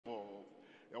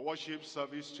worship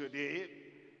service today.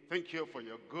 Thank you for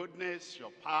your goodness, your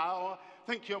power.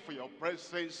 Thank you for your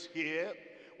presence here.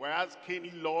 We're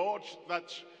asking, Lord,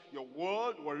 that your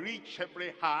word will reach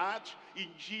every heart in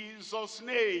Jesus'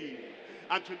 name.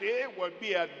 And today will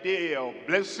be a day of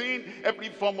blessing, every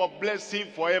form of blessing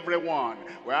for everyone.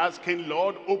 We're asking,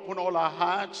 Lord, open all our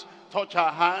hearts, touch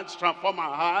our hearts, transform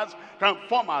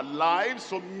our lives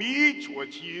to meet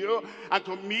with you and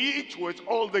to meet with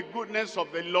all the goodness of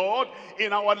the Lord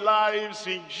in our lives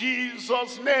in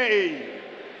Jesus' name.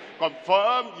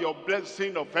 Confirm your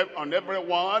blessing on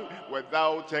everyone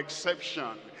without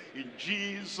exception. In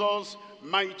Jesus'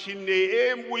 mighty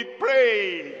name we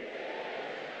pray.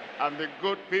 And the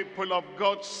good people of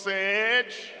God said,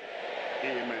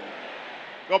 Amen.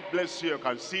 God bless you. You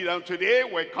can see down today.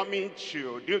 We're coming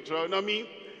to Deuteronomy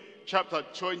chapter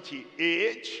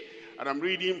 28. And I'm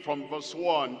reading from verse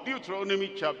 1.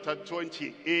 Deuteronomy chapter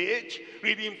 28,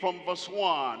 reading from verse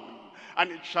 1.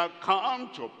 And it shall come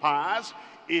to pass,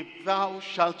 if thou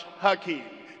shalt hearken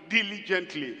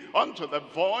diligently unto the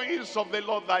voice of the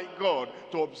Lord thy God,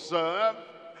 to observe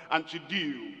and to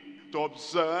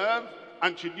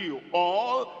do,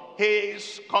 all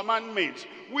his commandments,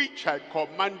 which I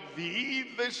command thee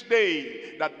this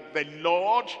day, that the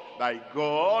Lord thy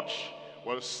God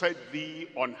will set thee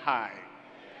on high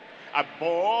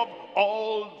above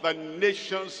all the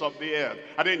nations of the earth.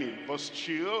 And then in verse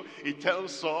 2, it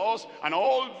tells us, and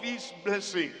all these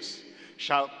blessings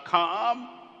shall come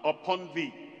upon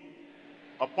thee,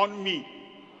 upon me,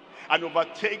 and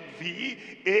overtake thee,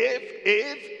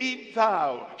 if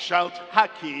thou shalt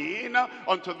hearken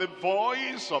unto the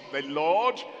voice of the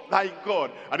Lord thy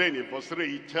God. And then in verse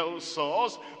 3 it tells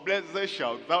us, blessed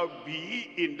shalt thou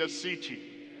be in the city,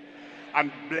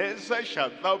 and blessed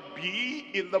shalt thou be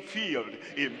in the field.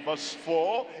 In verse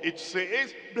 4 it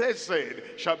says, blessed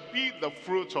shall be the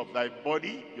fruit of thy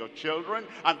body, your children,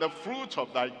 and the fruit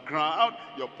of thy ground,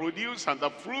 your produce, and the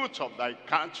fruit of thy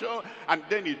cattle. And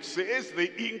then it says,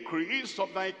 the increase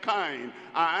of thy kind,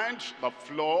 and the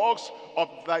flocks of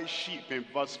thy sheep. In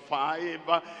verse 5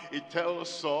 it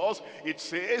tells us, it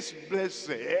says,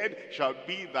 blessed shall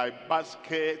be thy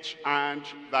basket and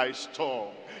thy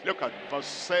store. Look at verse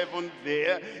 7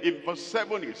 there. In verse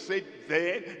 7 it said,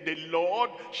 then the Lord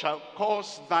shall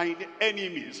cause thine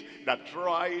enemies that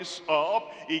rise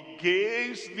up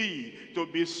against thee to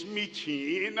be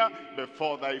smitten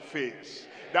before thy face.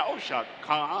 Thou shalt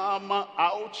come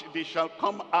out, they shall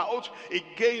come out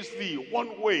against thee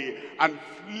one way, and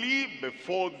flee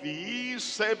before thee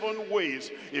 7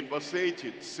 ways. In verse 8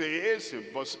 it says, in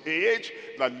verse 8,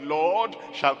 the Lord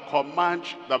shall command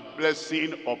the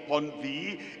blessing upon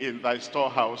thee in thy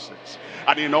storehouses,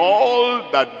 and in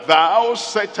all that thou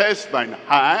settest thine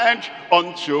hand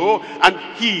unto, and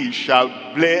he shall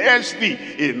bless thee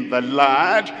in the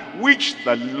land which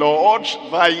the Lord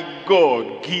thy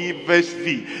God giveth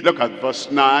thee. Look at verse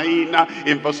 9.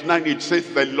 In verse 9 it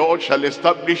says, the Lord shall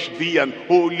establish thee an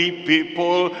holy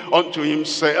people unto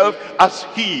himself, as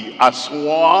he has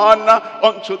sworn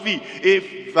unto thee.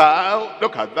 If thou,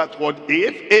 look at that word,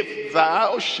 if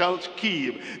thou shalt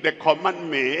keep the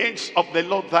commandments of the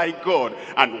Lord thy God,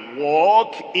 and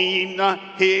walk in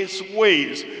his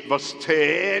ways. Verse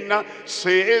 10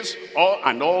 says,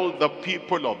 and all the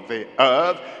people of the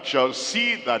earth shall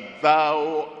see that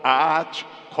thou art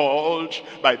called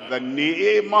by the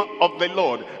name of the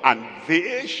Lord, and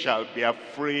they shall be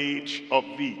afraid of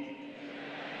thee.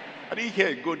 I didn't hear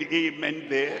a good amen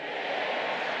there.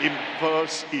 In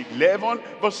verse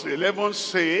 11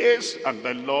 says, and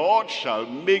the Lord shall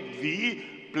make thee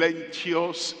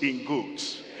plenteous in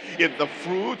goods, in the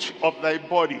fruit of thy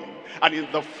body, and in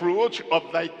the fruit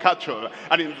of thy cattle,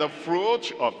 and in the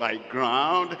fruit of thy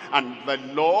ground, and the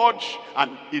Lord,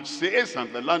 and it says,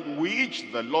 and the land which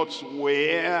the Lord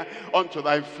sware unto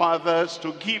thy fathers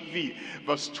to give thee.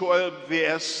 Verse 12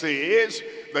 there says,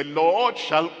 the Lord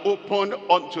shall open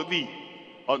unto thee,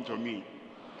 unto me,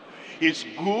 his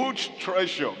good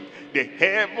treasure, the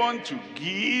heaven, to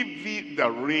give thee the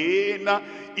rain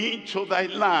into thy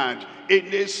land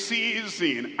in a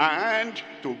season, and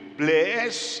to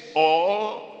bless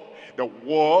all the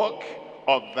work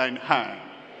of thine hand.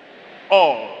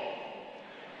 All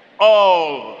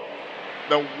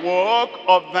the work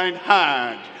of thine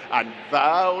hand, and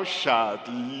thou shalt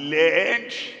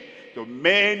lend to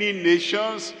many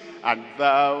nations, and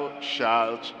thou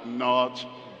shalt not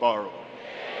borrow.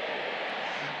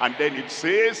 And then it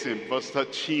says in verse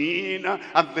 13,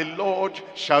 and the Lord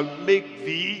shall make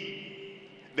thee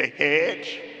the head,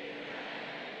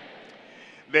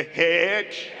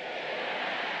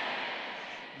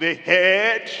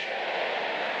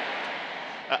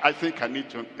 I think I need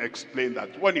to explain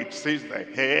that. When it says the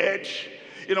head,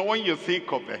 you know, when you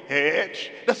think of the head,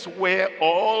 that's where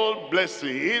all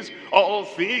blessings, all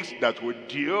things that we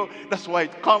do, that's where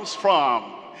it comes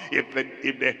from. If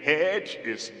the head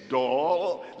is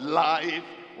dull, life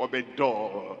will be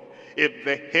dull. If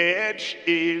the head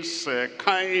is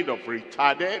kind of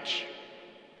retarded,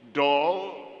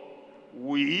 dull,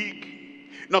 weak,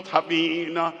 not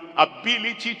having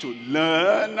ability to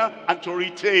learn and to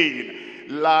retain,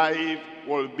 life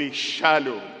will be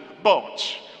shallow. But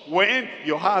when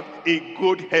you have a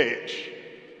good head,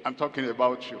 I'm talking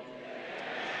about you.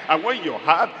 And when you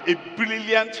have a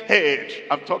brilliant head,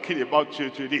 I'm talking about you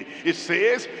today. It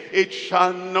says, it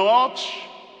shall not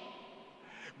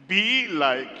be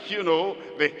like, you know,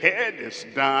 the head is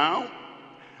down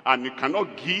and you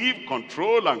cannot give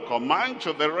control and command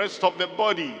to the rest of the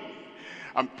body.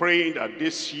 I'm praying that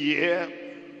this year,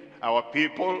 our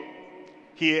people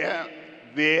here,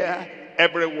 there,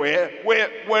 everywhere,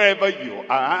 wherever you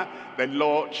are, the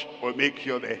Lord will make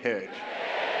you the head.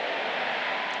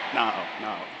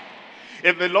 Now,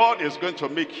 if the Lord is going to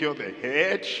make you the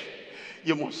head,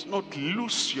 you must not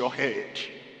lose your head.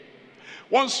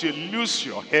 Once you lose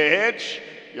your head,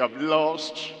 you have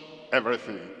lost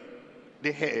everything.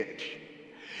 The head,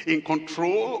 in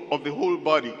control of the whole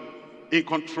body, in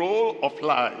control of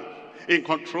life, in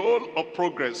control of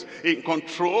progress, in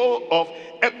control of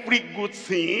every good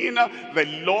thing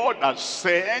the Lord has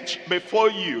set before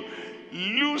you.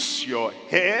 Lose your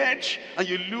head and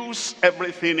you lose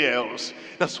everything else.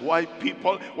 That's why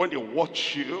people, when they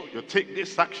watch you, you take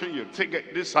this action, you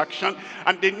take this action,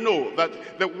 and they know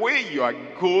that the way you are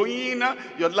going,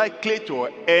 you're likely to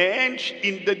end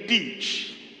in the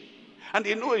ditch. And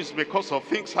they know it's because of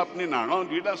things happening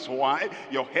around you. That's why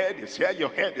your head is here, your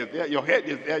head is there, your head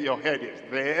is there, your head is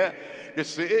there. They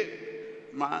say,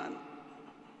 man,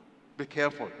 be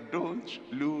careful, don't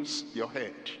lose your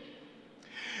head.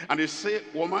 And they say,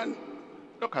 woman,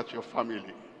 look at your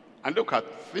family and look at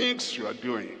things you are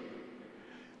doing.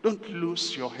 Don't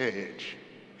lose your head.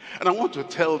 And I want to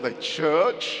tell the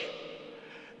church,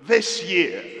 this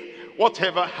year,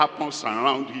 whatever happens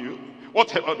around you,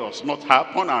 whatever does not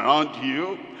happen around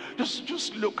you,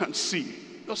 just look and see.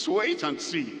 Just wait and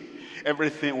see.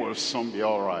 Everything will soon be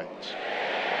all right.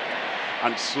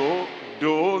 And so,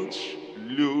 don't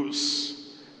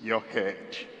lose your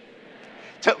head.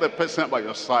 Tell the person by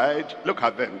your side, look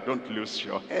at them, don't lose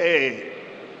your head.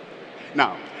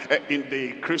 Now, in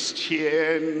the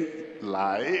Christian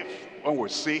life, when we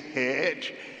say head,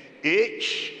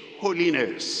 H,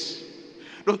 holiness.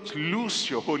 Don't lose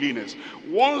your holiness.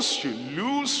 Once you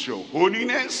lose your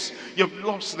holiness, you've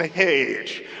lost the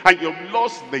head. And you've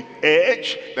lost the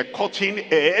edge, the cutting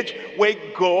edge, where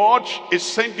God is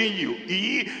sending you.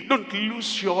 Don't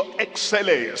lose your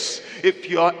excellence. If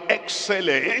you are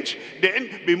excellent, then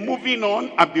be moving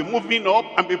on and be moving up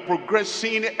and be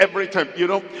progressing every time. You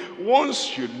know,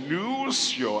 once you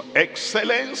lose your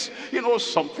excellence, you know,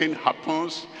 something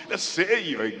happens. Let's say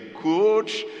you're a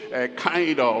good a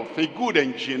good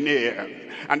engineer,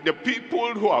 and the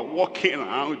people who are walking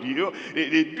around you,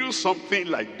 they do something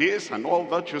like this and all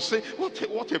that. You say,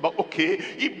 what about, okay,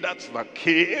 if that's the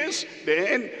case,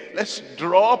 then let's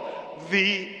drop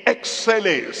the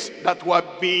excellence that we're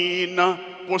being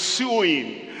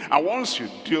pursuing. And once you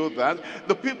do that,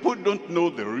 the people don't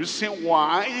know the reason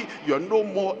why you're no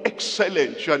more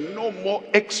excellent, you're no more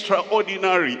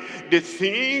extraordinary. They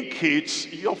think it's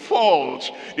your fault.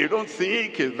 They don't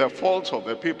think it's the fault of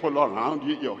the people around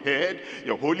you, your head,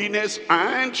 your holiness,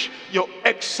 and your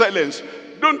excellence.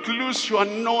 Don't lose your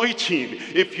anointing.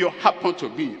 If you happen to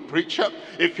be a preacher,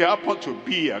 if you happen to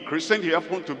be a Christian, if you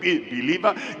happen to be a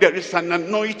believer, there is an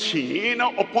anointing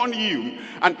upon you.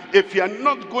 And if you are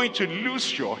not going to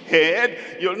lose your head,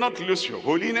 you'll not lose your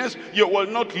holiness, you will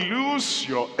not lose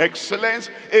your excellence.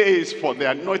 It is for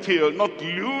the anointing. You'll not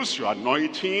lose your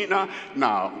anointing.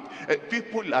 Now,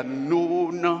 people are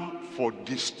known for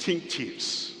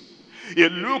distinctives. You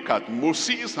look at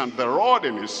Moses and the rod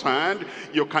in his hand,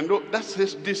 you can know that's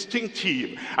his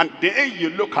distinctive. And then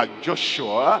you look at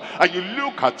Joshua and you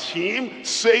look at him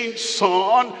saying,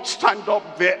 son, stand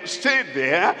up there, stay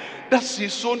there. That's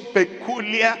his own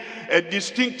peculiar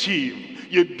distinctive.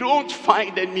 You don't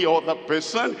find any other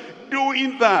person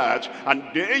doing that. And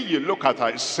then you look at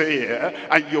Isaiah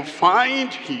and you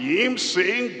find him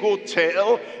saying, go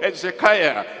tell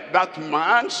Ezekiah, that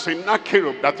man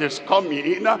Sennacherib that is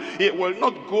coming, it will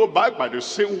not go back by the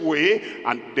same way.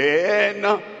 And then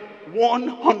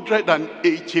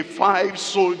 185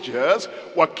 soldiers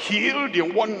were killed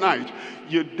in one night.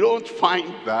 You don't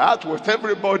find that with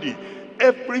everybody.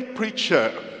 Every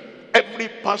preacher, every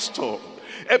pastor,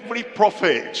 every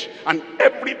prophet and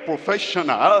every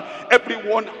professional,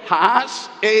 everyone has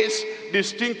his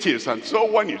distinctives. And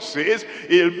so when he says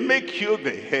he'll make you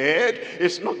the head,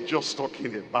 it's not just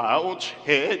talking about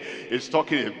head, it's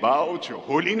talking about your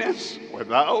holiness.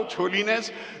 Without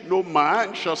holiness, no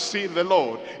man shall see the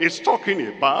Lord. It's talking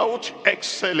about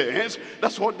excellence.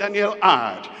 That's what Daniel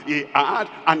had. He had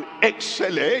an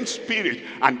excellent spirit,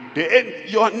 and then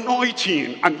your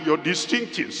anointing and your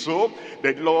distinctive. So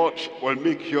the Lord will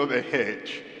make you the head.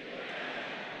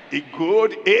 A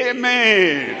good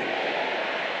amen.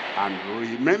 And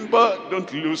remember,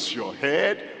 don't lose your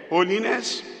head.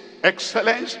 Holiness,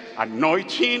 excellence,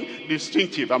 anointing,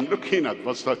 distinctive. I'm looking at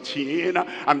verse 13.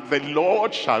 And the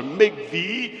Lord shall make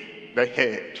thee the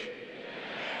head,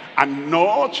 and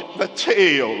not the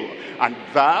tail. And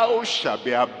thou shalt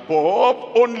be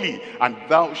above only, and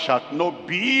thou shalt not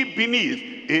be beneath,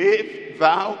 if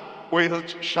thou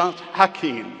wilt shalt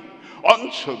hearken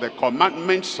unto the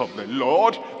commandments of the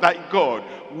Lord thy God,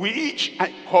 which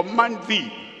I command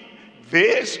thee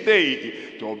this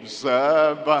day to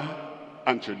observe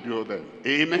and to do them.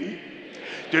 Amen.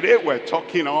 Today we're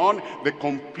talking on the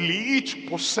complete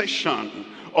possession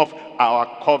of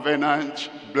our covenant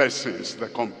blessings. The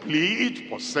complete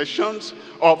possessions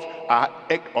of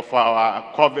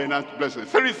our covenant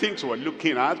blessings. 3 things we're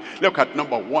looking at. Look at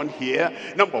number 1 here.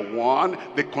 Number 1,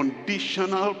 the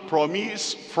conditional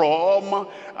promise from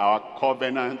our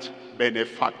covenant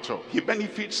benefactor. He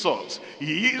benefits us.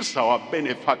 He is our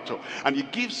benefactor, and he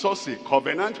gives us a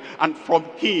covenant, and from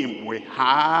him we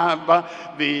have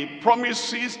the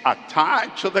promises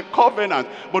attached to the covenant.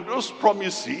 But those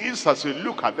promises, as you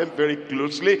look at them very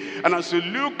closely, and as you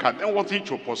look at them wanting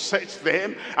to possess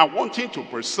them and wanting to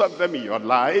preserve them in your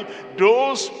life,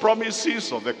 those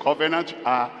promises of the covenant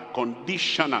are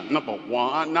conditional. Number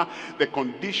 1, the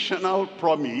conditional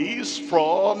promise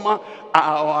from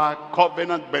our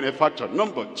covenant benefactor.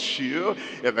 Number 2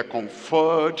 is the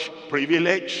conferred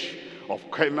privilege of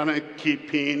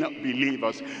covenant-keeping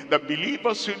believers. The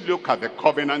believers who look at the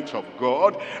covenant of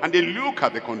God, and they look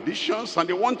at the conditions, and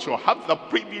they want to have the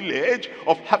privilege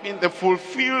of having the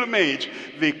fulfillment,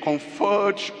 the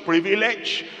conferred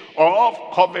privilege of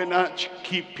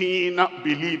covenant-keeping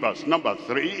believers. Number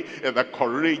 3 is the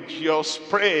courageous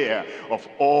prayer of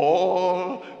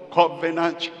all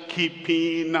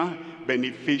covenant-keeping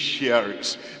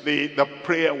beneficiaries. The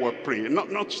prayer we pray, not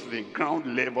the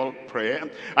ground level prayer,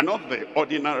 and not the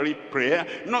ordinary prayer,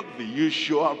 not the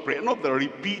usual prayer, not the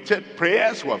repeated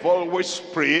prayers we've always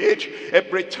prayed.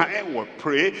 Every time we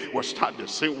pray, we start the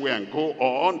same way and go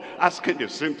on, asking the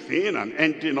same thing and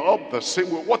ending up the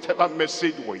same way. Whatever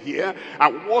message we hear,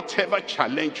 and whatever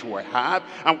challenge we have,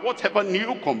 and whatever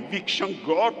new conviction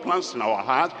God plants in our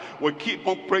heart, we keep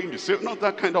on praying the same. Not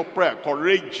that kind of prayer.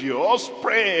 Courageous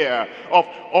prayer of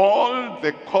all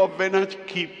the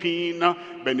covenant-keeping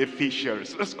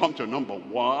beneficiaries. Let's come to number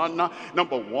 1.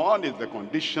 Number 1 is the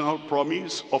conditional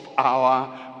promise of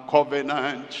our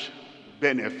covenant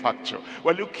benefactor.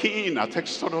 We're looking at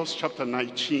Exodus chapter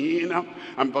 19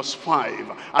 and verse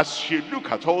 5. As you look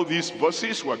at all these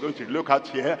verses we're going to look at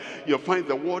here, you'll find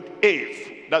the word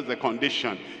if. That's the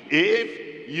condition.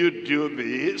 If you do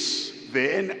this,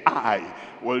 then I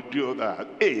will do that.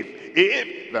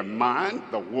 If the man,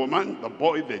 the woman, the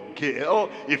boy, the girl,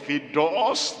 if he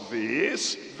does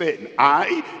this, then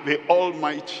I, the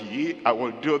Almighty, I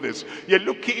will do this. You're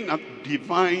looking at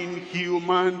divine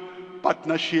human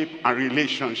partnership and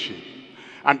relationship.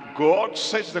 And God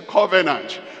sets the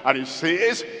covenant, and he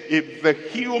says, if the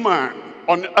human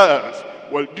on earth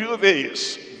will do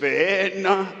this, then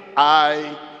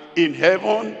I in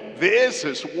heaven, this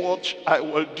is what I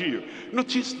will do.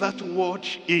 Notice that word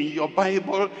in your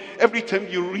Bible every time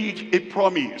you read a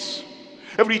promise.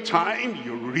 Every time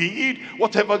you read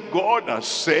whatever God has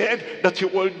said that he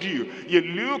will do, you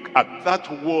look at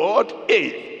that word,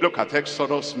 if. Look at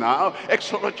Exodus now.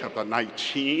 Exodus chapter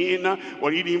 19.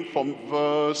 We're reading from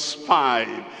verse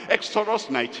 5. Exodus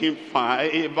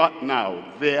 19:5.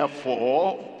 Now,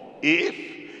 therefore, if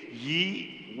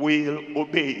ye will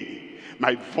obey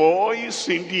my voice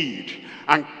indeed,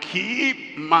 and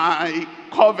keep my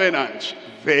covenant,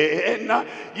 then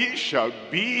ye shall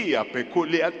be a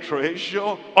peculiar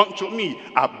treasure unto me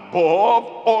above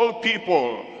all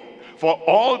people. For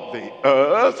all the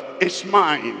earth is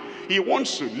mine. He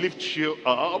wants to lift you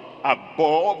up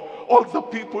above all the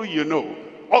people you know,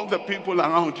 all the people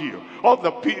around you, all the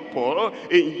people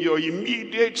in your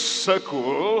immediate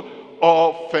circle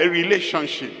of a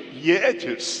relationship. Yet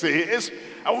it says,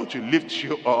 I want to lift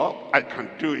you up. I can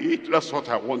do it. That's what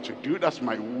I want to do. That's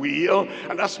my will,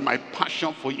 and that's my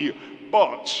passion for you.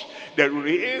 But there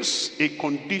is a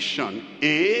condition.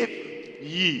 If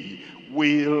ye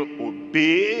will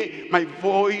obey my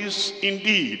voice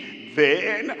indeed,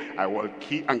 then I will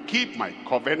keep my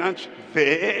covenant.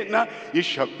 Then it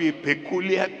shall be a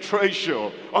peculiar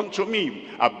treasure unto me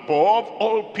above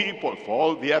all people, for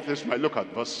all the earth is mine. Look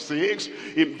at verse 6.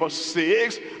 In verse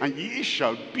 6, and ye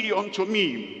shall be unto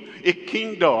me a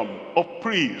kingdom of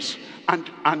priests and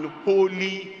an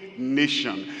holy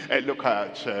nation. Look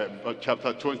at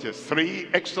chapter 23,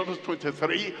 Exodus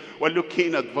 23. We're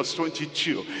looking at verse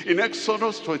 22. In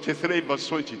Exodus 23, verse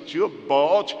 22,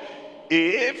 but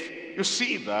if you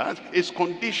see that it's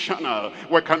conditional.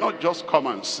 We cannot just come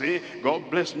and say, God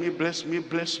bless me, bless me,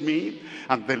 bless me.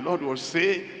 And the Lord will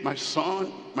say, my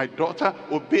son, my daughter,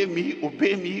 obey me,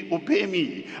 obey me, obey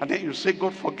me. And then you say,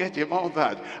 God, forget about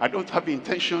that. I don't have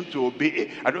intention to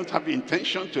obey. I don't have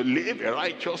intention to live a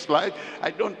righteous life.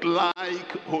 I don't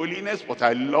like holiness, but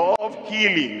I love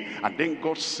healing. And then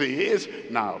God says,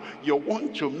 now, you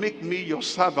want to make me your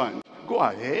servant. Go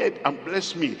ahead and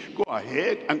bless me. Go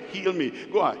ahead and heal me.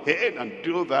 Go ahead and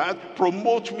do that.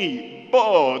 Promote me.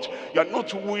 But you're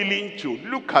not willing to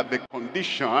look at the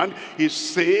condition. He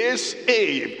says,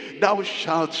 if thou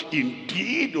shalt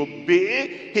indeed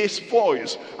obey his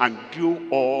voice and do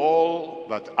all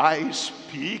that I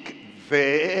speak,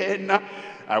 then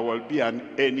I will be an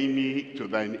enemy to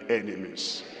thine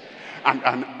enemies, and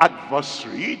an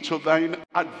adversary to thine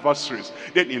adversaries.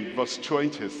 Then in verse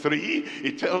 23,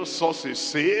 it tells us, it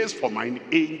says, for mine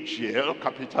angel,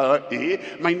 capital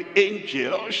A, mine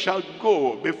angel shall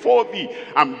go before thee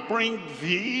and bring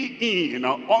thee in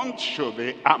unto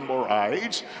the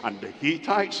Amorites and the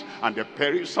Hittites and the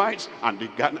Perizzites and the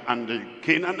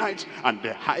Canaanites and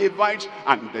the Hivites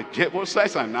and the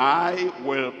Jebusites, and I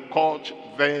will cut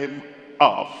them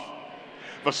off.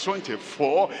 Verse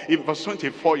 24, in verse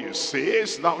 24 it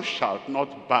says, thou shalt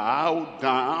not bow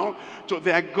down to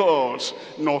their gods,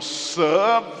 nor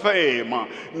serve them,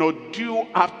 nor do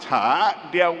after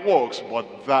their works,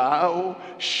 but thou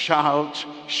shalt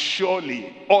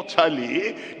surely,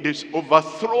 utterly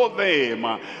overthrow them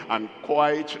and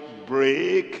quite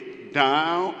break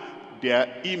down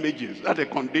their images. That's a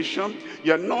condition.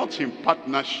 You're not in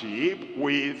partnership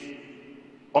with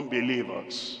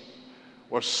unbelievers,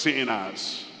 with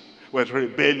sinners, with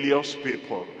rebellious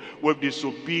people, with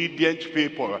disobedient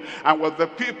people, and with the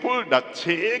people that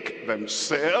take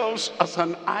themselves as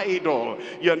an idol.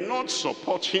 You're not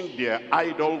supporting their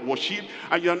idol worship,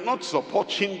 and you're not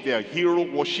supporting their hero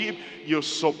worship. You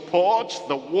support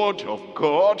the word of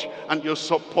God, and you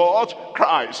support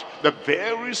Christ, the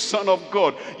very Son of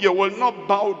God. You will not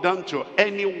bow down to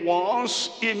anyone's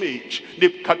image,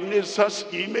 Nebuchadnezzar's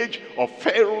image or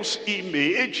Pharaoh's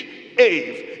image.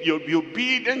 If you'll be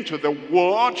obedient to the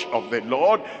word of the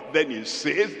Lord, then it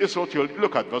says, this is what you'll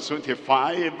look at verse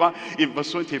 25. In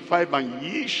verse 25, and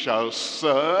ye shall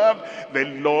serve the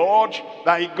Lord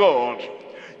thy God.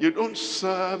 You don't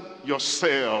serve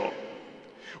yourself.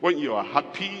 When you are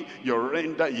happy, you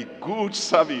render a good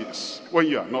service. When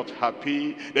you are not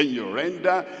happy, then you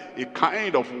render a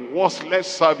kind of worthless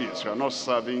service. You are not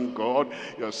serving God,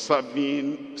 you are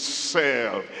serving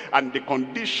self. And the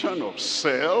condition of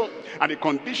self, and the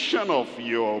condition of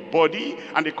your body,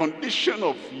 and the condition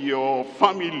of your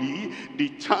family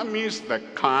determines the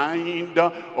kind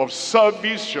of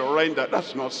service you render.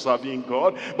 That's not serving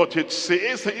God, but it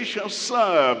says that you shall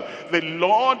serve the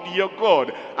Lord your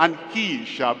God, and he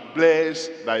shall bless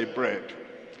thy bread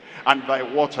and thy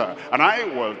water, and I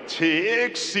will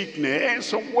take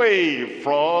sickness away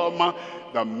from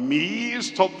the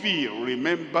midst of thee.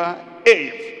 Remember,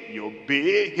 if you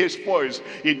obey his voice.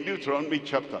 In Deuteronomy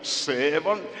chapter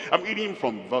 7, I'm reading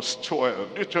from verse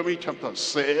 12. Deuteronomy chapter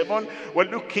 7, we're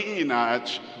looking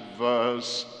at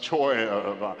verse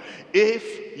 12.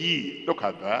 If ye, look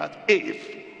at that,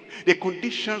 if. The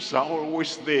conditions are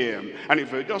always there. And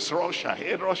if you just rush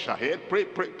ahead, pray,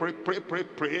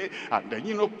 and then,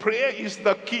 you know, prayer is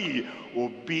the key.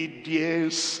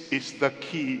 Obedience is the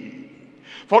key.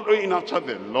 Following after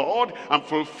the Lord and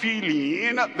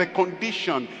fulfilling the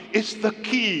condition is the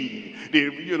key.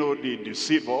 They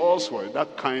deceive us with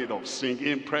that kind of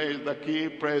singing, praise the key,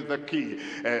 praise the key.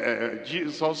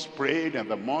 Jesus prayed in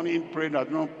the morning, prayed at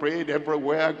noon, prayed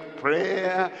everywhere.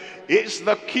 Prayer is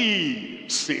the key.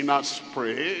 Sinners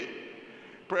pray,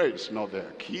 Prayer is not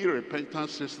their key.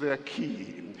 Repentance is their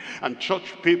key. And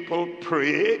church people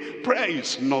pray. Prayer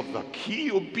is not the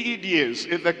key. Obedience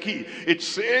is the key. It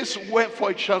says,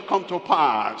 wherefore it shall come to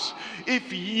pass,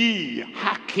 if ye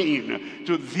hearken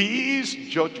to these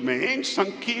judgments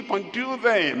and keep and do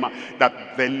them,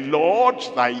 that the Lord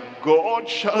thy God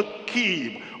shall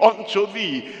keep unto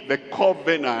thee the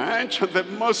covenant and the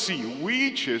mercy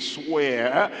which is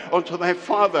sware unto thy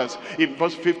fathers. In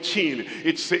verse 15,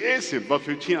 it says in verse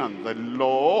 15, and the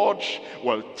Lord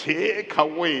will take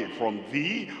away from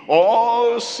thee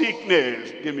all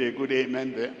sickness. Give me a good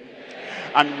amen there.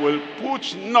 And will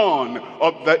put none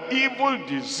of the evil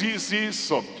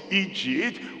diseases of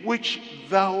Egypt which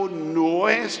thou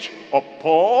knowest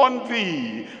upon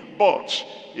thee, but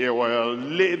he will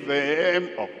lay them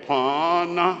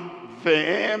upon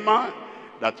them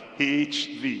that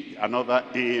hate thee. Another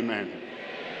amen.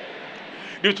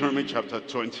 Deuteronomy chapter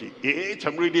 28,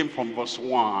 I'm reading from verse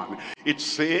 1. It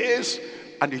says,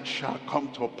 and it shall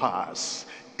come to pass,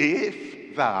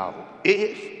 if thou.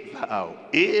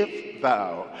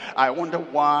 I wonder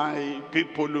why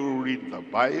people who read the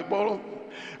Bible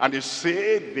and they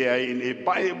say they are in a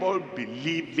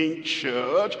Bible-believing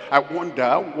church, I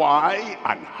wonder why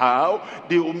and how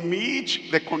they will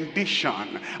meet the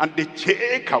condition and they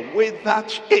take away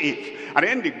that if. And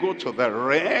then they go to the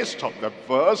rest of the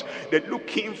verse. They're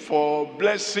looking for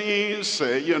blessings,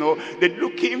 they're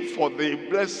looking for the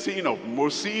blessing of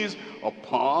Moses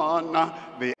upon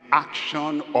the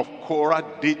action of Korah,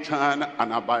 Dathan,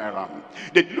 and Abiram.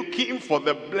 They're looking for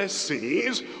the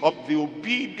blessings of the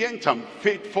obedient and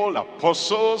faithful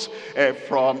apostles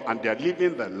and they're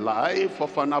living the life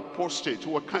of an apostate.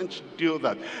 We can't do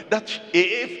that. That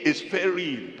if is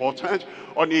very important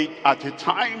at a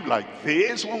time like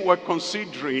this when we're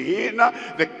considering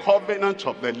the covenant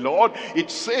of the Lord. It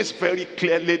says very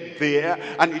clearly there,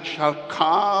 and it shall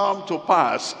come to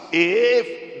pass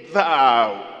if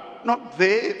thou. Not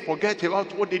they, forget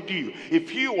about what they do.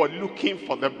 If you are looking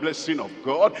for the blessing of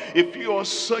God, if you are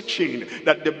searching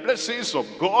that the blessings of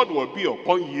God will be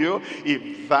upon you,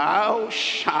 if thou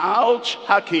shalt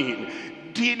hearken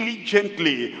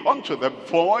diligently unto the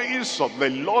voice of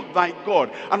the Lord thy God,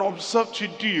 and observe to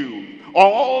do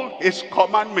all his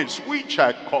commandments which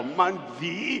I command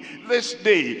thee this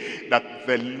day, that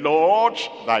the Lord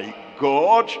thy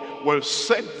God will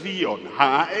set thee on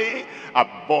high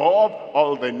above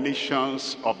all the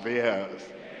nations of the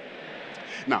earth.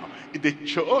 Now, the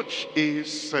church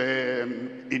is a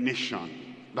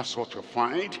nation. That's what you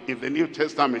find in the New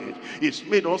Testament. It's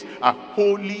made us a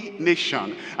holy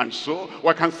nation. And so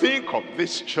we can think of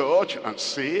this church and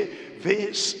say,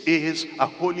 this is a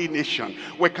holy nation.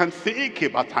 We can think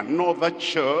about another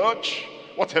church,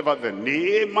 whatever the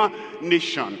name,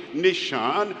 nation.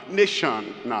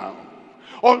 Now,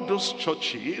 all those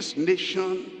churches,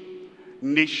 nation.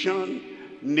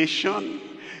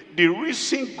 The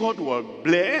reason God will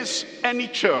bless any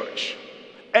church,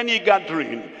 any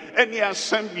gathering, any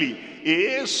assembly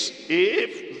is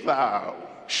if thou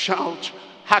shalt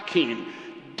hearken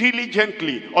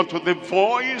diligently unto the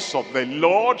voice of the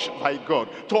Lord thy God,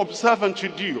 to observe and to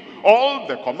do all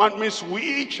the commandments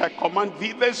which I command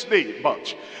thee this day.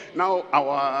 But now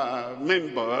our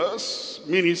members,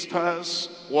 ministers,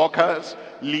 workers,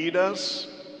 leaders,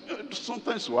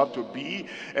 sometimes we have to be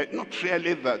not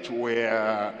really that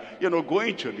we're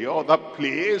going to the other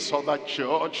place, other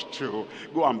church to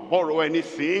go and borrow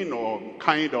anything or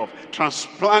kind of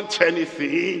transplant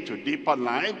anything to Deeper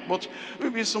Life, but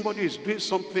maybe somebody is doing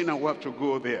something and we have to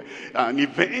go there. An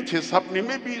event is happening,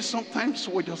 maybe sometimes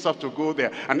we just have to go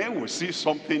there, and then we see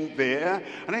something there,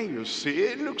 and then you see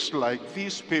it looks like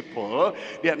these people,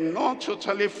 they are not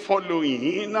totally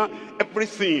following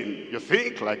everything. You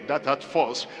think like that at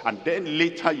first, and then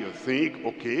later you think,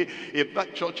 okay, if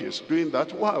that church is doing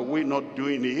that, why are we not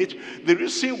doing it? The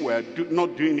reason we're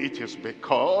not doing it is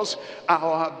because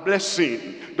our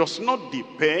blessing does not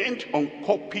depend on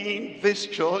copying this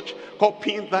church,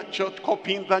 copying that church,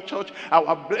 copying that church.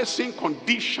 Our blessing,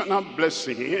 conditional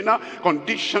blessing,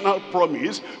 conditional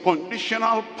promise,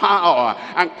 conditional power,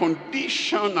 and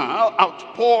conditional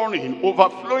outpouring,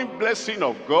 overflowing blessing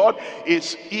of God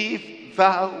is if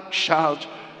thou shalt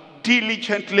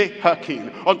diligently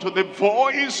hearken unto the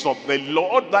voice of the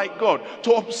Lord thy God,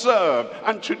 to observe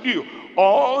and to do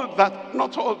all that,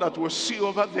 not all that we see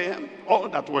over there, all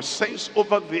that we sense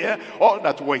over there, all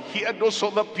that we hear those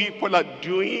other people are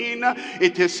doing.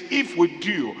 It is if we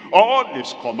do all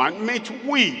his commandments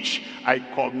which I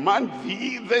command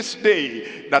thee this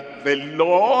day, that the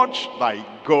Lord thy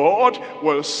God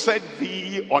will set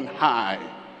thee on high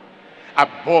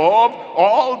above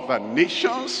all the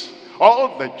nations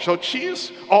all the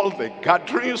churches, all the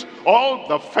gatherings, all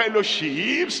the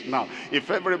fellowships. Now,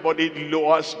 if everybody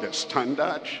lowers the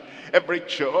standard, every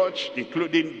church,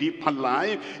 including Deeper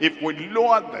Life, if we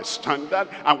lower the standard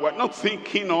and we're not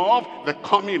thinking of the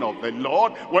coming of the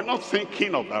Lord, we're not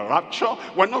thinking of the rapture,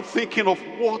 we're not thinking of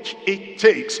what it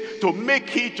takes to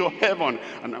make it to heaven,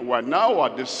 and we're now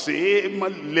at the same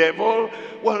level,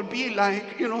 we'll be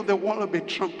like, the world will be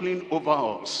trampling over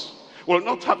us. We'll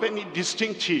not have any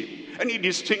any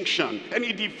distinction,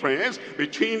 any difference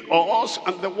between us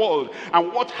and the world.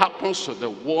 And what happens to the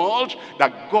world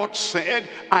that God said,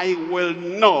 I will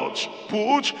not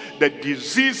put the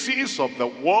diseases of the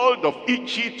world of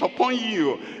Egypt upon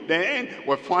you? Then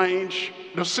we find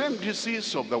the same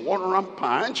disease of the world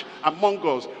rampant among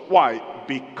us. Why?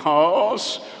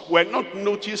 Because we're not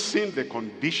noticing the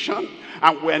condition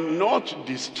and we're not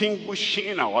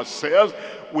distinguishing ourselves.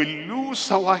 We lose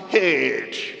our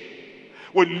head.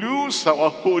 We lose our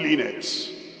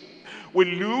holiness. We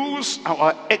lose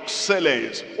our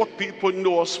excellence, what people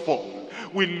know us for.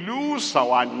 We lose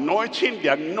our anointing,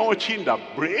 the anointing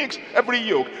that breaks every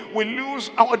yoke. We lose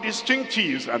our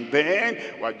distinctives, and then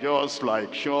we're just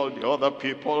like the other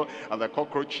people, and the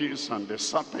cockroaches and the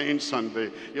serpents and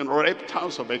the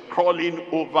reptiles will be crawling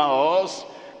over us.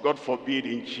 God forbid,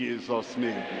 in Jesus'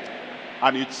 name.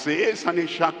 And it says, and it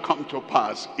shall come to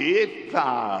pass, if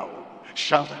thou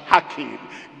shalt hearken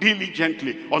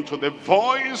diligently unto the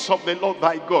voice of the Lord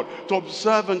thy God, to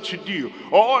observe and to do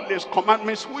all his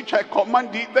commandments which I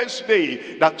command thee this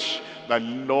day, that the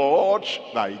Lord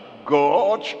thy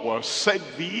God will set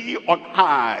thee on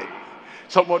high.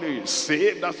 Somebody who is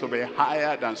saved has to be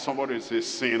higher than somebody who is a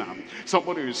sinner.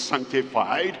 Somebody who is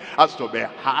sanctified has to be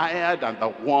higher than the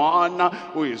one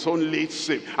who is only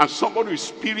saved. And somebody who is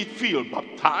spirit-filled,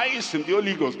 baptized in the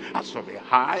Holy Ghost, has to be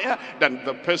higher than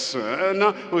the person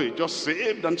who is just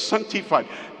saved and sanctified.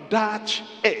 That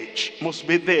edge must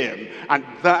be there, and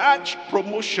that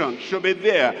promotion should be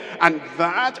there, and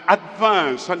that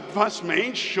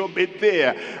advancement should be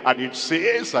there. And it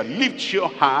says, lift you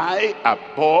high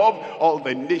above all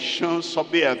the nations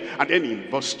of the earth. And then in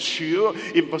verse 2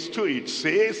 it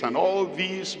says, and all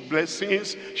these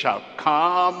blessings shall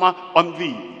come on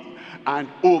thee and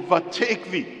overtake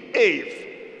thee, if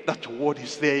that word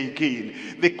is there again.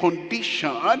 The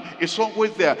condition is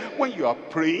always there. When you are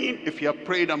praying, if you have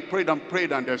prayed and prayed and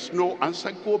prayed and there's no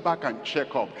answer, go back and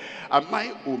check up. Am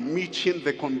I omitting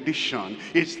the condition?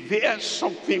 Is there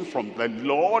something from the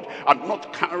Lord I'm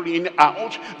not carrying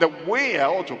out the way I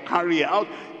ought to carry out?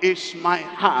 Is my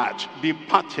heart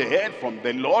departed from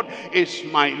the Lord? Is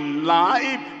my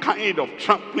life kind of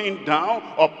trampling down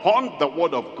upon the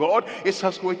word of God? It's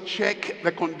as we check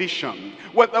the condition,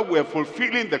 whether we're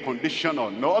fulfilling the condition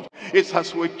or not. It's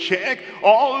as we check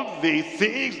all the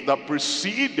things that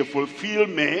precede the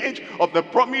fulfillment of the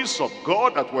promise of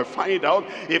God, that we find out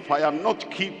if I am not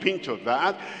keeping to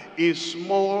that. In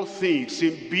small things,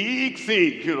 in big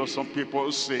things, some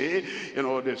people say,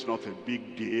 there's not a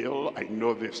big deal. I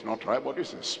know this is not right, but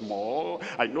this is small.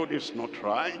 I know this is not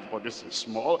right, but this is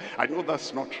small. I know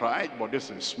that's not right, but this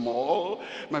is small.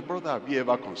 My brother, have you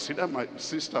ever considered, my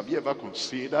sister, have you ever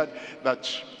considered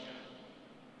that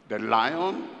the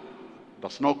lion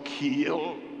does not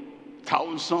kill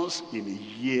thousands in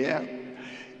a year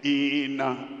in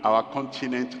our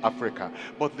continent, Africa,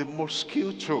 but the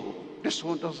mosquito, this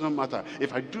one doesn't matter.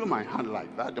 If I do my hand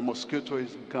like that, the mosquito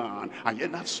is gone. And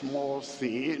yet that small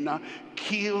thing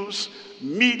kills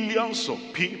millions of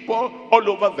people all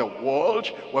over the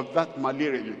world with that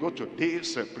malaria. You go to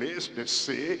this place, they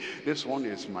say, this one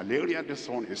is malaria, this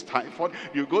one is typhoid.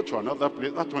 You go to another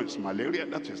place, that one is malaria,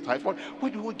 that is typhoid.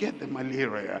 Where do we get the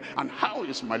malaria? And how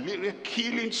is malaria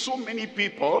killing so many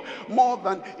people? More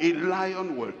than a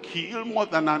lion will kill, more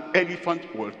than an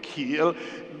elephant will kill.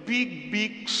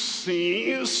 Big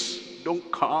sins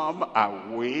don't come our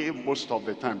way most of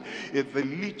the time. If the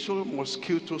little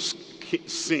mosquito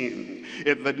sin,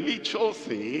 if the little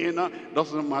thing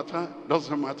doesn't matter,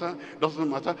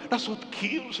 that's what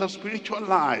kills our spiritual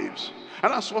lives.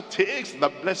 And that's what takes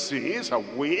the blessings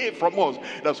away from us.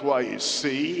 That's why he's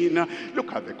saying,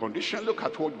 look at the condition, look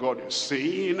at what God is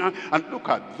saying, and look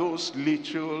at those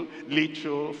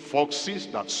little foxes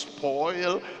that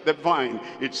spoil the vine.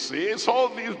 It says, all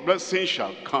these blessings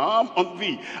shall come on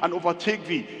thee and overtake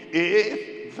thee,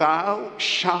 if thou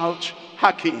shalt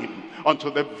hearken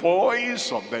unto the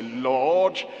voice of the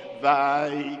Lord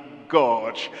thy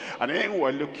God. And then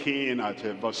we're looking at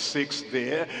verse 6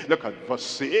 there. Look at verse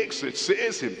 6. It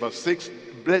says in verse 6,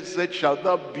 blessed shalt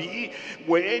thou be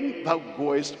when thou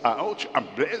goest out, and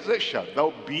blessed shalt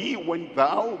thou be when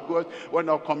thou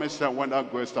comest and when thou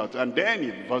goest out. And then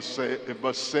in verse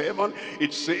 7,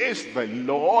 it says, the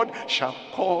Lord shall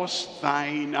cause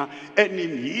thine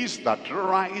enemies that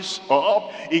rise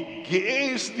up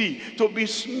against thee to be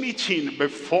smitten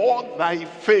before thy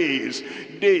face.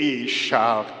 They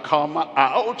shall come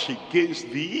out against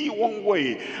thee one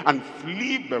way, and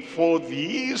flee before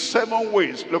thee 7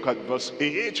 ways. Look at verse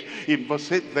 8. In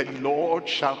verse 8, the Lord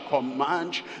shall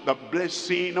command the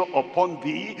blessing upon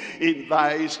thee in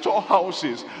thy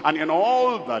storehouses, and in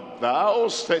all that thou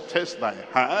settest thy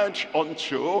hand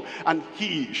unto, and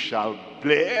he shall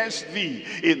bless thee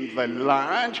in the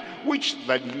land which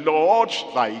the Lord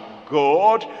thy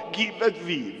God giveth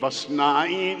thee. Verse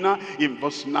 9, in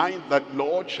verse 9, that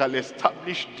Lord shall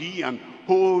establish thee an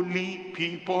holy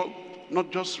people.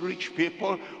 Not just rich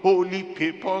people, holy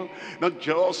people. Not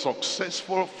just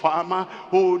successful farmer,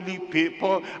 holy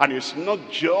people. And it's not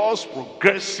just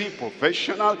progressive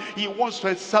professional. He wants to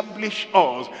establish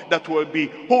us that will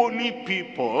be holy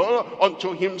people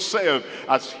unto himself,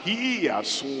 as he has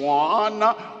sworn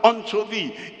unto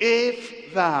thee. If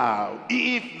thou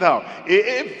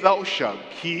shalt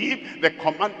keep the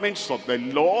commandments of the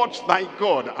Lord thy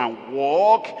God and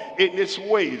walk in his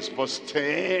ways. Verse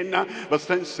 10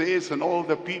 says, and all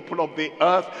the people of the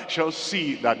earth shall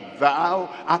see that thou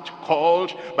art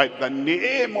called by the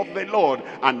name of the Lord,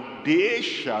 and they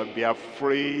shall be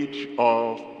afraid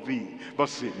of thee.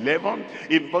 Verse 11,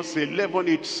 in verse 11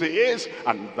 it says,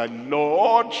 and the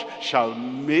Lord shall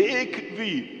make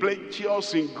thee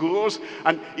plenteous in goods,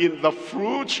 and in the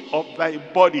fruit of thy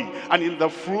body, and in the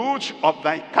fruit of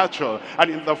thy cattle, and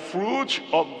in the fruit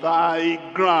of thy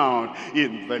ground,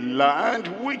 in the land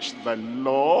which the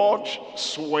Lord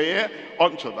sware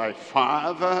unto thy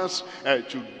fathers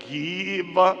to give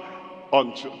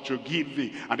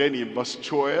thee. And then in verse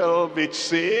 12 it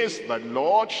says, the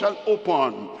Lord shall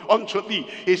open unto thee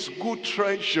his good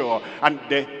treasure, and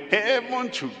the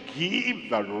heaven to give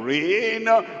the rain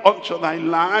unto thy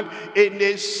land in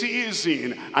a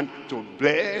season, and to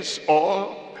bless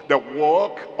all the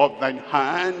work of thine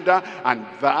hand, and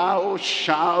thou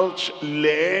shalt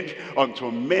lend unto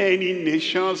many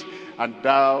nations, and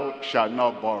thou shalt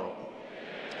not borrow.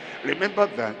 Remember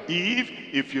that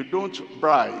if you don't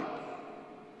bribe,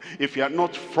 if you are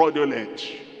not fraudulent,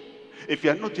 if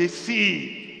you are not a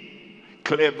thief,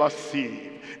 clever thief,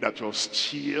 that will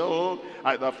steal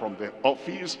either from the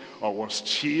office, or will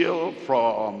steal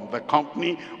from the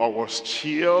company, or will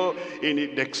steal in a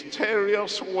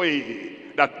dexterous way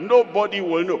that nobody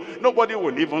will know. Nobody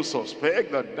will even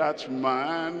suspect that that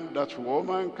man, that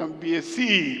woman can be a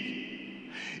thief.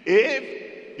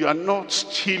 If you are not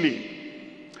stealing,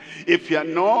 if you are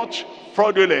not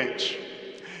fraudulent,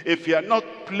 if you are not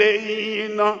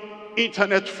playing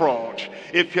internet fraud,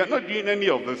 if you are not doing any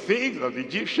of the things that the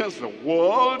Egyptians, the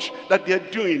world, that they are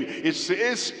doing, it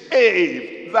says,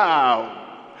 if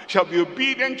thou shalt be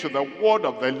obedient to the word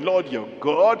of the Lord your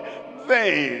God,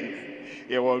 then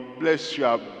he will bless you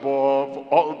above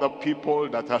all the people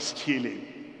that are stealing,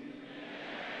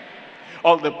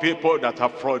 all the people that are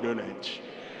fraudulent.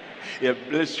 He'll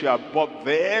bless you above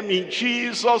them in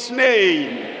Jesus'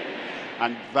 name.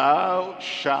 And thou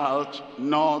shalt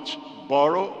not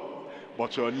borrow,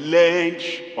 but to lend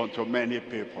unto many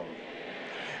people.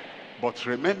 But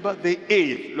remember the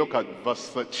eighth. Look at verse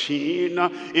 13.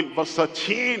 In verse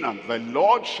 13, and the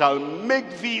Lord shall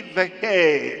make thee the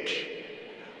head.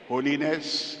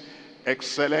 Holiness,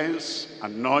 excellence,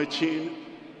 anointing,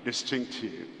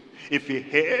 distinctive. If a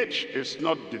head is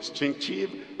not distinctive,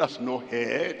 that's no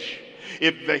head.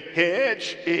 If the head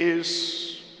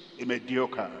is a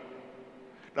mediocre,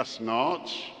 that's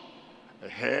not a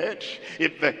head.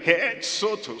 If the head,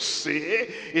 so to say,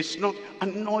 is not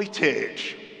anointed,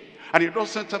 and it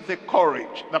doesn't have the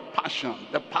courage, the passion,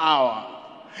 the power,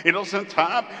 it doesn't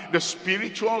have the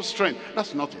spiritual strength,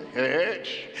 that's not a head.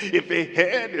 If a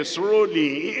head is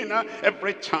rolling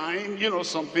every time,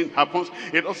 something happens,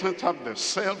 it doesn't have the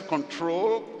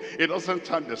self-control, it doesn't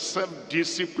have the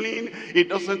self-discipline, it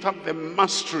doesn't have the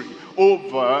mastery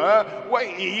over where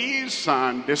he is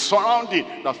and the surrounding,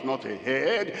 that's not a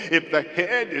head. If the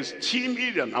head is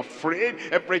timid and afraid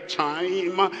every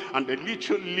time, and the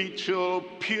little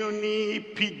puny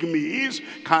pygmies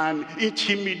can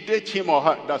intimidate him or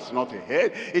her, that's not a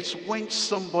head. It's when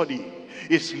somebody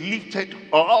is lifted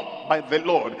up by the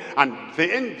Lord, and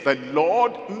then the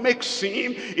Lord makes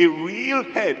him a real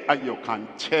head, and you can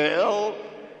tell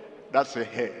that's a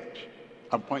head.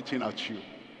 I'm pointing at you.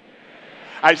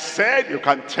 I said you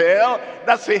can tell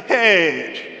that's a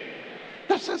head.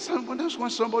 That's when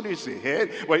somebody is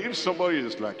ahead. But if somebody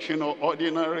is like,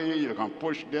 ordinary, you can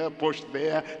push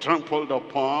there, trampled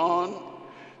upon,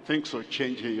 things will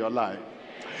change in your life.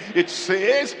 It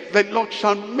says, the Lord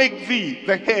shall make thee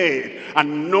the head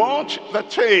and not the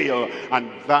tail, and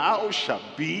thou shalt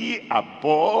be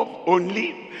above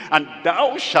only, and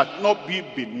thou shalt not be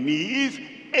beneath,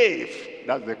 if,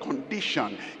 that's the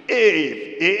condition,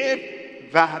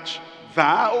 if that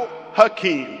thou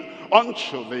hearken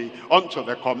unto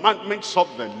the commandments of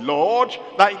the Lord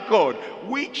thy God,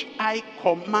 which I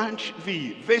command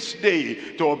thee this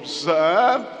day to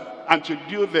observe and to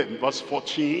do them. Verse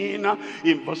 14,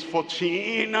 in verse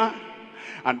 14,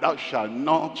 and thou shalt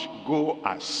not go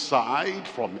aside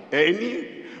from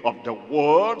any of the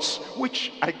words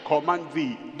which I command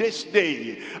thee this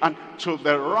day, and to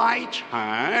the right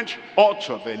hand or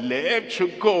to the left, to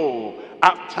go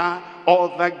after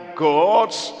other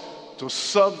gods to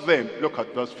serve them. Look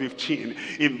at verse 15.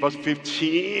 In verse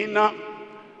 15,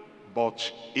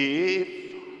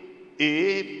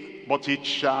 but it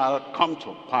shall come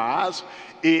to pass,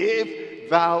 if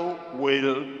thou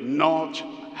wilt not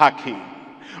hearken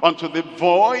unto the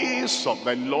voice of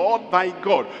the Lord thy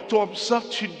God, to observe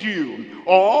to do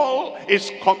all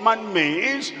his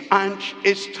commandments and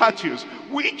his statutes,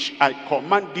 which I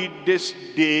command thee this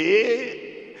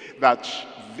day, that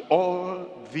all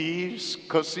these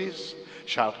curses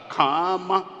shall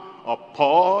come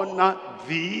upon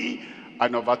thee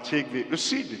and overtake thee. You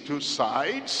see the two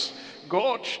sides.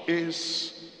 God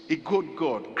is a good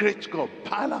God, great God,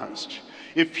 balanced.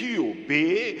 If you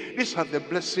obey, these are the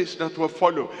blessings that will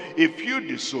follow. If you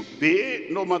disobey,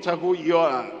 no matter who you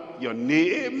are, your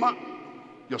name,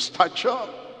 your stature,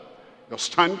 your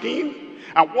standing,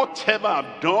 and whatever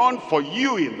I've done for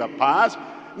you in the past,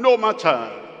 no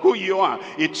matter who you are,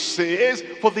 it says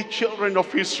for the children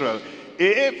of Israel,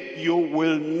 if you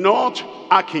will not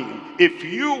hearken, if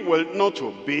you will not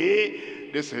obey,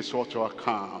 this is what will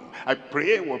come. I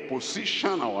pray we'll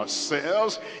position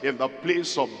ourselves in the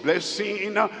place of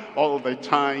blessing all the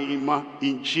time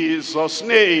in Jesus'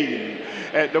 name.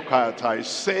 Look at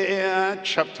Isaiah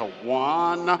chapter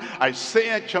 1.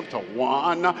 Isaiah chapter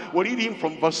 1, we're reading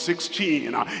from verse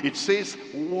 16. It says,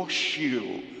 wash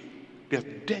you. Their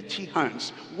dirty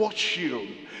hands, wash you.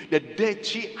 Their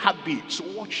dirty habits,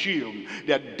 wash you.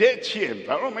 Their dirty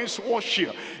environments, wash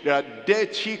you. Their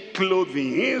dirty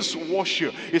clothing, wash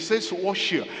you. It says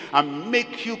wash you and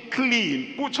make you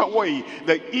clean. Put away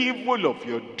the evil of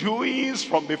your doings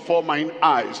from before mine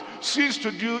eyes. Cease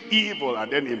to do evil.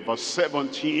 And then in verse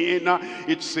 17,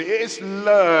 it says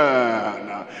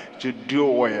learn to do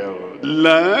well.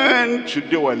 Learn to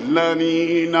do well.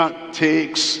 Learning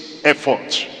takes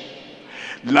effort.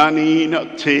 Learning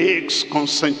takes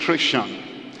concentration.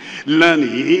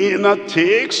 Learning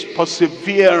takes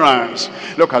perseverance.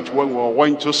 Look at when we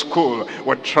went to school.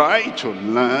 We tried to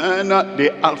learn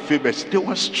the alphabets. They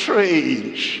were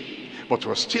strange, but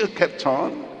we still kept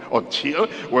on until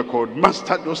we could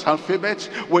master those alphabets.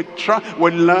 We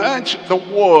learned the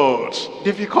words.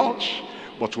 Difficult,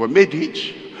 but we made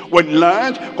it. We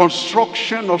learned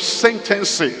construction of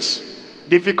sentences.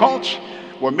 Difficult,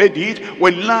 we made it.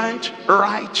 We learned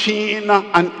writing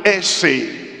an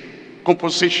essay,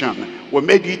 composition. We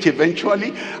made it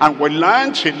eventually, and we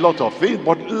learned a lot of things.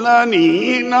 But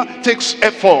learning takes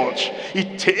effort.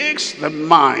 It takes the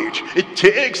mind. It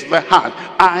takes the heart.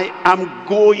 I am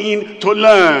going to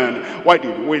learn. Why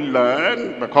did we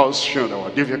learn? Because there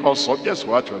were difficult subjects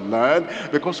we had to learn.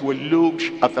 Because we looked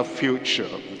at the future.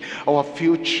 Our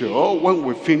future when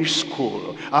we finish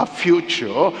school. Our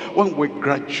future when we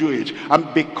graduate. And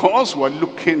because we're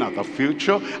looking at the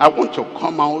future, I want to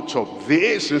come out of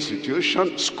this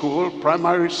institution, school,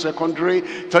 primary, secondary,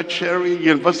 tertiary,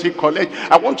 university, college.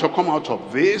 I want to come out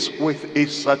of this with a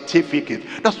certificate.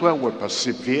 That's why we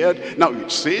persevered. Now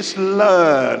it says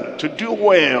learn to do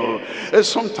well.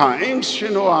 Sometimes,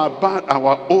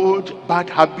 our old bad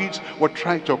habits will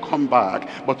try to come back.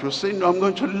 But we'll say, no, I'm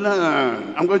going to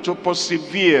learn. I'm going to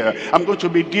persevere. I'm going to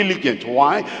be diligent.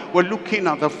 Why? We're looking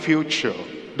at the future.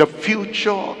 The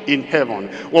future in heaven.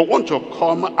 We want to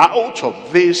come out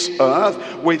of this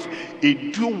earth with a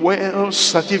do-well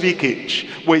certificate,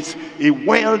 with a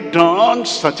well-done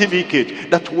certificate,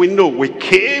 that we know we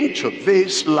came to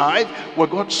this life where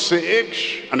God saved,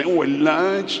 and then we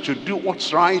learned to do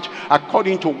what's right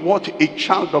according to what a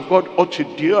child of God ought to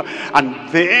do, and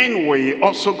then we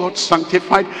also got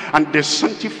sanctified, and the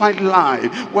sanctified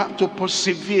life, we have to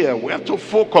persevere, we have to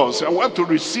focus, and we have to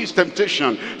resist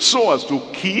temptation so as to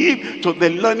keep to the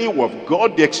learning of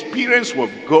God, the experience of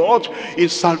God in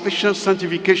salvation,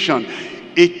 sanctification.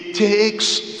 It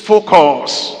takes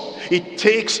focus. It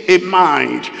takes a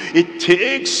mind. It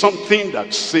takes something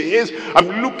that says,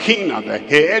 I'm looking at the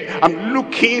head. I'm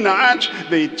looking at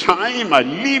the time I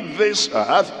leave this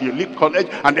earth. You leave college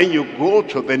and then you go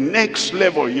to the next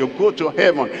level. You go to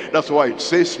heaven. That's why it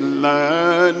says,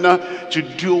 learn to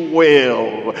do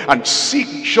well and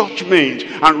seek judgment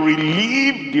and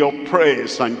relieve the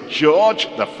oppressed and judge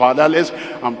the fatherless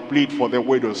and plead for the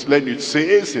widows. Then it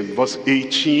says in verse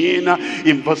 18,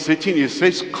 it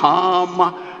says,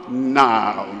 come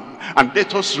now, and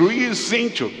let us reason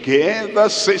together,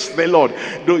 says the Lord.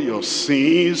 Though your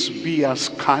sins be as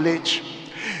scarlet,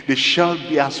 they shall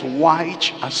be as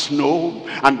white as snow,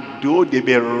 and though they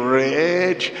be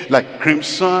red like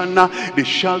crimson, they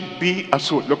shall be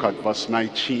as wool. Look at verse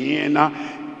 19.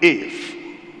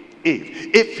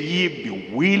 If ye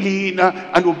be willing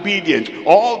and obedient,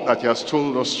 all that he has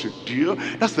told us to do,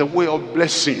 that's the way of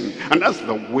blessing, and that's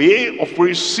the way of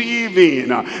receiving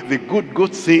the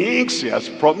good things he has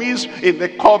promised in the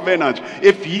covenant.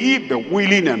 If ye be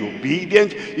willing and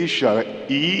obedient, ye shall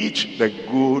eat the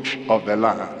good of the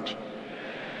land.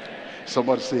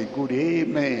 Somebody say good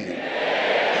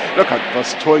amen. Look at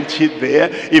verse 20 there.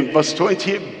 In verse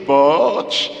 20,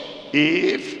 but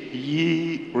if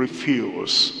ye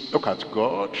refuse. Look at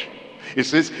God. It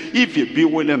says, if ye be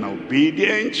willing and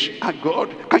obedient,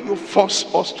 God, can you force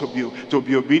us to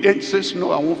be obedient? It says,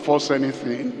 no, I won't force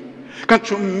anything. Can't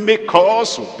you make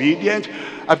us obedient?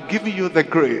 I've given you the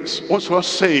grace. Once you are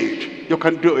saved, you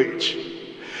can do it.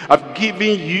 I've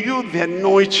given you the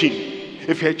anointing.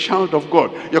 If you're a child of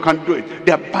God, you can do it.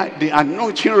 The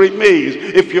anointing remains.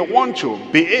 If you want to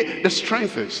obey, the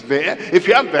strength is there. If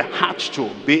you have the heart to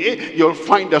obey, you'll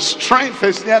find the strength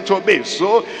is there to obey.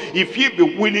 So if you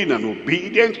be willing and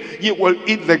obedient, you will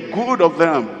eat the good of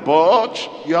them. But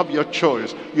you have your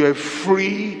choice. You're a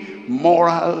free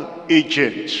moral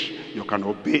agent. You can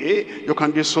obey, you can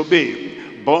disobey.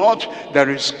 But there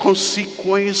is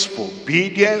consequence for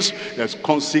obedience, there's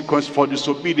consequence for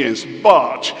disobedience.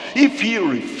 But if ye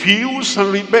refuse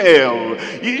and rebel,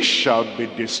 ye shall be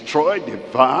destroyed,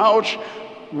 devoured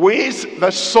with the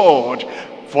sword.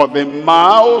 For the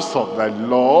mouth of the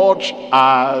Lord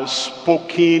has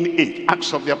spoken it.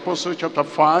 Acts of the Apostles chapter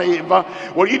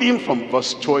 5. We're reading from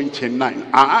verse 29.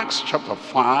 Acts chapter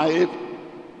 5.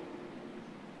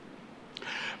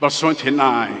 Verse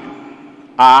 29.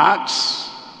 Acts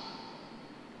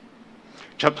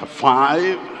chapter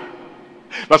 5,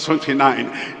 verse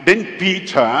 29. Then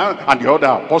Peter and the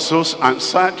other apostles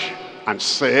answered and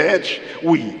said,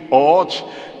 we ought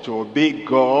to obey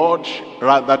God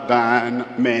rather than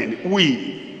men.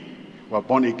 We were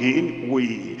born again.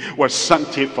 We were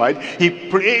sanctified. He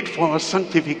prayed for our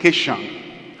sanctification.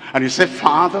 And he said,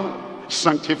 Father,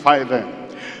 sanctify them.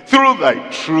 Through thy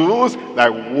truth, thy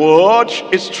word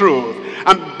is truth.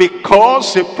 And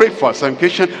because he prayed for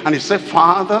sanctification, and he said,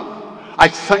 Father, I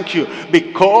thank you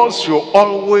because you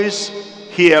always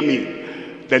hear me.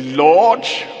 The Lord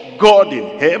God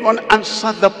in heaven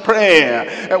answered the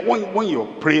prayer. When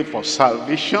you pray for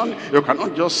salvation, you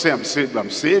cannot just say, I'm saved, I'm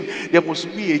saved. There must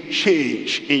be a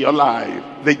change in your life.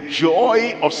 The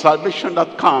joy of salvation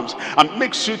that comes and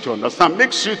makes you to understand,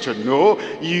 makes you to know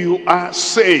you are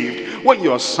saved. When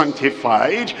you are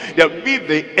sanctified, there will be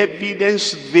the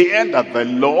evidence there that the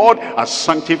Lord has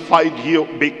sanctified you,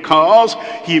 because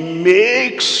he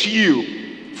makes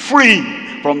you free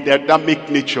from the Adamic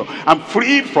nature and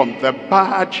free from the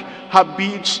bad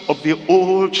habits of the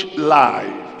old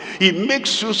life. He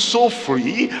makes you so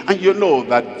free, and you know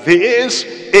that this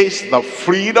is the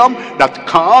freedom that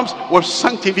comes with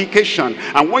sanctification.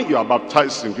 And when you are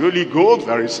baptized in the Holy Ghost,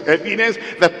 there is evidence.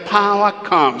 The power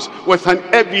comes with an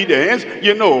evidence.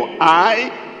 You know,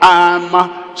 I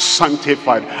am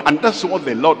sanctified. And that's what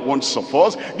the Lord wants of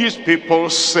us. These people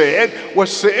said, we're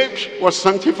saved, we're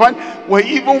sanctified, we're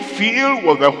even filled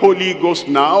with the Holy Ghost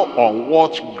now. On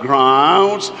what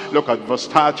grounds? Look at verse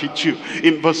 32.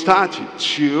 In verse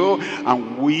 32,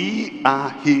 and we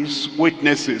are his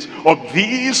witnesses of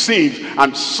these things,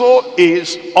 and so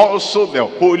is also the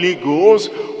Holy Ghost,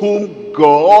 whom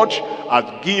God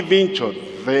hath given to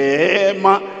them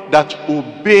that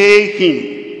obey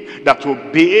him. That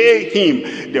obey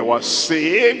him. They were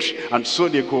saved, and so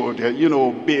they could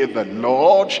obey the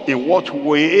Lord. In what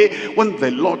way? When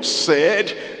the Lord said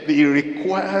he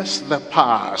requires the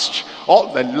past,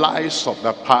 all the lies of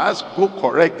the past, go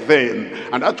correct them,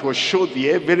 and that will show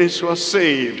the evidence you are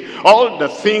saved. All the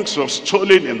things you have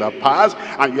stolen in the past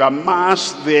and you are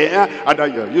masked there, either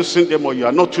you are using them or you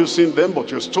are not using them,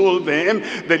 but you stole them,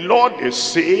 the Lord is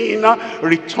saying,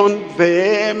 return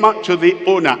them to the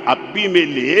owner.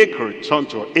 Abimelech returned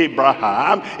to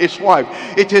Abraham man, his wife.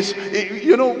 It is,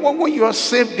 you know, when you are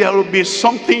saved, there will be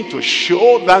something to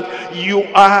show that you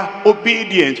are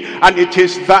obedient. And it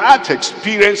is that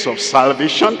experience of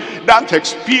salvation, that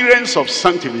experience of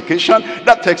sanctification,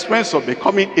 that experience of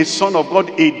becoming a son of God,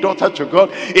 a daughter to God.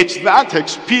 It's that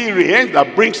experience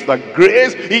that brings the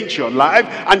grace into your life,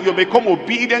 and you become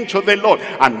obedient to the Lord.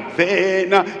 And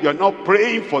then you're not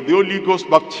praying for the Holy Ghost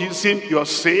baptism. You're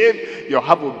saved, you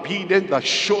have obedience that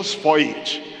shows for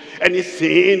it.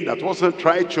 Anything that wasn't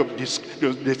right, to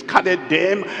discarded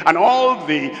them, and all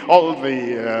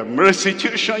the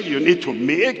restitution you need to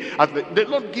make. As the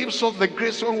Lord gives us the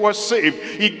grace when we're saved.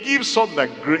 He gives us the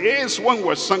grace when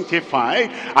we're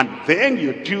sanctified, and then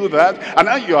you do that, and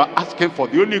now you are asking for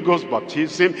the Holy Ghost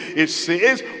baptism. It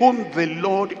says, whom the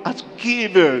Lord has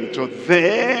given to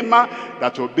them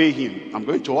that obey him. I'm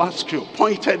going to ask you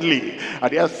pointedly, are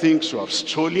there things you have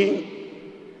stolen,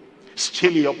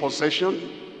 still in your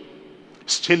possession,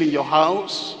 still in your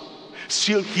house,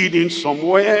 still hidden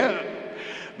somewhere?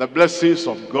 The blessings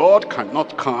of God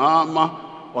cannot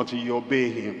come until you obey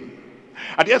him.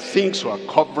 Are there things you are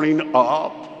covering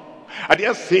up? Are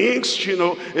there things, you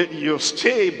know, you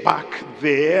stay back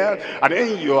there, and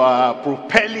then you are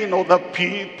propelling other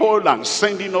people and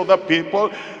sending other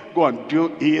people? Go and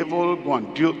do evil, go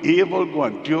and do evil, go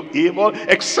and do evil.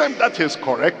 Except that is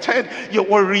corrected, you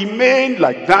will remain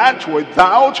like that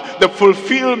without the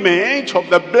fulfillment of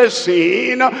the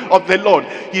blessing of the Lord.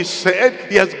 He said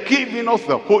he has given us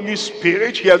the Holy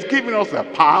Spirit, he has given us the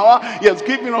power, he has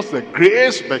given us the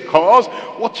grace, because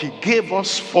what he gave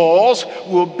us first,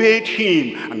 we obeyed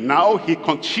him. And now he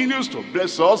continues to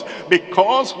bless us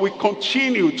because we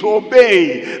continue to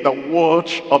obey the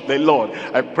word of the Lord.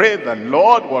 I pray the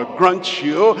Lord will grant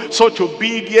you such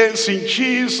obedience in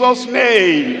Jesus'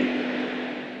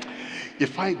 name.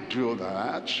 If I do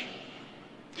that,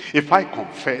 if I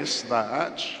confess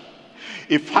that,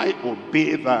 if I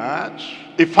obey that,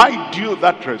 if I do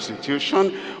that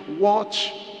restitution, what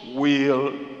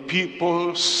will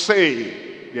people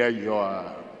say? There you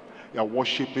are. You're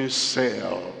worshiping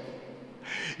self.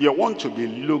 You want to be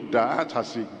looked at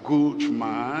as a good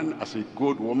man, as a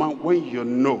good woman, when you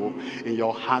know in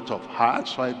your heart of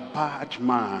hearts you are a bad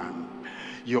man.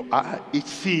 You are a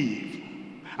thief,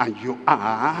 and you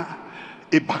are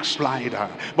a backslider.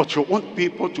 But you want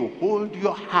people to hold you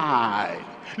high,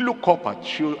 look up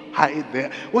at you high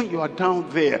there. When you are down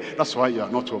there, that's why you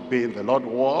are not obeying the Lord.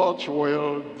 What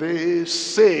will they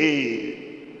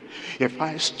say? If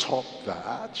I stop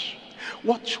that,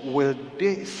 what will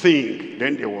they think?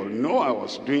 Then they will know I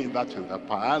was doing that in the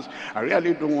past. I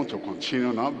really don't want to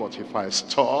continue now, but if I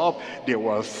stop, they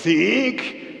will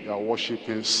think you are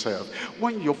worshiping self.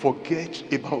 When you forget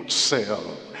about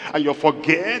self, and you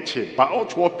forget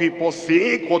about what people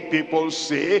think, what people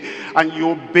say, and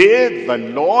you obey the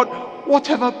Lord,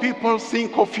 whatever people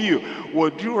think of you,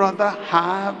 would you rather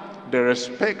have the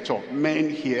respect of men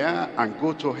here and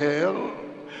go to hell,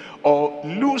 or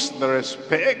lose the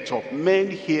respect of men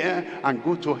here and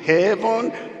go to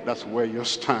heaven? That's where you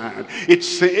stand. It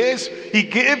says he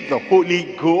gave the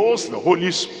Holy Ghost, the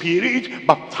Holy Spirit,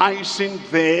 baptizing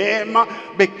them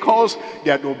because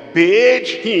they had obeyed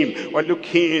him. We're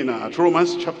looking at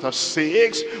Romans chapter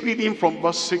 6, reading from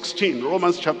verse 16.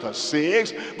 Romans chapter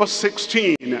 6, verse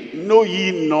 16. Know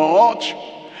ye not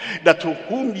that to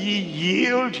whom ye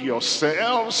yield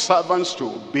yourselves servants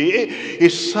to obey,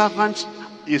 his servants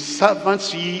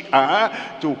ye are,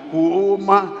 to whom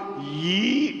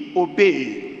ye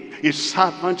obey. His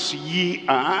servants ye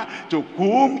are, to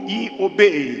whom ye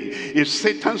obey. If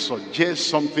Satan suggests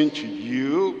something to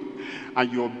you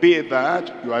and you obey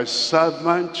that, you are a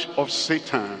servant of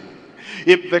Satan.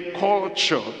 If the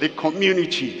culture, the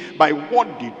community, by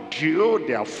what they do,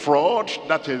 they are fraud.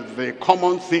 That is the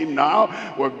common thing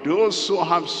now with those who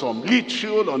have some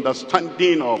little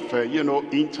understanding of,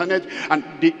 internet, and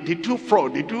they do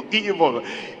fraud, they do evil.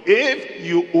 If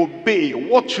you obey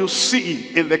what you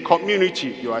see in the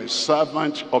community, you are a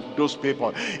servant of those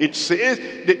people. It says,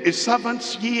 the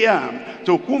servants ye are,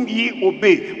 to whom ye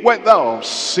obey, whether of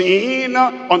sin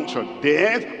unto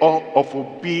death, or of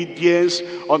obedience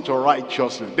unto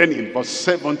righteousness. Then in verse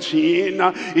 17,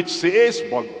 it says,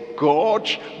 but God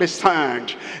be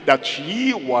thanked that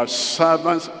ye were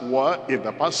servants, were in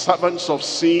the past servants of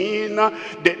sin,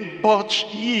 then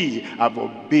but ye have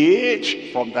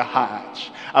obeyed from the heart.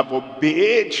 I've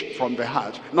obeyed from the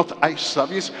heart, not eye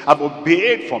service. I've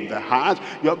obeyed from the heart.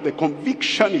 You have the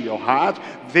conviction in your heart.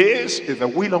 This is the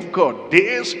will of God.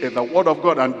 This is the word of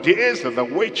God, and this is the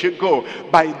way to go,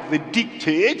 by the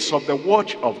dictates of the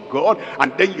word of God.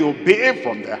 And then you obey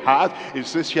from the heart. It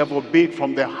says you have obeyed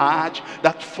from the heart.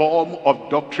 That form of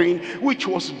doctrine which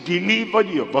was delivered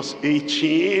you. Verse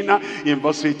 18, in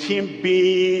verse 18,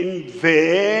 being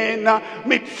then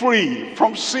made free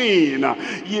from sin,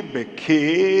 ye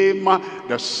became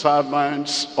the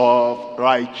servants of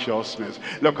righteousness.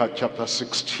 Look at chapter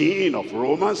 16 of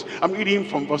Romans. I'm reading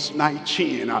from verse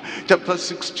 19. Chapter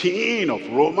 16 of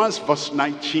Romans, verse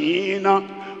 19.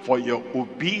 For your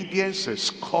obedience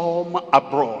is come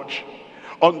abroad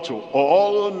unto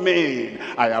all men.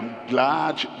 I am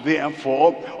glad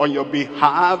therefore on your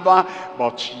behalf,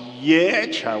 but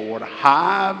yet I would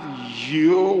have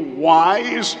you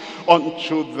wise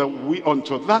unto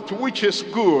that which is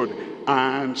good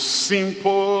and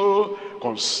simple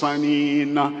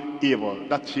concerning evil.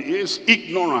 That is,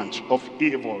 ignorant of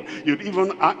evil. You'd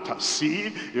even act as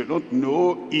if you don't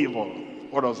know evil.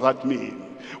 What does that mean?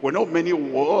 We know many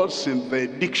words in the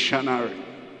dictionary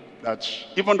that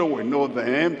even though we know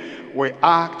them, we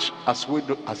act as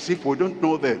if we don't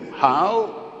know them.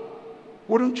 How?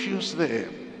 We don't use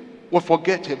them. We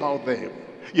forget about them.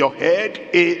 Your head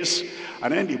is,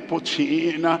 and then you put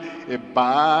in a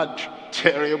bad,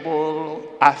 terrible,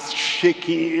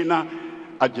 earth-shaking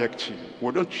adjective.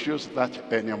 We don't use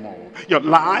that anymore. Your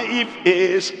life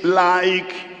is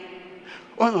like,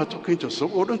 when we're talking to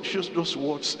someone, we don't use those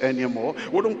words anymore.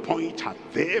 We don't point at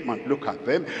them and look at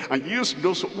them and use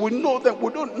those. We know them. We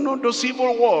don't know those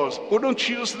evil words. We don't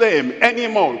use them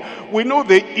anymore. We know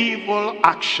the evil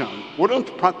action. We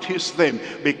don't practice them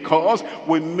because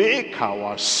we make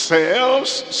ourselves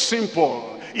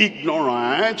simple,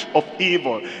 ignorant of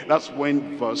evil. That's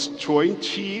when verse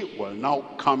 20 will now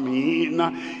come in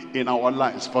our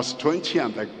lives. Verse 20,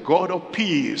 and the God of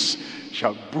peace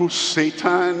shall bruise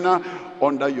Satan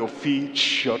under your feet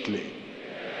shortly.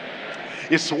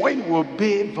 It's when we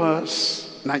obey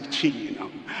verse 19,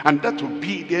 and that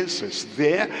obedience is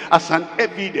there as an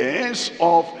evidence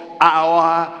of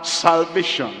our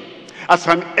salvation, as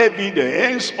an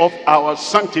evidence of our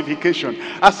sanctification,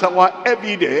 as our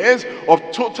evidence of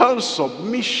total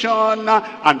submission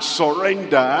and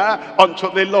surrender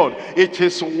unto the Lord. It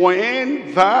is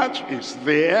when that is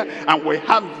there and we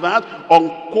have that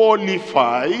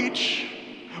unqualified,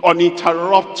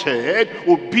 uninterrupted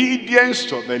obedience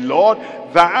to the Lord,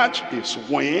 that is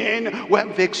when we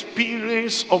have the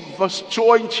experience of verse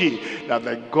 20, that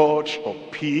the God of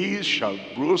peace shall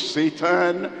bruise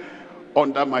Satan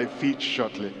under my feet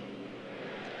shortly.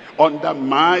 Under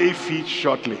my feet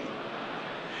shortly.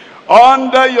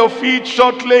 Under your feet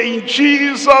shortly, in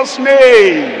Jesus'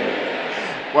 name.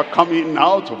 We're coming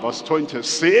now to verse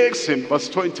 26. In verse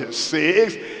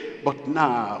 26, but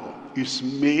now is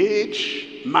made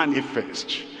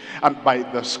manifest, and by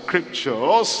the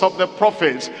scriptures of the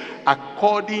prophets,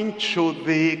 according to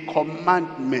the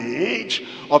commandment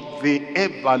of the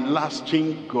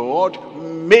everlasting God,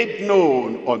 made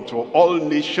known unto all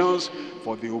nations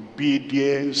for the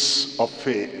obedience of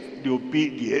faith. The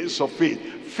obedience of faith.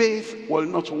 Faith will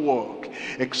not work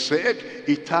except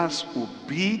it has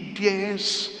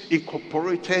obedience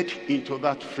incorporated into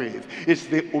that faith. It's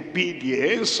the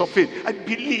obedience of faith. I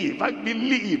believe.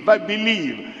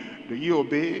 Do you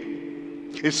obey?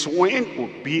 It's when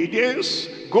obedience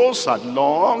goes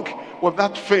along with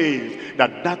that faith,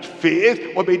 that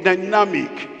faith will be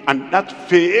dynamic, and that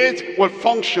faith will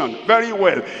function very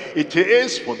well. It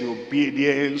is for the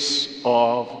obedience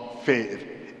of faith.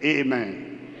 Amen.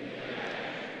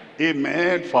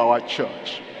 Amen for our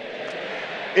church.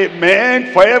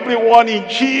 Amen for everyone in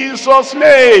Jesus'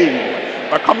 name.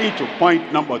 We're coming to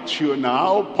point number 2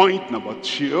 now. Point number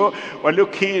 2, we're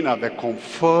looking at the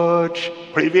conferred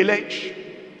privilege.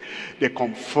 The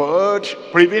conferred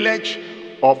privilege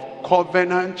of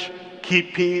covenant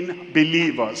keeping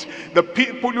believers. The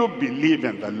people who believe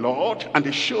in the Lord, and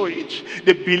they show it.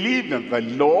 They believe in the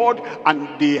Lord and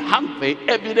they have the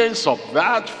evidence of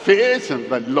that faith in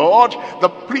the Lord, the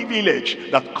privilege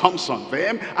that comes on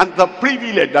them and the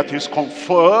privilege that is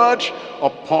conferred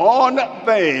upon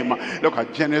them. Look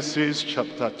at Genesis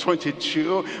chapter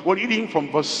 22. We're reading from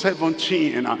verse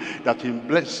 17, that in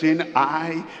blessing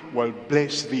I will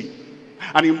bless thee,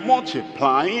 and in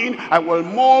multiplying I will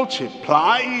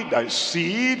multiply thy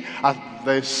seed as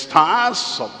the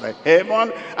stars of the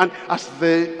heaven, and as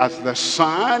the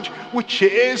sand which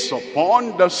is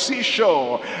upon the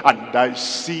seashore, and thy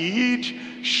seed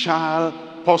shall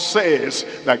possess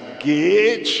the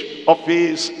gate of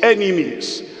his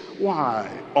enemies. Why?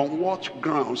 On what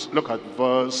grounds? Look at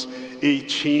verse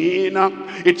 18.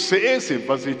 It says in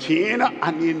verse 18,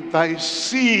 and in thy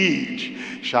seed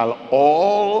shall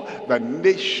all the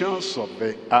nations of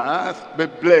the earth be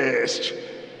blessed,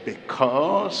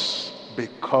 because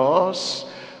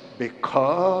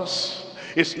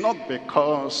It's not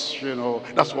because,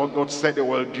 that's what God said he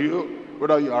will do.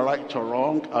 Whether you are right or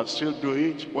wrong, I'll still do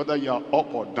it. Whether you are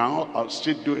up or down, I'll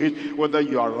still do it. Whether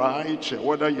you are right,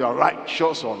 whether you are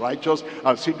righteous or righteous,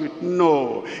 I'll still do it.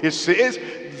 No. It says,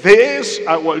 this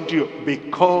I will do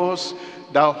because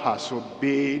thou hast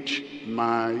obeyed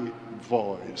my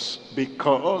voice.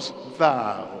 Because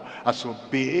thou hast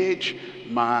obeyed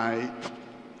my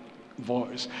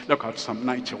voice. Look at Psalm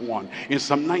 91. In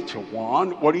Psalm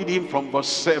 91, we're reading from verse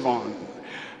 7.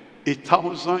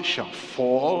 1,000 shall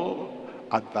fall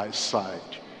at thy side,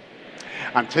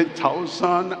 and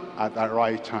 10,000 at thy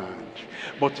right hand,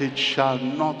 but it shall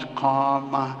not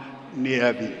come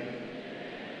near thee.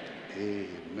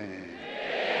 Amen.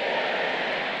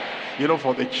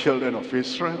 For the children of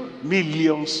Israel,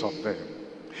 millions of them,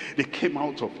 they came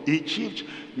out of Egypt,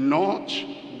 not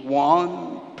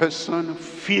one person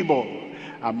feeble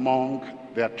among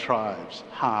their tribes.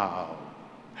 How?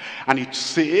 And it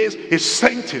says he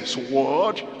sent his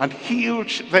word and healed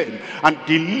them and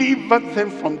delivered them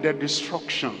from their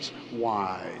destructions.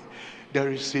 Why?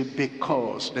 There is a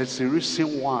because. There's a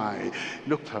reason why.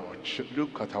 Look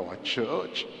at our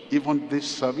church, even this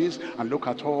service, and look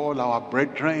at all our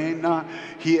brethren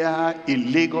here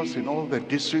in Lagos, in all the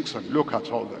districts, and look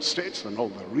at all the states and all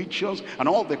the regions and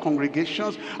all the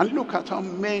congregations, and look at how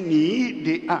many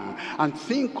they are, and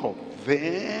think of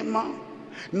them.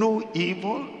 No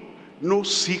evil, no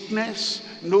sickness,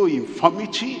 no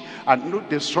infirmity, and no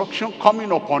destruction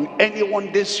coming upon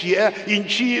anyone this year in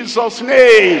Jesus'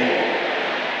 name.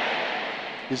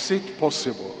 Is it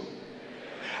possible?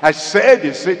 I said,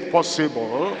 is it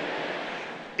possible?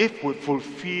 If we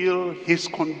fulfill his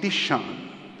condition,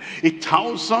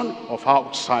 1,000 of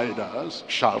outsiders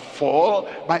shall fall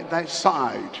by thy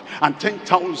side, and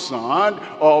 10,000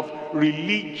 of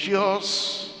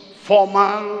religious,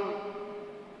 formal,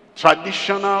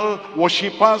 traditional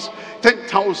worshippers,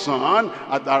 10,000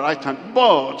 at the right hand,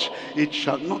 but it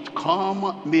shall not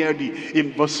come near thee.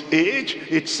 In verse 8,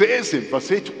 it says in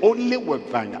verse 8, only with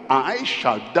thine eyes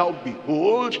shalt thou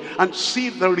behold and see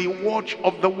the reward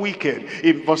of the wicked.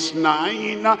 In verse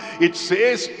 9, it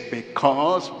says,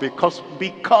 because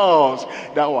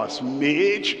thou hast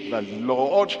made the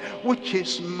Lord, which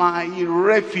is my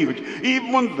refuge,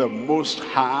 even the Most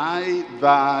High,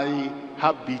 thy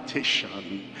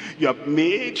habitation. You have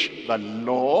made the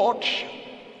Lord,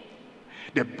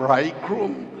 the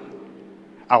bridegroom,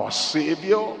 our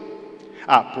Savior,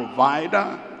 our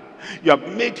provider. You have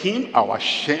made him our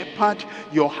shepherd,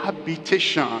 your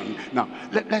habitation. Now,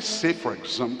 let's say, for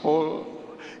example,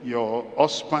 your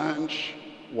husband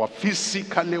were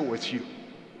physically with you.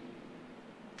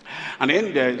 And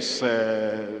then there's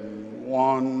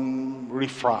one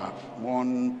riffraff,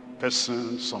 one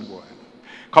person somewhere,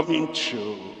 coming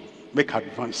to make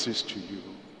advances to you.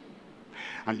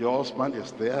 And your husband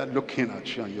is there looking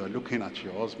at you, and you're looking at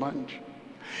your husband.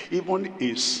 Even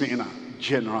a sinner,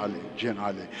 generally,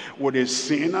 would a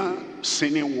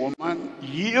sinning woman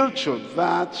yield to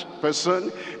that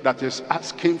person that is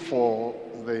asking for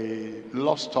the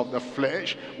lust of the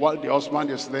flesh while the husband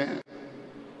is there?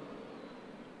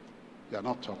 You're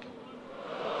not talking.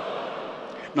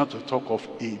 Not to talk of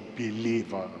a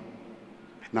believer.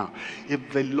 Now,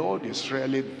 if the Lord is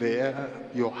really there,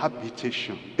 your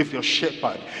habitation, if your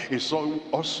shepherd is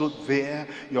also there,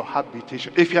 your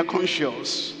habitation, if you're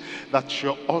conscious that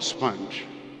your husband,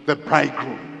 the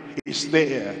bridegroom, is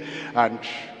there, and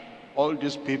all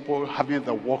these people having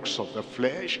the works of the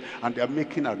flesh, and they're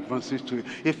making advances to you,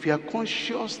 if you're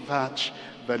conscious that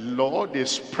the Lord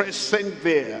is present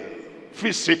there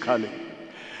physically,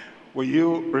 will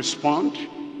you respond?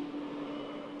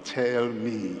 Tell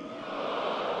me.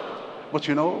 But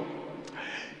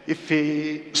if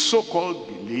a so-called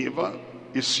believer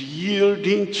is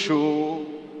yielding to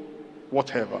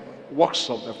whatever, works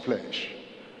of the flesh,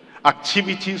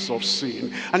 activities of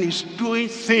sin, and is doing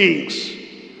things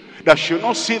that should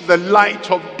not see the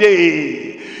light of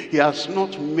day, he has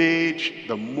not made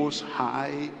the Most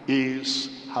High his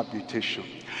habitation.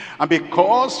 And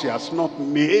because he has not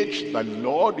made the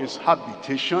Lord his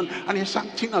habitation, and he's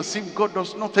acting as if God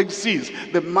does not exist,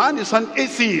 the man is an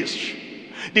atheist.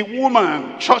 The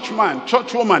woman, churchman,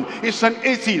 churchwoman is an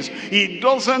atheist. He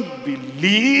doesn't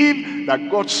believe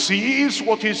that God sees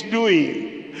what he's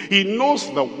doing. He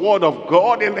knows the word of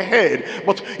God in the head,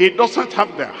 but he doesn't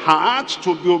have the heart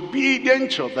to be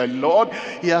obedient to the Lord.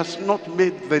 He has not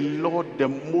made the Lord the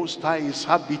Most High his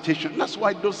habitation. That's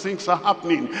why those things are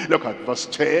happening. Look at verse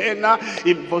 10.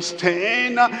 In verse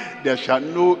 10, there shall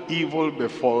no evil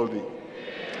befall thee,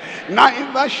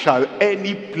 neither shall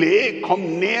any plague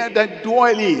come near the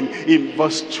dwelling. In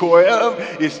verse 12,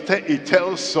 it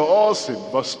tells us,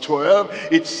 in verse 12,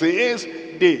 it says,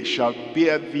 they shall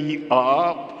bear thee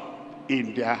up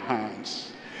in their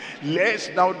hands,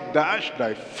 lest thou dash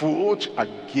thy foot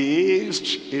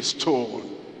against a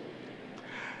stone.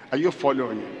 Are you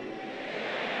following?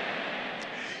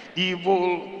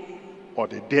 Evil, or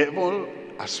the devil,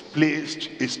 has placed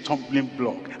a stumbling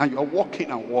block, and you're walking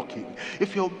and walking.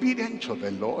 If you're obedient to the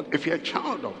Lord, if you're a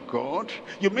child of God,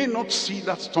 you may not see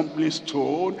that stumbling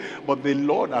stone, but the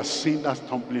Lord has seen that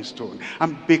stumbling stone.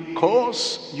 And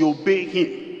because you obey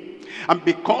him, and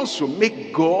because you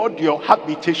make God your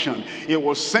habitation, he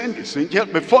will send his angel.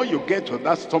 Before you get to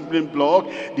that stumbling block,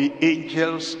 the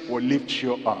angels will lift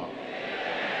you up.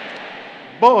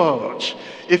 But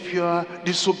if you are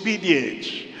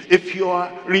disobedient, if you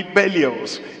are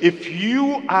rebellious, if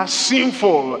you are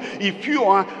sinful, if you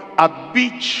are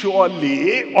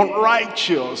habitually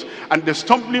unrighteous, and the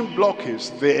stumbling block is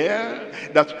there,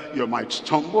 that you might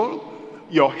stumble,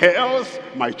 your health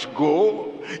might go,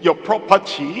 your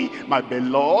property might be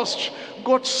lost.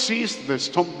 God sees the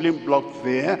stumbling block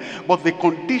there, but the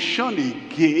condition he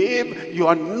gave, you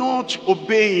are not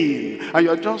obeying, and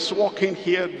you're just walking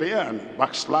here, there, and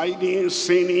backsliding,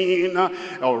 sinning,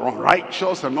 or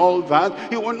unrighteous and all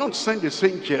that. He will not send his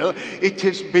angel. It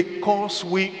is because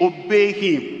we obey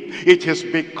him. It is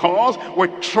because we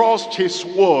trust his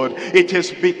word. It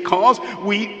is because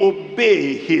we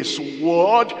obey his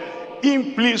word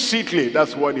implicitly.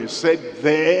 That's what he said.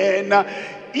 Then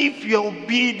if you're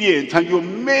obedient and you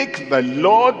make the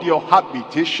Lord your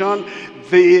habitation,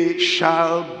 they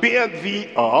shall bear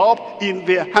thee up in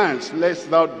their hands,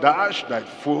 lest thou dash thy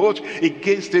foot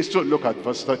against a stone. Look at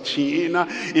verse 13.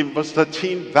 In verse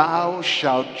 13, thou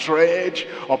shalt tread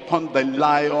upon the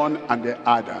lion and the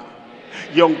adder.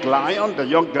 Young lion, the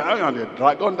young lion and the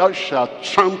dragon, thou shalt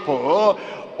trample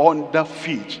under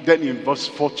feet. Then in verse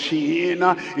 14,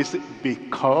 it says,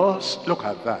 because, look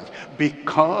at that,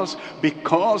 because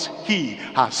he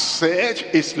has set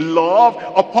his love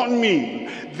upon me,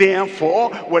 therefore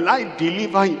will I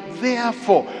deliver him.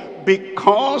 Therefore,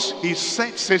 because he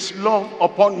sets his love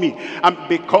upon me. And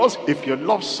because if you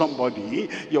love somebody,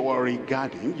 you will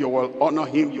regard him, you will honor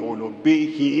him, you will obey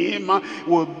him.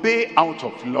 We obey out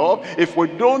of love. If we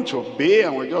don't obey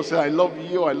and we just say, I love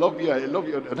you, I love you, I love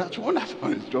you, that one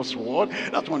is just word.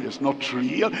 That one is not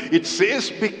real. It says,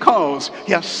 because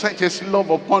he has set his love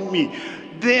upon me,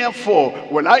 therefore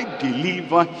will I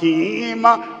deliver him,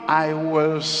 I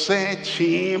will set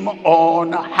him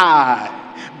on high.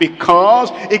 Because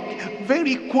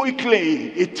very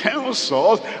quickly it tells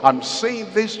us, I'm saying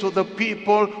this to the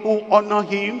people who honor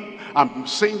him, I'm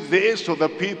saying this to the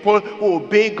people who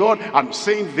obey God, I'm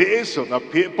saying this to the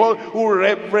people who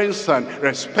reverence and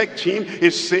respect him.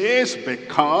 It says,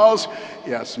 because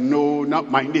he has known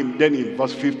my name. Then in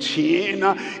verse 15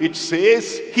 it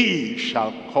says, he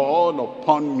shall call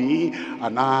upon me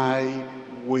and I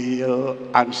will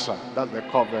answer. That's the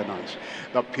covenant.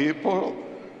 The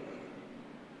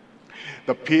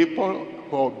people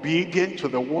who are obedient to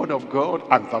the word of God,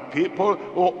 and the people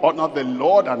who honor the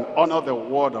Lord and honor the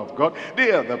word of God,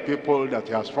 they are the people that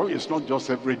he has promised. It's not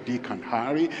just every Dick and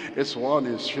Harry. This one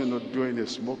is doing the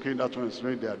smoking, that one is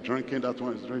doing their drinking, that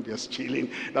one is doing their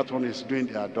stealing, that one is doing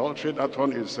their adultery, that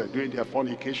one is doing their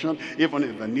fornication. Even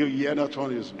in the new year, that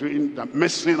one is doing the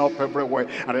messing up everywhere.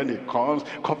 And then it comes,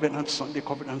 Covenant Sunday,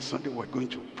 we're going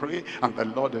to pray and the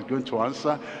Lord is going to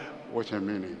answer. Wait a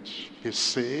minute. He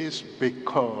says,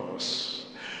 because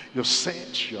you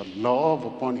set your love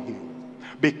upon him,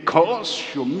 because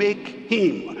you make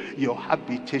him your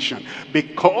habitation,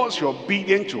 because you're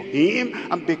obedient to him,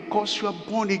 and because you're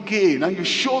born again, and you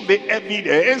show the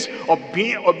evidence of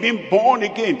being born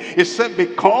again. He said,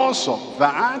 because of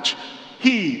that,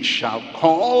 he shall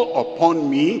call upon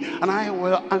me, and I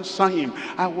will answer him.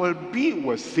 I will be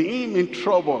with him in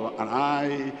trouble, and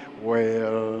I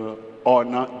will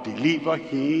deliver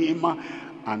him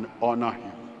and honor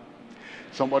him.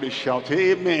 Somebody shout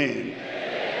amen.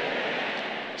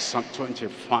 Psalm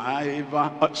 25,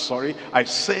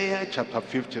 Isaiah chapter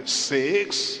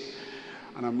 56,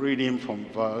 and I'm reading from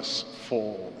verse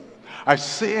 4.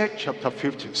 Isaiah chapter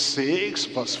 56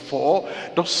 verse 4,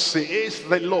 thus says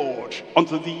the Lord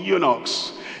unto the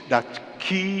eunuchs that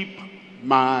keep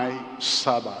my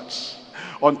Sabbaths.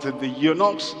 Unto the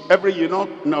eunuchs, every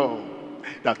eunuch, no,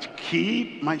 that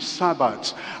keep my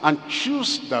Sabbaths and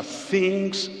choose the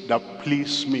things that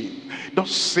please me.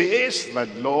 Thus says the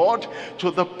Lord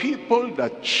to the people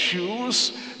that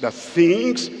choose the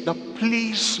things that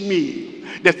please me,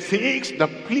 the things that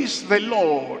please the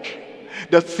Lord.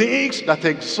 the things that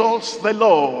exalts the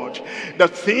Lord, the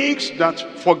things that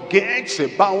forgets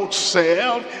about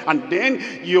self, and then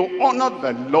you honor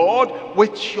the Lord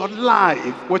with your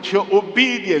life, with your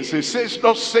obedience. It says,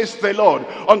 thus says the Lord,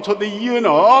 unto the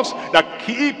eunuchs that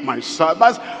keep my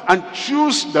Sabbaths, and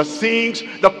choose the things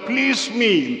that please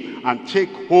me, and take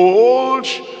hold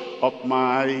of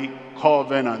my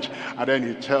covenant. And then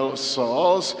he tells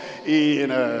us in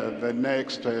the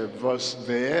next verse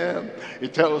there,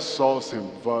 it tells us in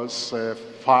verse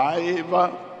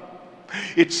 5,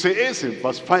 it says in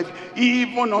verse 5,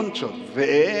 even unto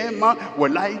them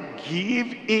will I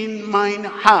give in mine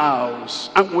house,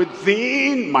 and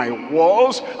within my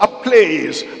walls a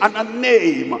place and a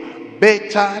name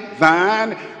better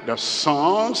than the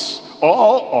sons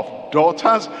or of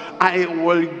daughters. I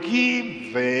will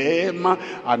give them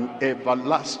an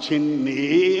everlasting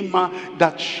name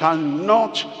that shall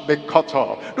not be cut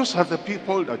off. Those are the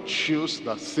people that choose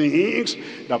the things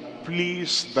that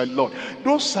please the Lord.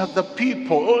 Those are the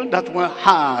people that will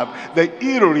have the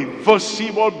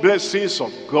irreversible blessings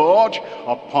of God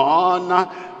upon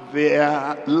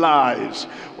their lives.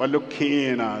 We're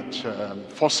looking at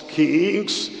 1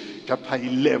 Kings chapter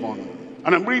 11.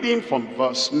 And I'm reading from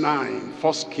verse 9.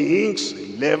 1 Kings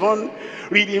 11,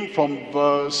 reading from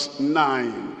verse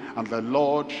 9. And the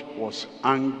Lord was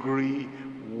angry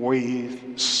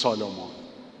with Solomon.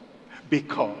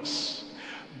 Because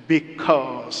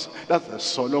that's the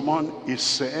Solomon, he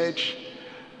said,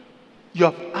 you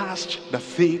have asked the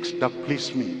things that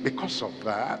please me. Because of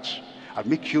that, I'll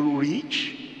make you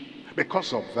rich.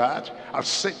 Because of that, I'll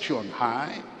set you on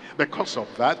high. Because of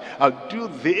that, I'll do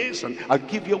this, and I'll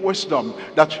give you wisdom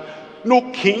that no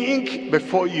king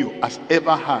before you has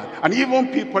ever had. And even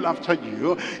people after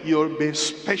you, you'll be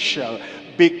special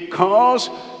because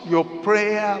your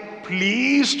prayer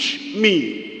pleased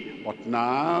me. But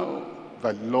now,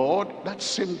 the Lord, that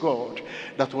same God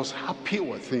that was happy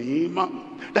with him,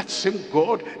 that same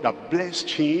God that blessed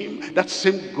him, that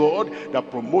same God that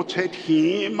promoted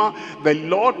him, the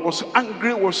Lord was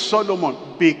angry with Solomon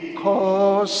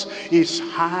because his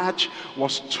heart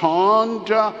was turned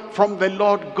from the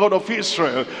Lord God of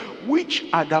Israel, which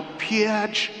had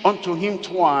appeared unto him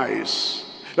twice.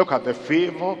 Look at the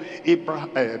favor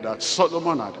that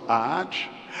Solomon had had.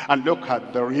 And look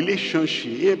at the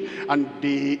relationship and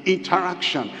the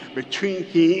interaction between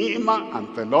him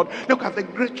and the Lord. Look at the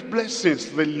great blessings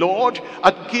the Lord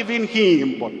had given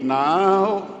him. But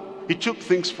now, he took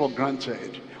things for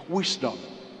granted. Wisdom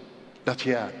that he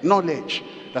had, knowledge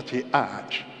that he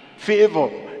had, favor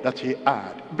that he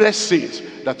had, blessings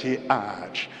that he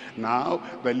had. Now,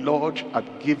 the Lord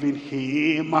had given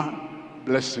him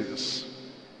blessings.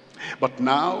 But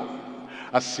now,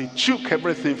 as he took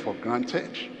everything for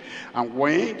granted and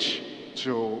went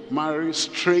to marry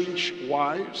strange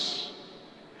wives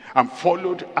and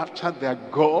followed after their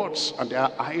gods and their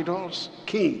idols,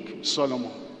 King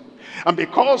Solomon. And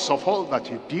because of all that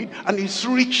he did and his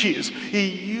riches, he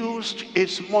used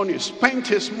his money, spent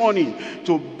his money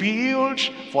to build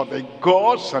for the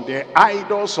gods and the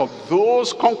idols of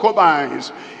those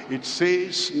concubines. It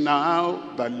says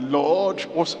now the Lord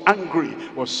was angry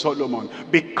with Solomon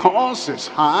because his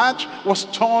heart was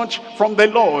turned from the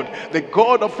Lord, the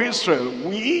God of Israel,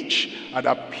 which had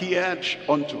appeared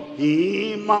unto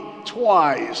him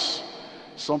twice.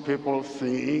 Some people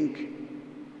think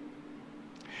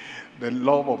the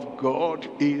love of God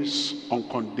is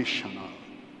unconditional.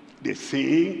 They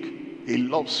think he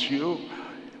loves you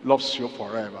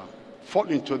forever. Fall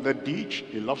into the ditch,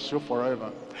 he loves you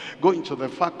forever. Go into the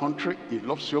far country, he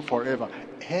loves you forever.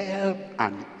 Help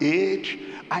and aid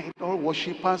idol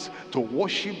worshippers to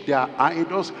worship their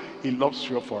idols, he loves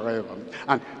you forever.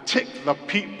 And take the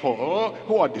people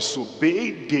who are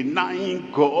disobeyed,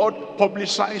 denying God,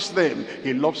 publicize them,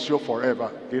 he loves you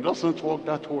forever. It doesn't work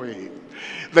that way.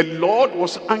 The Lord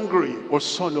was angry with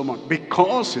Solomon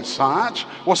because his heart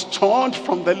was turned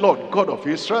from the Lord God of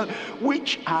Israel,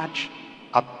 which had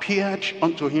appeared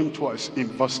unto him twice. In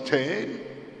verse 10,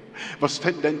 verse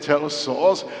 10 then tells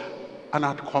us, and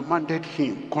had commanded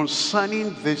him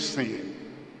concerning this thing,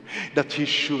 that he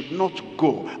should not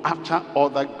go after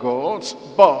other gods,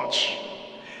 but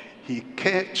he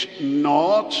kept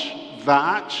not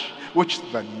that which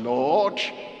the Lord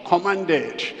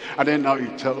commanded. And then now he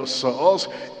tells us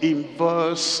in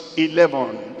verse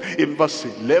 11. In verse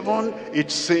 11 it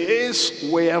says,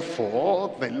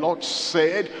 wherefore the Lord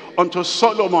said unto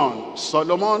Solomon,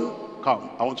 Solomon,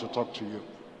 come, I want to talk to you.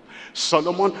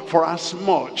 Solomon, for as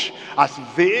much as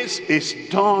this is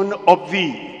done of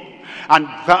thee, and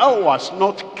thou hast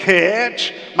not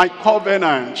kept my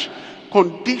covenant,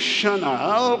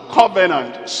 conditional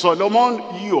covenant.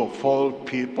 Solomon, you of all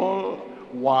people,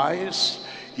 wise,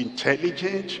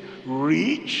 intelligent,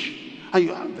 rich, and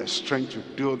you have the strength to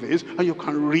do this, and you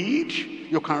can read,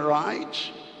 you can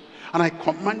write, and I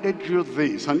commanded you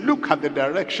this, and look at the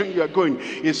direction you are going.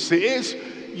 It says,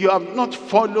 you have not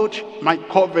followed my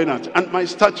covenant and my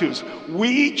statutes,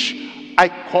 which I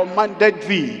commanded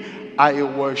thee. I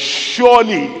will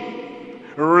surely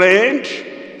rend,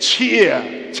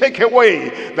 tear, take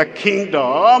away the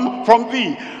kingdom from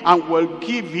thee, and will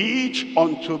give it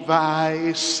unto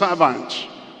thy servant.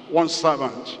 One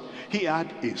servant. He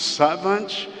had a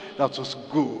servant that was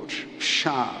good,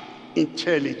 sharp,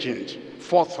 intelligent,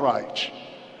 forthright,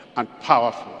 and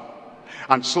powerful.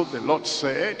 And so the Lord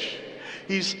said,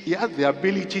 he has the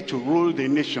ability to rule the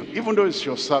nation, even though it's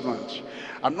your servant.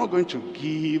 I'm not going to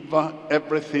give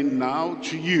everything now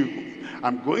to you.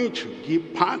 I'm going to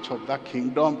give part of that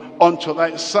kingdom unto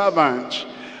thy servant.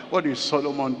 What did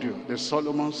Solomon do? Did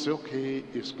Solomon say, okay,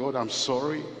 it's God, I'm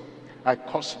sorry. I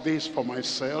caused this for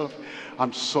myself.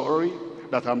 I'm sorry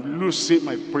that I'm losing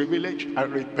my privilege. I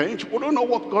repent. We don't know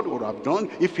what God would have done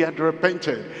if he had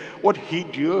repented. What he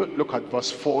did, look at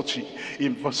verse 40.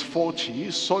 In verse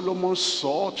 40, Solomon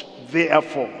sought,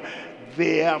 therefore,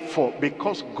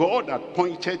 because God had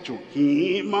pointed to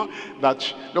him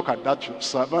that, look at that, your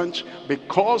servant,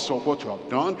 because of what you have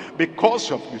done,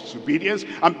 because of disobedience,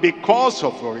 and because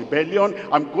of your rebellion,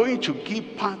 I'm going to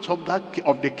give part of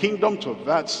the kingdom to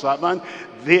that servant.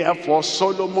 Therefore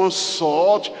Solomon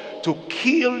sought to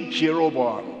kill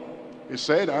Jeroboam. He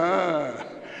said,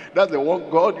 that's the one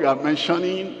God you are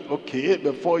mentioning. Okay,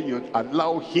 before you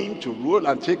allow him to rule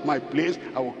and take my place,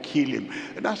 I will kill him.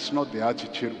 And that's not the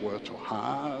attitude we're to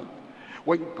have.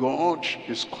 When God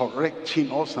is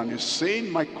correcting us and is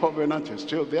saying, my covenant is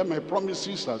still there, my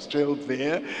promises are still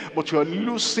there, but you're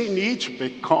losing it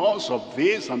because of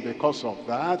this and because of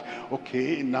that.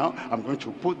 Okay, now I'm going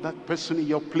to put that person in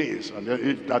your place. And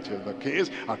if that is the case,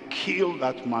 I'll kill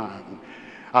that man.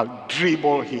 I'll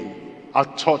dribble him. I'll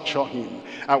torture him.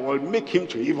 I will make him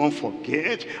to even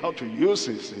forget how to use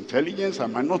his intelligence. I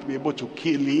might not be able to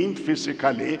kill him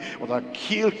physically, but I'll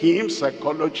kill him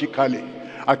psychologically.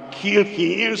 I'll kill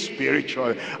him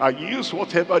spiritually. I'll use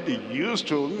whatever they use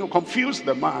to confuse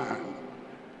the man.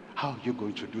 How are you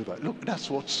going to do that? Look, that's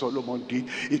what Solomon did.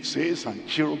 It says, and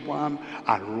Jeroboam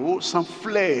arose and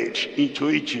fled into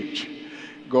Egypt.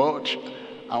 God,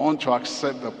 I want to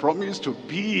accept the promise to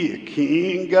be a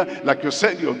king. Like you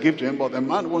said, you'll give to him, but the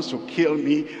man wants to kill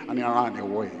me, and he ran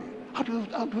away. How do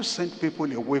you send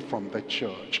people away from the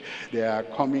church? They are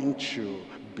coming to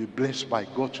be blessed by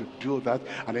God to do that,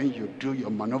 and then you do your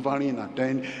maneuvering, and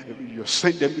then you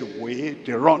send them away.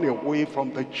 They run away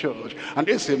from the church. And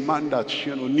there's a man that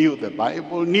knew the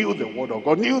Bible, knew the word of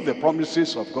God, knew the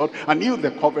promises of God, and knew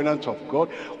the covenant of God.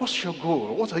 What's your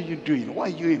goal? What are you doing? Why are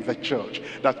you in the church?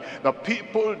 That the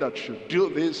people that should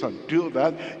do this and do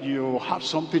that, you have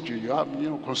something to, you have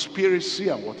conspiracy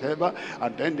and whatever,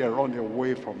 and then they run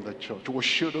away from the church. We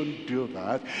shouldn't do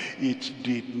that. It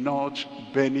did not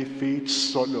benefit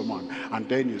Solomon. And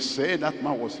then you say that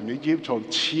man was in Egypt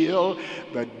until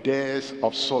the death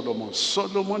of Solomon.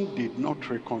 Solomon did not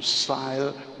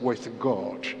reconcile with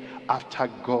God. After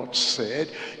God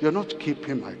said, you're not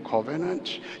keeping my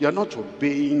covenant, you're not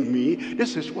obeying me,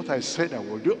 this is what I said I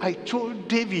will do. I told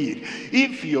David,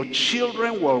 if your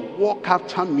children will walk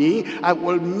after me, I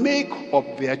will make of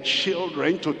their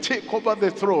children to take over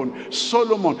the throne.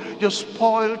 Solomon, you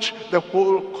spoiled the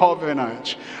whole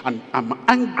covenant, and I'm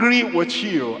angry with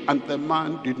you. And the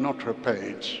man did not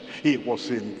repent. He was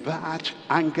in that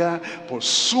anger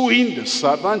pursuing the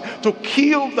servant to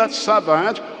kill that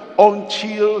servant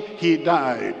until he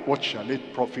died. What shall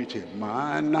it profit a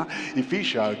man if he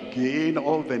shall gain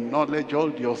all the knowledge, all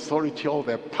the authority, all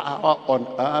the power on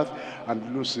earth,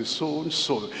 and lose his own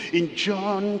soul? In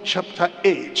John chapter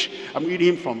 8, I'm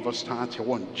reading from verse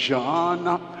 31.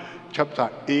 John chapter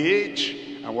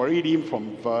 8, and we're reading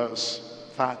from verse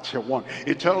 31.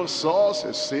 It tells us,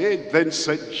 it said, then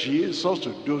said Jesus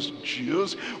to those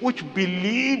Jews which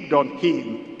believed on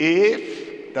him,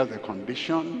 if, that's the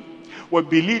condition, will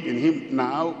believe in him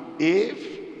now,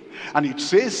 if, and it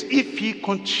says, if ye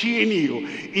continue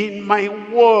in my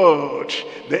word,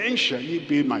 then shall ye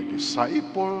be my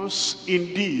disciples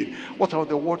indeed. What are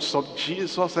the words of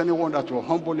Jesus? Anyone that will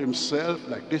humble himself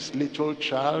like this little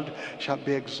child shall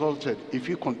be exalted if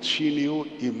you continue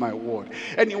in my word.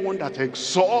 Anyone that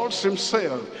exalts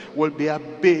himself will be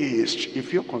abased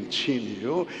if you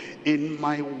continue in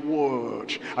my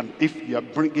word. And if you are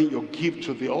bringing your gift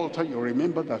to the altar, you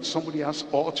remember that somebody has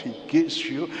ought against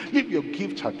you. Leave your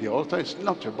gift at the altar. It's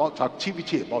not about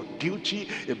activity, about duty,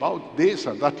 about this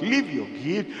and that. Leave your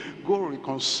gift, go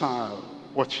reconcile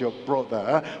with your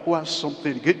brother who has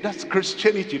something good. That's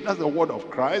Christianity. That's the word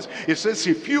of Christ. It says,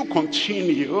 if you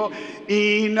continue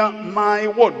in my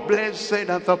word, blessed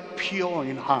are the pure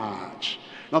in heart.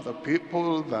 Not the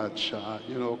people that,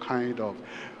 kind of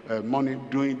money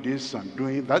doing this and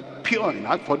doing that, pure in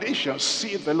heart, for they shall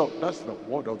see the Lord. That's the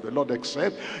word of the Lord.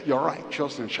 Except your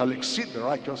righteousness shall exceed the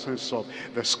righteousness of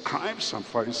the scribes and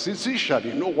Pharisees. He shall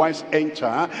in no wise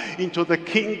enter into the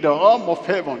kingdom of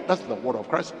heaven. That's the word of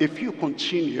Christ. If you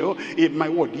continue in my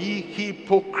word, ye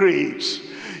hypocrites,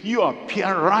 you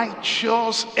appear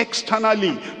righteous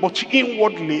externally, but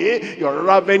inwardly you're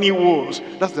ravening wolves.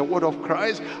 That's the word of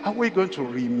Christ. Are we going to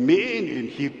remain in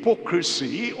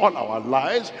hypocrisy all our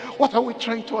lives? What are we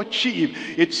trying to achieve?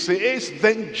 It says,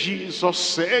 then Jesus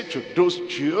said to those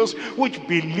Jews which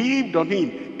believed on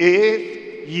him,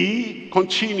 if ye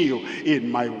continue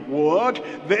in my word,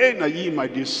 then are ye my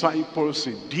disciples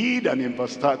indeed. And in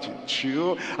verse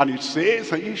 32, and it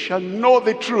says, and ye shall know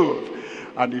the truth,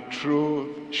 and the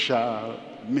truth shall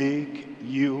make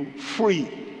you free.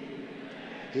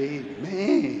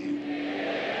 Amen.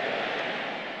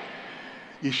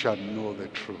 You shall know the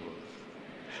truth.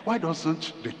 Why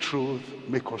doesn't the truth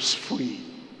make us free?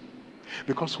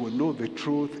 Because we know the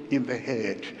truth in the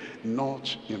head,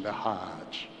 not in the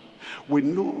heart. We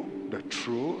know the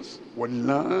truth, we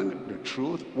learn the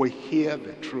truth, we hear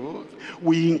the truth,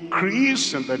 we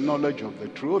increase in the knowledge of the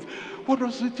truth. Why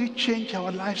doesn't it change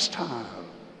our lifestyle?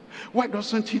 Why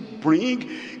doesn't it bring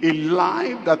a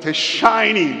life that is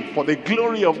shining for the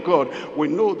glory of God? We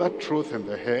know that truth in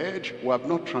the head. We have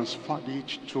not transferred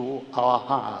it to our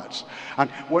hearts. And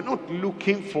we're not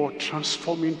looking for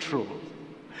transforming truth.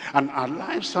 And our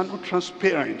lives are not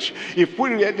transparent. If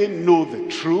we really know the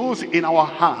truth in our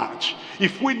heart,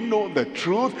 if we know the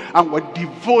truth and we're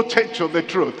devoted to the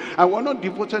truth, and we're not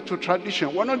devoted to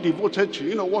tradition, we're not devoted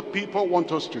to what people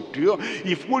want us to do.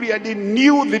 If we really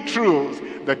knew the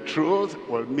truth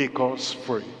will make us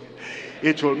free.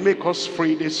 It will make us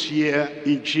free this year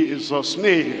in Jesus'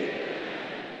 name.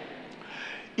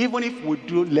 Even if we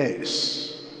do less.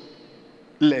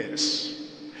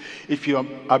 If you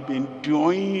have been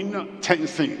doing 10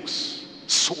 things,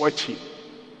 sweating,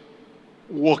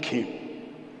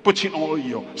 working, putting all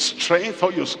your strength,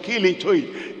 all your skill into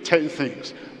it, 10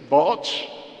 things, but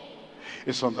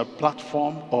it's on the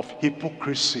platform of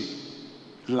hypocrisy,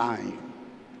 lying,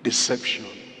 deception,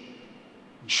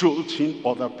 jolting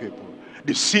other people,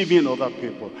 deceiving other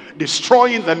people,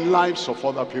 destroying the lives of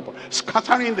other people,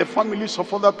 scattering the families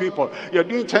of other people. You're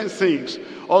doing 10 things.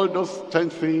 All those 10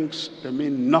 things, they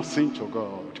mean nothing to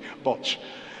God. But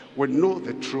we know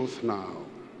the truth now.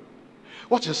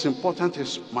 What is important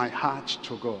is my heart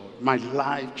to God, my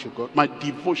life to God, my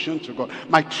devotion to God,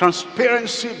 my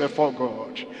transparency before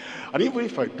God. And even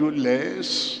if I do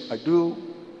less, I do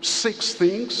 6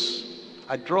 things,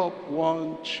 I drop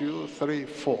 1, 2, 3,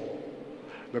 4.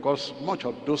 Because much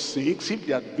of those things, if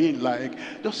they had been like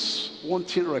just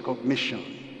wanting recognition,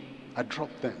 I drop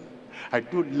them. I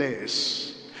do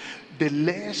less. The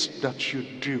less that you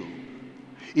do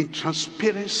in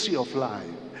transparency of life,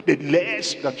 the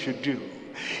less that you do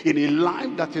in a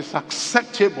life that is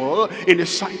acceptable in the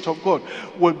sight of God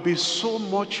will be so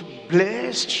much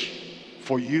blessed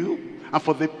for you and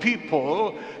for the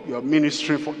people you are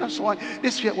ministering for. That's why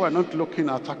this year we're not looking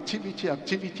at activity, and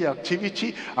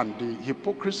the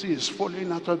hypocrisy is falling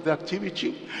out of the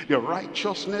activity. The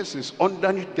righteousness is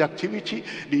underneath the activity.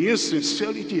 The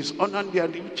insincerity is underneath the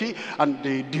activity, and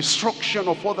the destruction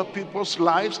of other people's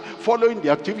lives following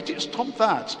the activity. Stop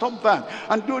that,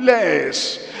 and do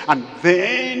less. And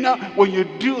then when you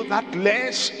do that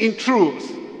less in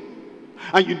truth,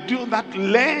 and you do that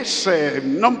less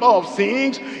number of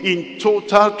things in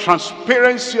total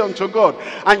transparency unto God,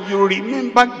 and you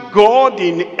remember God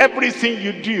in everything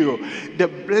you do, the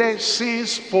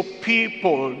blessings for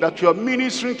people that you are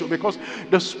ministering to, because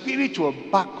the Spirit will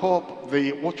back up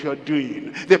what you are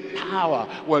doing. The power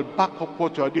will back up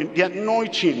what you are doing. The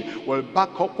anointing will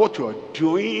back up what you are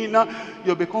doing.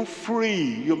 You become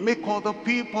free. You make other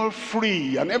people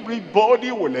free, and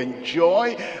everybody will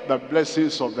enjoy the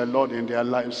blessings of the Lord in their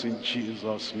lives in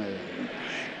Jesus' name.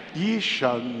 Ye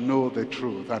shall know the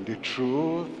truth, and the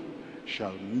truth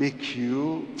shall make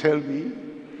you, tell me,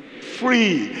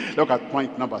 free. Look at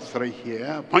point number 3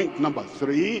 here. Point number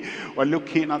 3, we're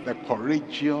looking at the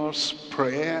courageous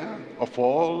prayer of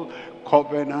all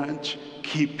covenant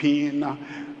keeping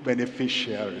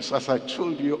beneficiaries. As I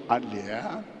told you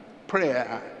earlier,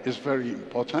 prayer is very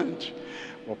important,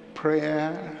 but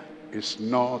prayer is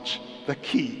not the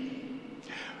key.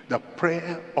 the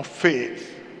prayer of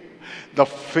faith. The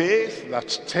faith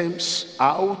that stems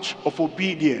out of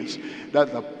obedience.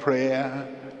 That's the prayer,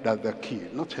 that's the key.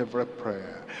 Not every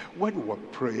prayer. When we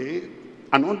pray,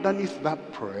 and underneath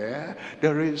that prayer,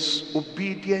 there is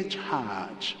obedient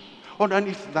heart.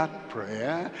 Underneath that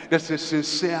prayer, there's a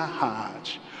sincere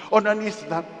heart. Underneath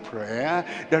that prayer,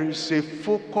 there is a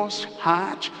focused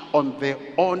heart on the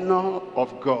honor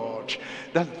of God.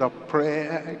 That's the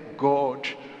prayer God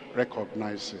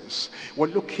recognizes. We're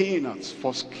looking at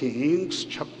 1 Kings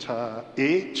chapter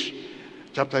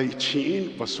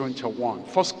 18, verse 21.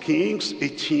 1 Kings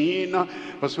 18,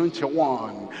 verse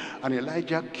 21. And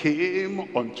Elijah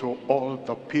came unto all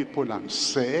the people and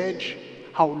said,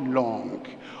 how long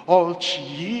halt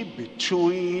ye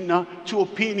between two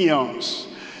opinions?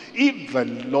 If the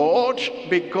Lord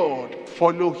be God,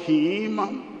 follow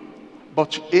him.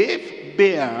 But if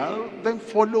Baal, then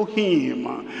follow him.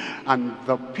 And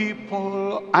the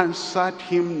people answered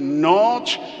him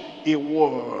not a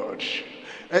word.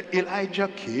 Elijah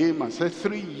came and said,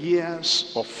 3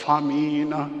 years of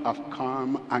famine have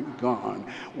come and gone.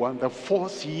 We're in the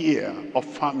 4th year of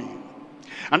famine.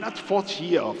 And that 4th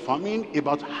year of famine,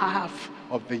 about half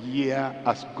of the year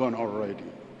has gone already.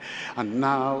 And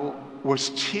now we're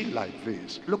still like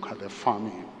this. Look at the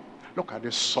famine. Look at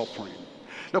the suffering.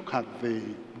 Look at the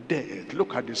death.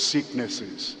 Look at the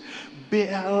sicknesses.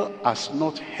 Baal has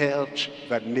not helped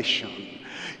the nation.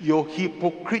 Your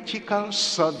hypocritical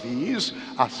service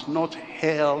has not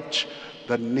helped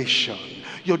the nation.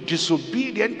 Your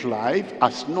disobedient life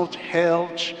has not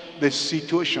helped the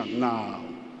situation now.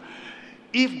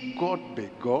 If God be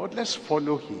God, let's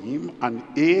follow him. And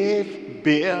if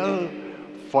Baal,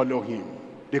 follow him.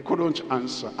 They couldn't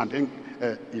answer. And then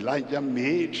Elijah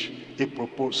made a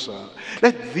proposal.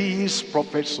 Let these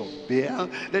prophets of Baal,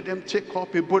 let them take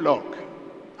up a bullock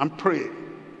and pray,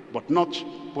 but not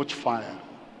put fire.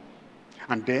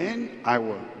 And then I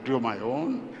will do my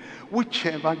own.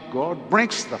 Whichever God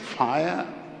brings the fire,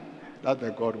 that's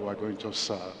the God we are going to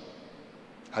serve.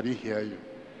 I didn't hear you.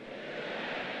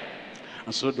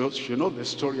 And so those, you know the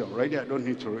story already, I don't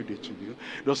need to read it to you.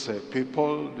 Those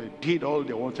people, they did all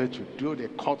they wanted to do. They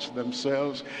cut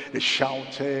themselves, they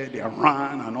shouted, they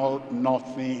ran, and all,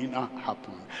 nothing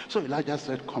happened. So Elijah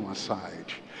said, come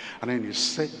aside. And then he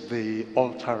set the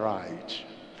altar right.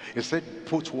 He said,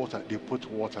 put water. They put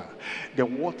water. The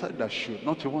water that should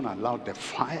not even allow the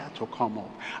fire to come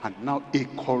up. And now a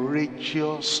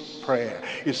courageous prayer.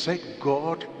 He said,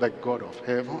 God, the God of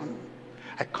heaven,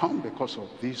 I come because of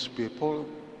these people.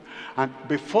 And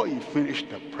before he finished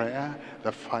the prayer,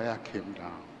 the fire came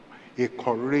down. A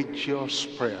courageous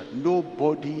prayer.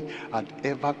 Nobody had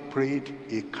ever prayed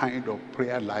a kind of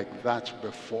prayer like that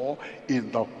before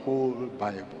in the whole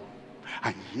Bible.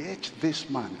 And yet this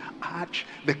man had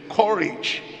the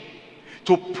courage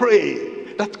to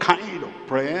pray that kind of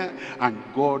prayer, and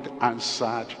God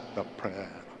answered the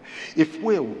prayer. If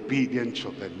we're obedient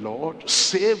to the Lord,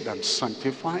 saved and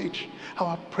sanctified,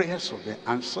 our prayers will be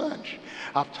answered.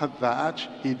 After that,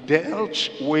 he dealt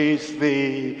with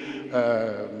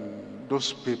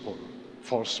those people,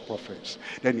 false prophets.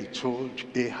 Then he told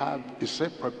Ahab, he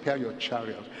said, prepare your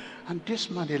chariot. And this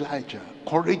man Elijah,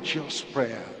 courageous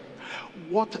prayer.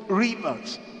 What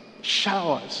rivers,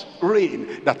 showers,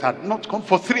 rain that had not come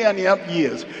for 3.5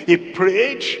 years. He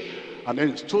prayed and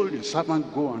then he told his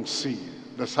servant, go and see.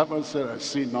 The servant said, I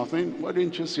see nothing. Why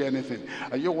didn't you see anything?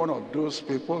 Are you one of those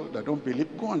people that don't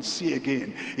believe? Go and see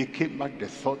again. He came back the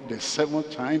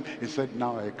 7th time. He said,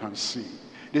 now I can see.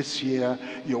 This year,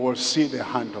 you will see the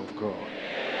hand of God.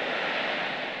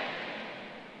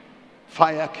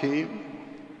 Fire came.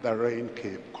 The rain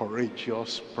came.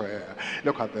 Courageous prayer.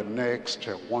 Look at the next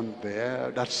one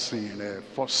there. That's in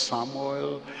 1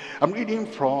 Samuel. I'm reading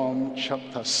from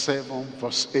chapter 7,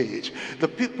 verse 8. The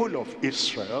people of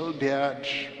Israel, they had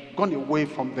gone away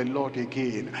from the Lord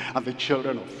again. And the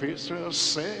children of Israel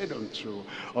said unto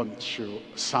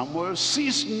Samuel,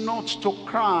 cease not to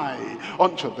cry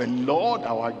unto the Lord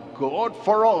our God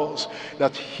for us,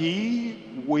 that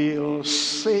he will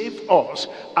save us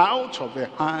out of the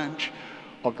hand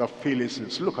of the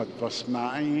Philistines. Look at verse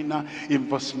 9. In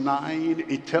verse 9,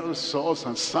 it tells us,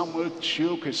 and Samuel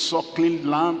took a suckling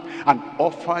lamb and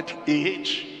offered it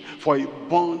for a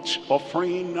burnt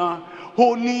offering,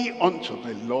 holy unto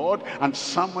the Lord. And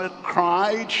Samuel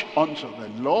cried unto the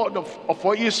Lord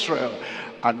for Israel,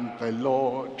 and the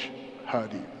Lord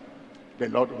heard him. The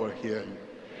Lord will hear you.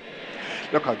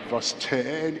 Look at verse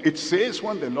 10. It says,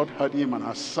 when the Lord heard him, and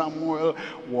as Samuel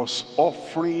was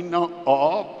offering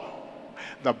up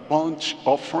the burnt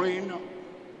offering,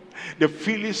 the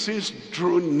Philistines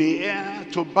drew near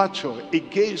to battle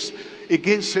against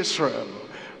against Israel.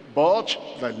 But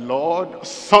the Lord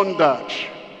thundered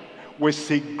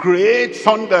with a great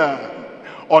thunder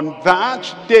on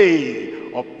that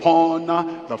day upon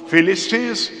the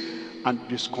Philistines, and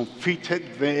discomfited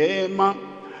them,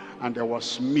 and there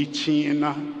was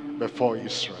meeting before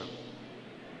Israel.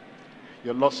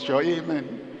 You lost your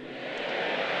amen.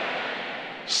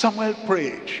 Samuel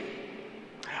prayed,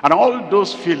 and all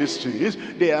those Philistines,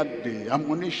 they had the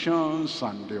ammunitions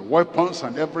and the weapons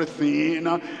and everything.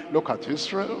 Look at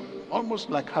Israel,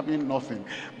 almost like having nothing,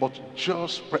 but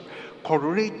just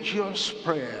courageous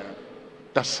prayer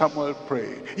that Samuel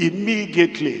prayed.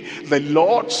 Immediately the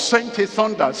Lord sent a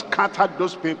thunder, scattered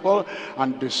those people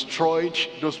and destroyed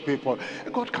those people.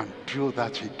 God can do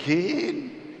that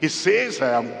again. He says,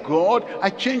 I am God, I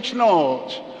change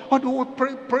not. Why do we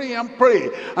pray, pray and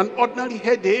pray? An ordinary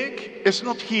headache is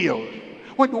not healed.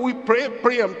 Why do we pray,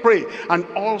 pray and pray? An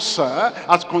ulcer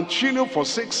has continued for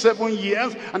 6-7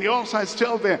 years, and the ulcer is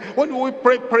still there. Why do we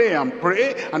pray, pray and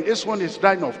pray? And this one is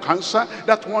dying of cancer.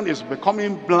 That one is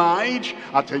becoming blind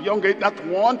at a young age. That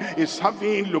one is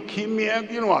having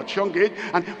leukemia, at young age.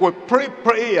 And we pray,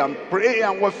 pray and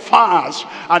we fast,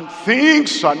 and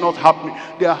things are not happening.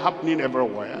 They are happening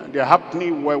everywhere. They are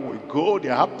happening where we go. They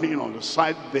are happening on the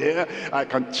side there. I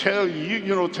can tell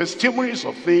you, testimonies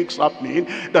of things happening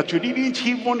that you didn't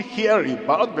even hear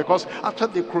about, because after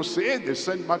the crusade they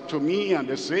sent back to me and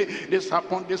they say this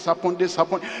happened, this happened, this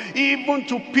happened. Even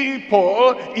to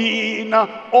people in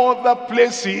other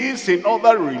places, in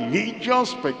other religions,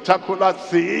 spectacular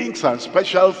things and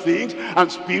special things and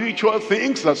spiritual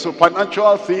things and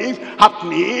supernatural things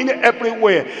happening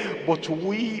everywhere. But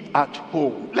we at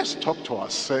home, let's talk to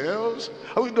ourselves.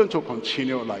 Are we going to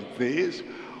continue like this?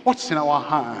 What's in our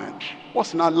hand?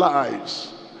 What's in our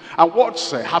lives? And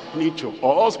what's happening to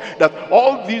us, that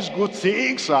all these good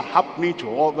things are happening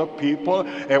to other people,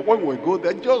 and when we go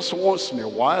there just once in a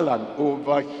while, and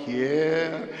over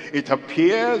here it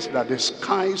appears that the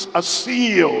skies are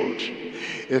sealed.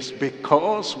 It's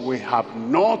because we have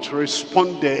not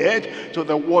responded to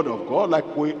the word of God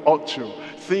like we ought to.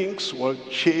 Things will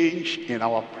change in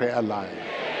our prayer life.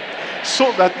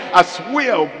 So that as we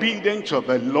are obedient to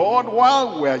the Lord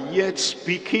while we are yet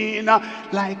speaking,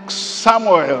 like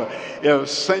Samuel, he'll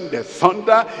send the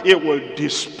thunder, it will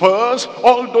disperse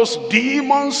all those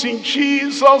demons in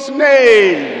Jesus'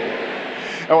 name.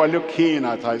 And we're looking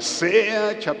at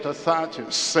Isaiah chapter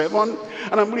 37,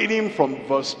 and I'm reading from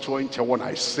verse 21.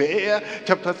 Isaiah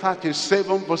chapter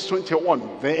 37 verse 21.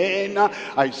 Then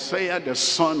Isaiah the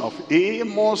son of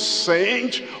Amos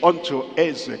sent unto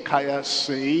Hezekiah,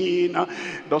 saying,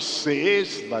 thus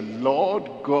says the Lord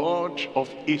God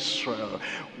of Israel,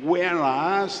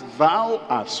 whereas thou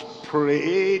hast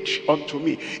prayed unto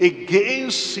me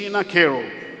against Sennacherib,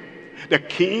 the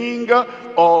king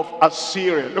of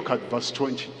Assyria. Look at verse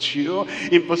 22.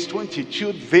 In verse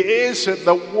 22, this is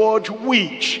the word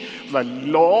which the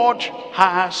Lord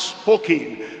has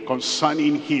spoken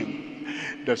concerning him.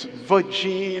 The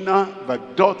virgin, the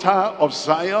daughter of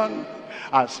Zion,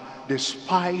 has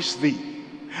despised thee.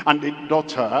 And the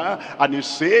daughter, and it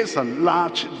says, and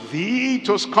latch thee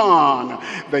to scorn.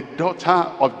 The daughter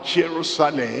of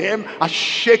Jerusalem has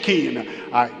shaken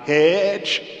her head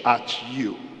at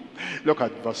you. Look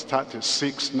at verse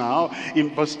 36 now.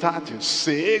 In verse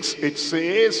 36 it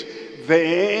says,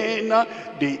 then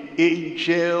the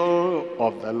angel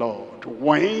of the Lord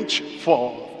went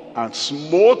forth and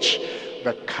smote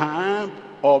the camp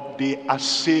of the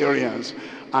Assyrians,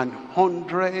 and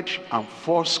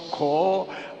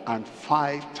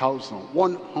 185,000,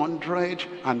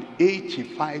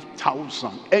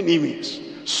 185,000 enemies,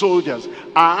 soldiers,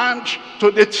 armed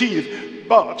to the teeth.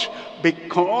 But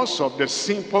because of the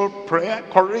simple prayer,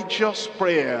 courageous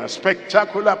prayer,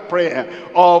 spectacular prayer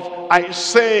of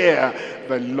Isaiah,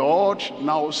 the Lord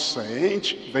now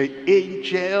sent the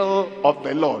angel of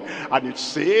the Lord. And it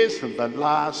says in the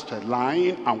last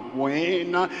line, and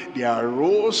when they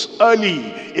arose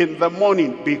early in the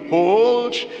morning,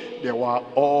 behold, they were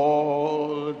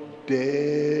all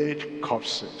dead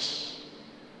corpses.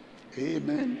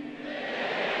 Amen.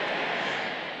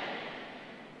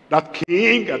 That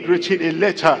king had written a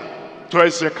letter to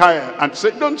Hezekiah and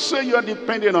said, don't say you are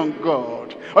depending on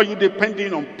God, or you're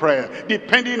depending on prayer,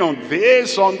 depending on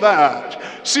this, on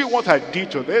that. See what I did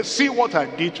to this, see what I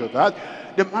did to that.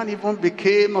 The man even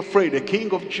became afraid. The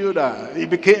king of Judah, he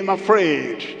became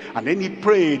afraid. And then he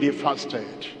prayed, he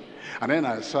fasted. And then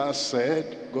Isaiah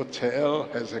said, go tell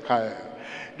Hezekiah,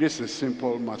 this is a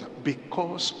simple matter.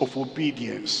 Because of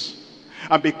obedience,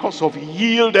 and because of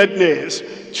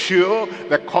yieldedness to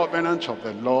the covenant of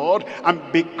the Lord, and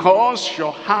because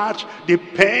your heart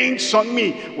depends on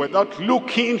me without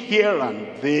looking here and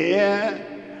there,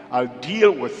 I'll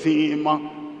deal with him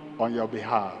on your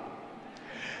behalf.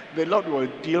 The Lord will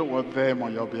deal with them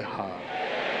on your behalf.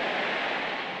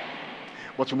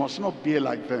 But you must not be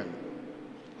like them,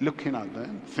 looking at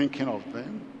them, thinking of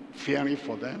them, fearing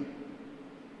for them.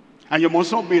 And you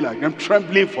must not be like them,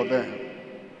 trembling for them.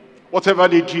 Whatever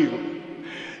they do,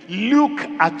 look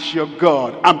at your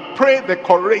God and pray the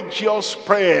courageous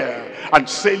prayer and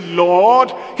say,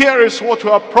 Lord, here is what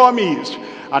you have promised.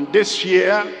 And this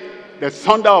year, the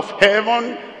thunder of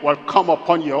heaven will come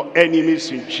upon your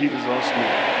enemies in Jesus'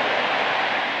 name.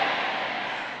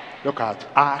 Look at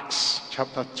Acts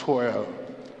chapter 12.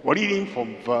 We're reading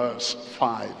from verse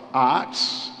 5.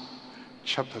 Acts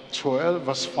chapter 12,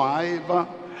 verse 5.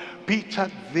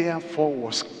 Peter therefore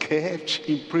was kept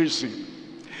in prison,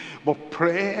 but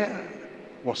prayer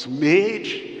was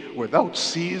made without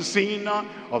ceasing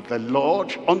of the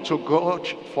Lord unto God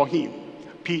for him.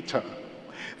 Peter,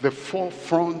 the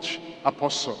forefront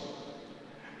apostle.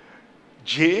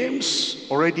 James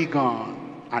already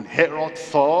gone, and Herod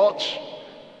thought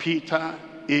Peter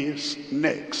is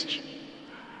next,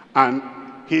 and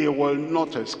he will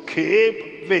not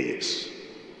escape this.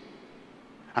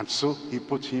 And so he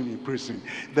put him in prison.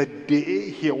 The day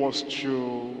he was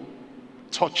to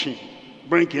touch him,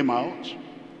 bring him out,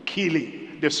 kill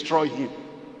him, destroy him,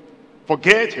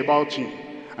 forget about him,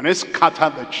 and then scatter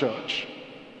the church.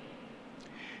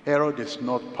 Herod is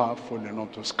not powerful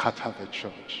enough to scatter the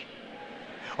church.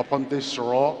 Upon this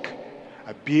rock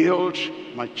I build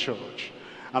my church,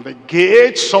 and the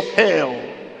gates of hell,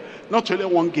 not only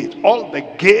one gate, all the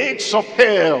gates of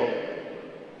hell,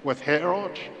 with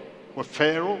Herod, with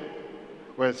Pharaoh,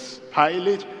 with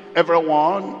Pilate,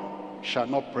 everyone shall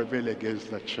not prevail against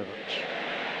the church.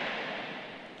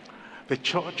 The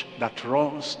church that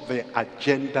runs the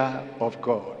agenda of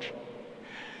God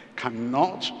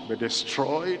cannot be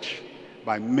destroyed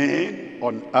by men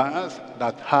on earth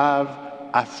that have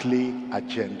earthly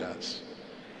agendas.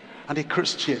 And a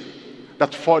Christian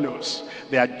that follows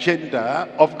the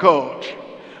agenda of God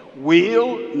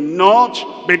will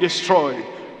not be destroyed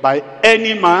by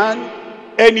any man,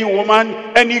 any woman,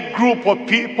 any group of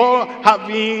people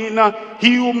having a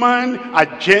human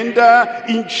agenda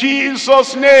in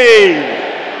Jesus' name.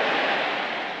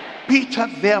 Peter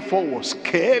therefore was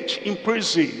kept in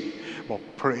prison, but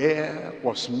prayer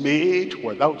was made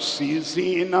without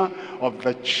ceasing of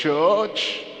the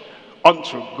church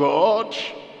unto God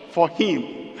for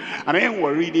him. And then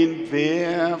we're reading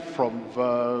there from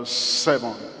verse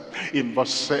 7. In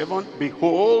verse 7,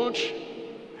 behold,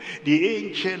 the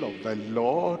angel of the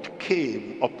Lord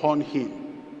came upon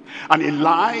him, and a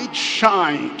light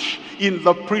shined in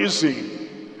the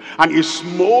prison, and he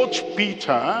smote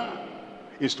Peter,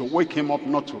 is to wake him up,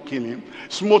 not to kill him,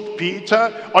 smote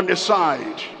Peter on the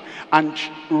side, and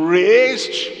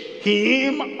raised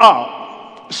him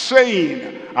up,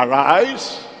 saying,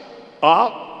 arise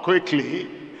up quickly.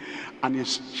 And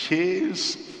his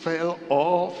chains fell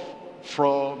off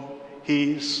from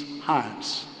his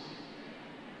hands.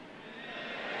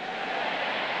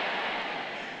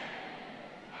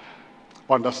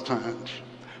 Understand,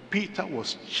 Peter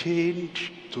was chained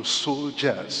to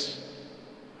soldiers.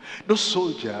 Those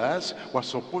soldiers were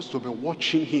supposed to be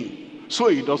watching him so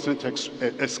he doesn't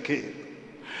escape.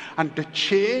 And the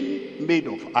chain made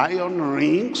of iron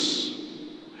rings,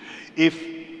 if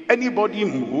anybody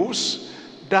moves,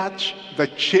 that the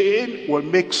chain will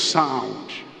make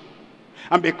sound.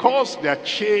 And because they are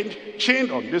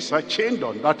chained on this side, chained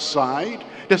on that side,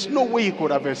 there's no way he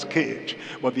could have escaped.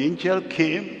 But the angel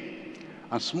came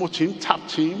and smote him,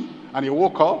 tapped him, and he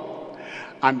woke up.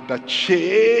 And the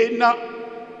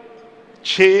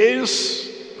chains,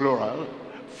 plural,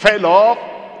 fell off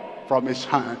from his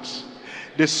hands.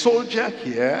 The soldier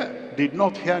here did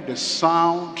not hear the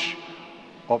sound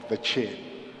of the chain.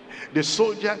 The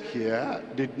soldier here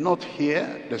did not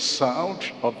hear the sound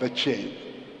of the chain.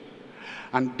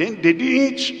 And then they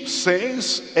didn't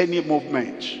sense any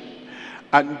movement.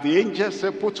 And the angel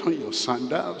said, put on your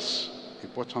sandals. He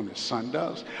put on his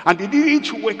sandals. And they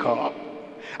didn't wake up.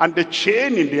 And the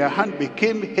chain in their hand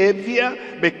became heavier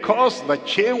because the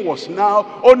chain was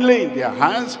now only in their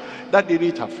hands. That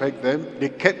didn't affect them. They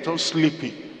kept on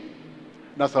sleeping.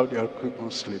 That's how they kept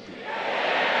on sleeping.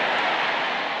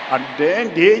 And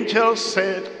then the angel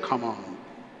said, come on.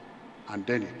 And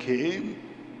then he came.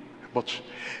 But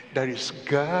there is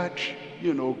guard,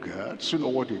 you know guards, you know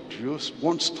what they do.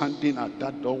 One standing at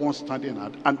that door, one standing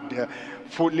at, and they're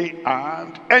fully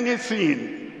armed.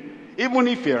 Anything, Even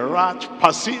if a rat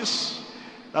passes,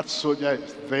 that soldier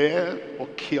is there to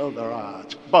kill the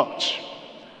rat. But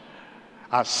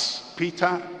as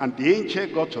Peter and the angel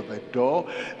got to the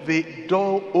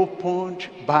door opened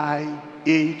by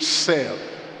itself.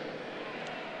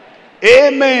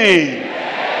 Amen.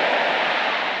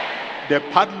 The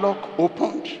padlock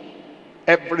opened.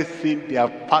 Everything they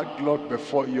have padlocked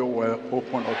before you will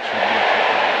open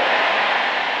automatically.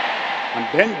 And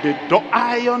then the door, the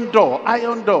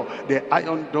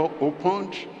iron door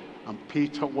opened, and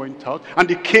Peter went out, and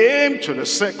he came to the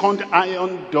second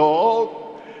iron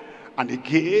door, and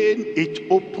again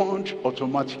it opened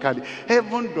automatically.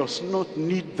 Heaven does not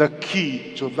need the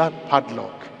key to that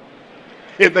padlock.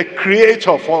 It's the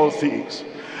creator of all things,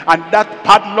 and that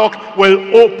padlock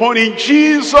will open in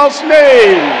Jesus'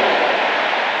 name.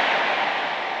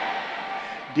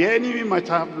 The enemy might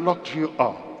have locked you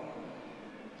up.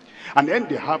 And then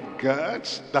they have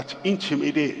guards that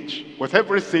intimidate with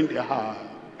everything they have.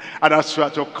 And as you are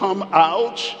to come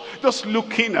out, just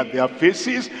looking at their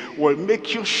faces will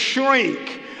make you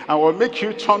shrink and will make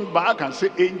you turn back and say,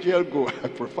 angel, go. I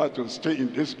prefer to stay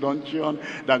in this dungeon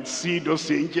than see those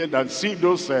angels, than see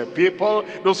those people,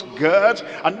 those guards,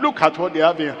 and look at what they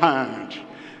have in hand.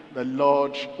 The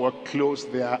Lord will close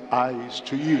their eyes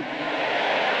to you.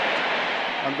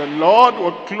 And the Lord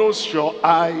will close your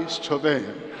eyes to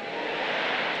them.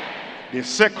 The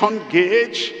second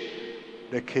gate,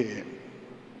 they came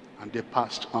and they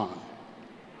passed on.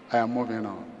 I am moving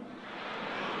on.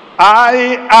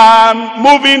 I am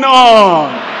moving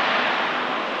on.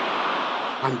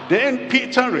 And then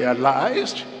Peter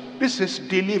realized this is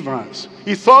deliverance.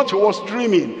 He thought he was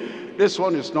dreaming. This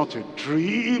one is not a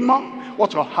dream.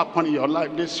 What will happen in your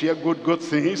life this year? Good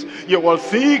things. You will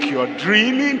think you're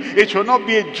dreaming. It will not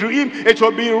be a dream. It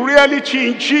will be reality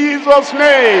in Jesus'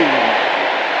 name.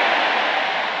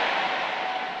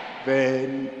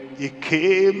 Then he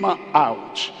came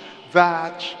out,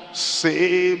 that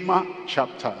same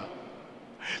chapter.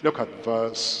 Look at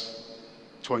verse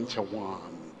 21.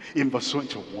 In verse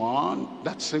 21,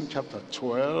 that same chapter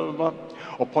 12,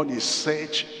 upon his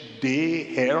search day,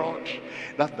 Herod,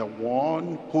 that the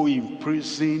one who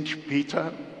imprisoned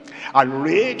Peter,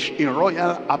 arrayed in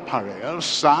royal apparel,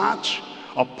 sat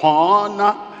upon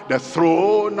the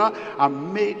throne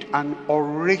and made an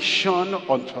oration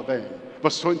unto them.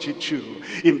 Verse 22.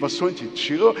 In verse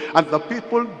 22, and the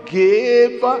people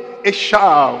gave a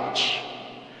shout.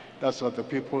 That's what the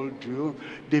people do.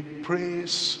 They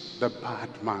praise the bad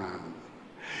man.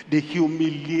 They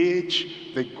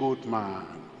humiliate the good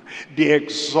man. They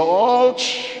exalt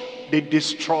the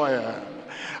destroyer.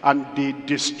 And they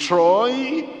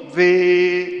destroy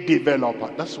the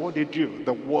developer. That's what they do.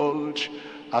 The world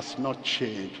has not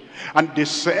changed. And they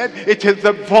said, it is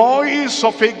the voice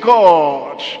of a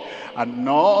God and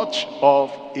not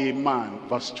of a man.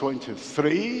 Verse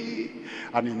 23,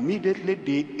 and immediately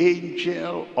the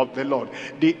angel of the Lord,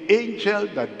 the angel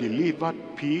that delivered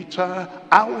Peter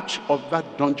out of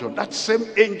that dungeon, that same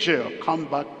angel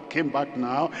came back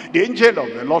now. The angel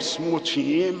of the Lord smote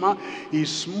him. He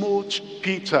smote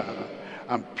Peter,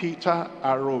 and Peter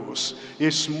arose. He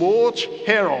smote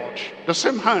Herod, the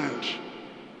same hand.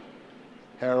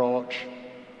 Herod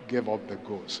gave up the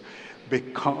ghost,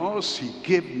 because he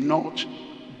gave not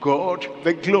God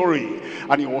the glory,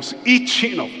 and he was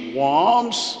eating of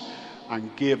worms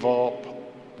and gave up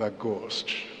the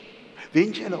ghost. The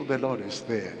angel of the Lord is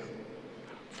there.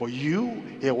 For you,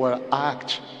 he will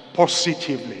act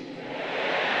positively.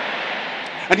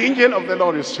 And the angel of the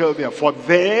Lord is still there. For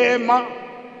them,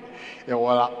 he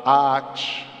will act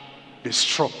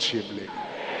destructively.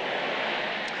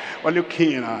 We're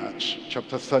looking at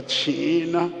chapter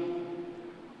 13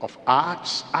 of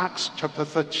Acts. Acts chapter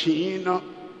 13.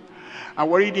 And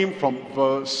we're reading from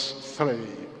verse 3.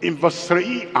 In verse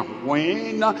 3, and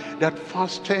when they had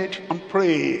fasted and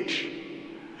prayed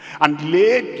and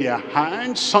laid their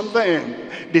hands on them,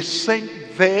 they sent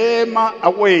them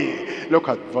away. Look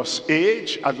at verse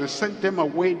 8. As they sent them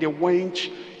away, they went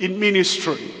in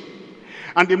ministry.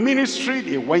 And the ministry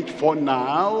they went for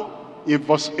now, in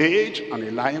verse 8, and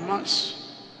Elymas,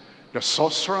 the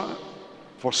sorcerer,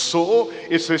 for so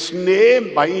is his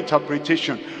name by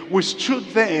interpretation, withstood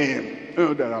them. You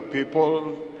know, there are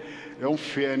people, they don't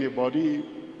fear anybody,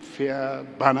 fear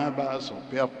Barnabas or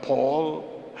fear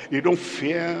Paul. They don't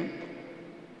fear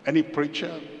any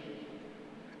preacher,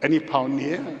 any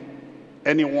pioneer,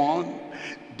 anyone.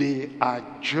 They are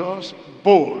just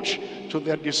bold to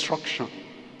their destruction.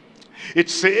 It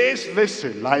says this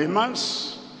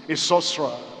Elymas, a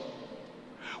sorcerer,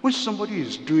 when somebody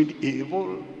is doing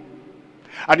evil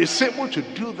and is able to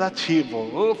do that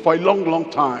evil for a long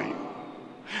time,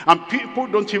 And people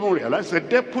don't even realize, the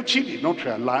deputy did not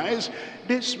realize,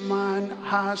 this man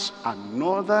has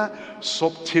another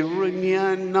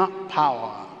subterranean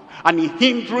power, and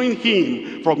hindering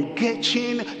him from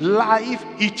getting life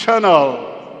eternal.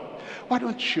 Why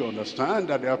don't you understand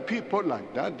that there are people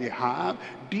like that? They have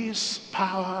this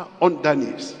power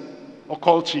underneath.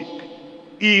 Occultic,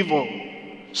 evil,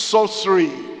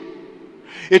 sorcery.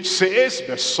 It says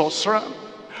the sorcerer,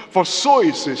 for so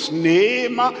is his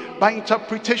name by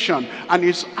interpretation, and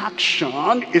his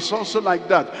action is also like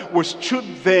that. Withstood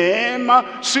them,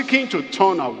 seeking to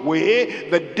turn away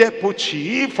the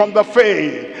deputy from the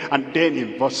faith. And then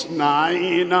in verse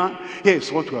 9, here's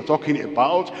what we are talking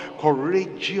about: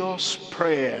 courageous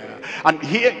prayer. And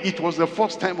here it was the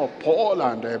first time of Paul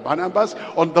and Barnabas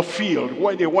on the field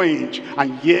where they went.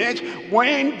 And yet,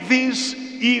 when this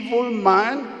evil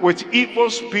man with evil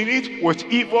spirit, with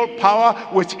evil power,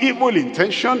 with evil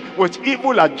intention, with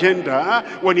evil agenda,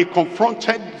 when he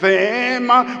confronted them,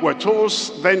 we're told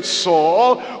then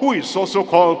Saul, who is also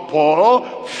called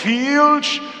Paul, filled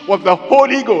with the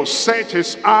Holy Ghost, set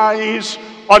his eyes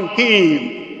on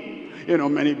him. You know,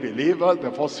 many believers,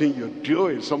 the first thing you do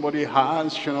is somebody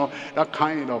has, you know, that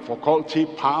kind of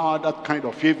occultic power, that kind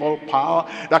of evil power,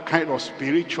 that kind of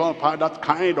spiritual power, that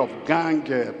kind of gang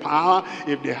power.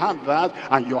 If they have that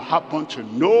and you happen to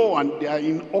know, and they are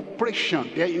in operation,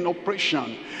 then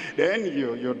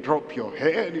you drop your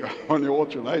head. You wonder,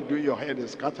 what will I do? Your head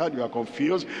is scattered, you are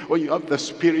confused. When you have the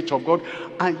Spirit of God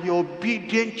and you're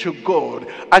obedient to God,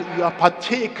 and you are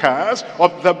partakers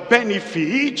of the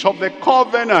benefit of the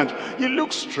covenant, you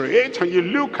look straight and you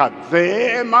look at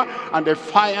them, and the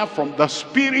fire from the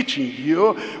Spirit in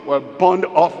you will burn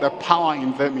off the power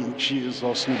in them in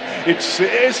Jesus' name. It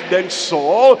says, then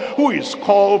Saul, who is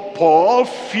called Paul,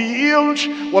 filled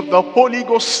with the Holy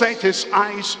Ghost, set his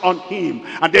eyes on him.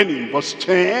 And then in verse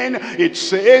 10, it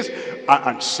says,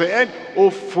 and said,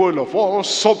 O full of all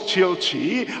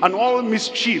subtlety and all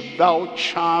mischief, thou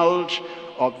child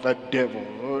of the devil.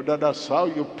 That's how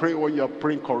you pray when you're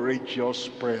praying courageous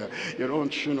prayer. You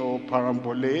don't, you know,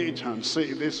 perambulate and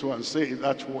say this one, say it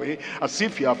that way, as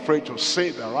if you're afraid to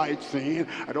say the right thing.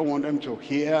 I don't want them to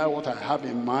hear what I have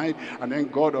in mind. And then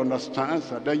God understands,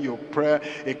 and then you pray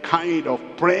a kind of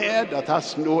prayer that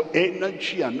has no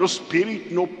energy and no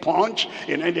spirit, no punch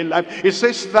in any life. It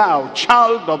says, thou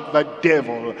child of the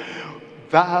devil,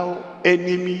 thou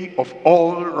enemy of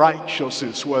all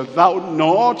righteousness, will thou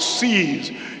not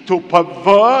cease to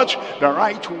pervert the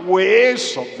right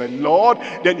ways of the Lord?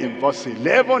 Then in verse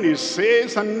 11 it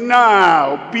says, and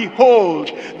now behold,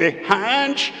 the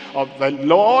hand of the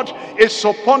Lord is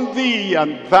upon thee,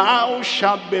 and thou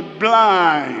shalt be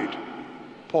blind.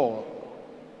 Paul,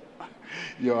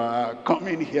 you are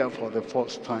coming here for the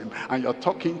first time and you're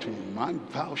talking to a man,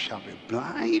 thou shalt be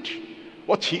blind.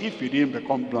 What if you didn't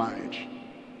become blind?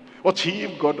 What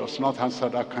if God does not answer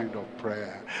that kind of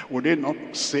prayer? Would they not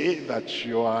say that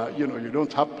you are, you know, you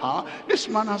don't have power? This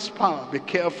man has power. Be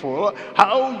careful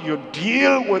how you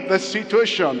deal with the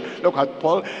situation. Look at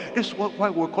Paul. This is why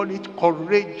we call it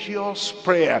courageous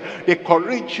prayer. The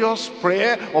courageous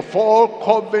prayer of all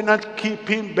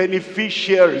covenant-keeping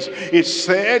beneficiaries. It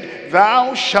said,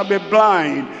 thou shalt be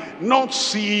blind, not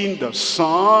seeing the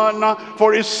sun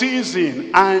for a season,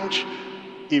 and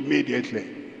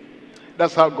immediately.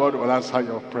 That's how God will answer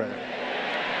your prayer.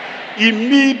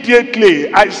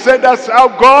 Immediately. I said that's how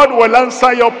God will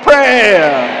answer your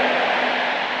prayer.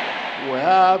 We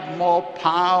have more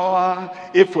power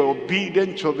if we're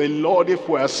obedient to the Lord. If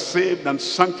we're saved and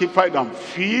sanctified and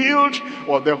filled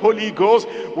with the Holy Ghost,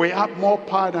 we have more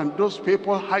power than those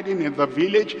people hiding in the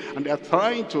village, and they're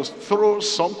trying to throw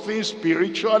something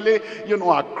spiritually, you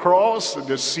know, across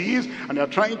the seas, and they're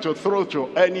trying to throw to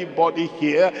anybody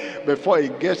here. Before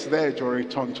it gets there, it will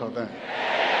return to them.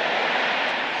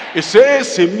 It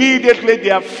says, immediately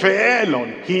there fell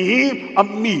on him a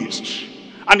mist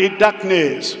and a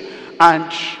darkness,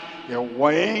 and he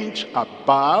went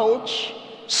about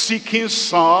seeking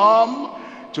some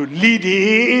to lead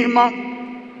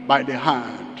him by the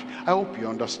hand. I hope you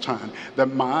understand. The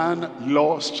man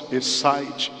lost his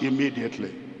sight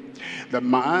immediately. The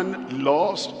man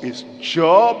lost his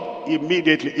job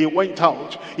immediately. He went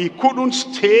out. He couldn't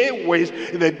stay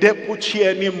with the deputy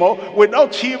anymore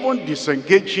without even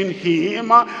disengaging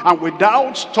him and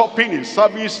without stopping his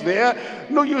service there.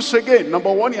 No use again.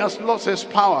 Number one, he has lost his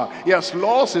power. He has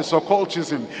lost his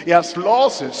occultism. He has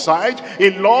lost his sight. He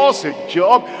lost his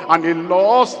job, and he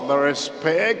lost the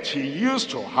respect he used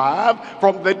to have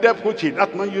from the deputy.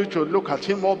 That man used to look at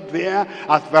him up there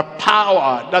as the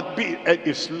power that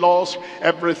is lost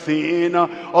everything.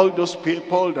 All those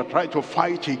people that try to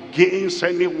fight against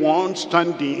anyone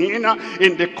standing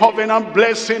in the covenant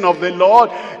blessing of the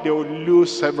Lord, they will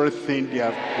lose everything they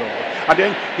have got. And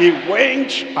then he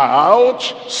went out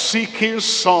seeking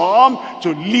some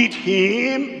to lead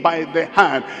him by the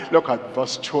hand. Look at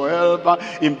verse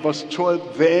 12. In verse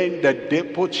 12, then the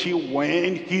deputy,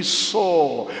 when he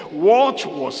saw what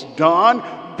was done,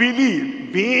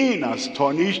 believed, being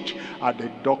astonished at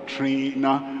the doctrine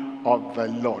of the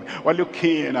Lord. We're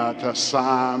looking at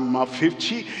Psalm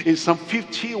 50. In Psalm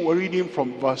 50, we're reading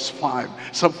from verse 5.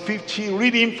 Psalm 50,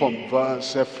 reading from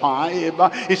verse 5,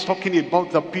 it's talking about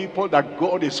the people that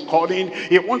God is calling.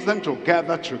 He wants them to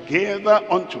gather together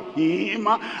unto him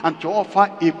and to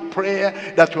offer a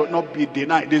prayer that will not be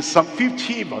denied. In Psalm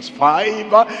 50, verse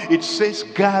 5, it says,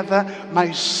 gather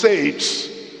my saints,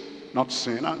 not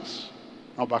sinners,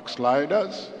 not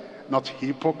backsliders, not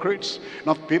hypocrites,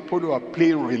 not people who are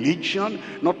playing religion,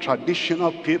 not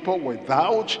traditional people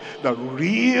without the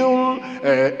real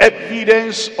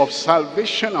evidence of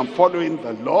salvation and following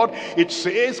the Lord. It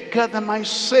says, gather my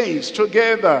saints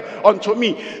together unto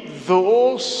me,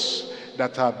 those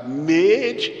that have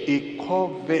made a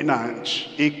covenant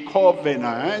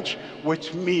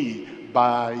with me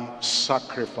by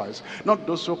sacrifice. Not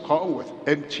those who come with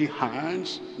empty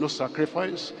hands, no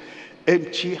sacrifice,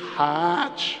 empty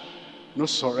heart, no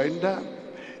surrender,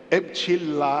 empty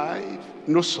life,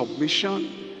 no submission,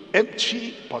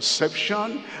 empty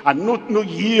perception, and no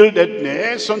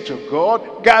yieldedness unto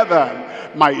God.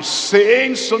 Gather my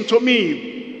saints unto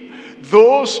me,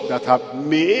 those that have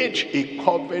made a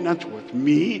covenant with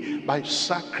me by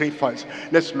sacrifice.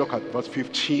 Let's look at verse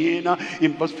 15.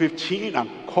 In verse 15, and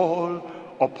call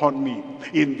upon me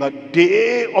in the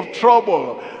day of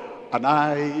trouble, and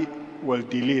I will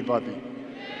deliver thee.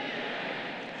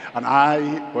 And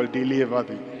I will deliver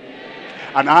thee.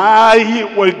 And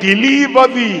I will deliver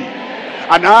thee.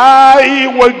 And I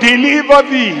will deliver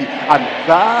thee. And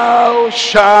thou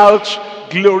shalt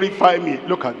glorify me.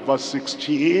 Look at verse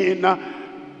 16.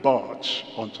 But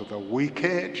unto the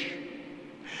wicked,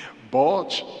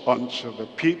 but unto the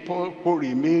people who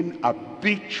remain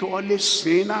habitually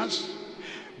sinners,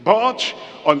 but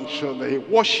unto the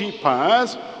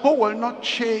worshippers who will not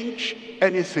change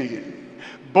anything,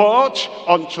 but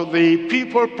unto the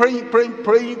people praying,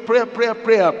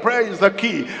 prayer is the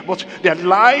key, but their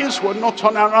lives will not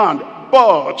turn around.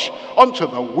 But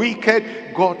unto the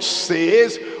wicked, God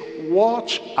says,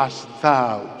 what hast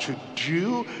thou to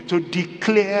do to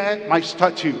declare my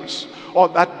statutes, or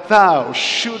that thou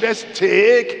shouldest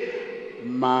take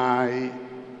my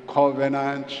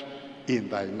covenant in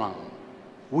thy mouth?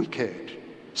 Wicked,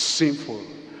 sinful,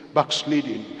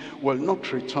 backsliding, will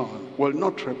not return, will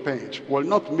not repent, will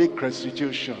not make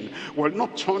restitution, will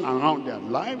not turn around their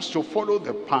lives to follow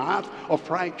the path of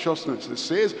righteousness. It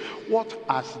says, what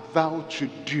hast thou to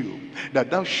do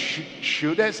that thou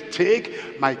shouldest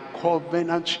take my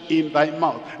covenant in thy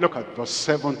mouth? Look at verse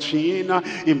 17.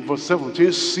 In verse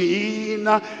 17, seeing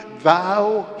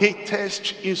thou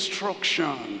hatest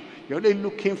instruction. You're only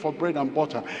looking for bread and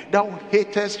butter. Thou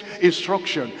hatest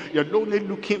instruction. You're only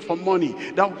looking for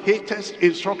money. Thou hatest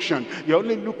instruction. You're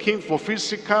only looking for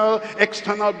physical,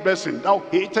 external blessing. Thou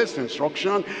hatest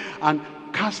instruction, and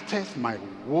casteth my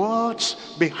words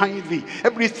behind thee.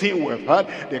 Everything we've heard,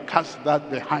 they cast that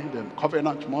behind them.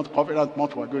 Covenant month,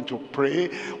 we're going to pray.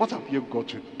 What have you got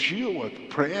to do with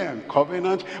prayer and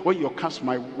covenant when you cast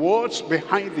my words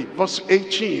behind thee? Verse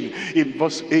 18. In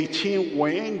verse 18,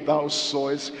 when thou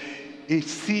sawest a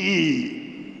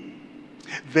thief,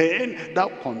 then thou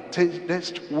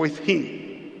contendest with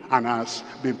him, and hast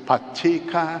been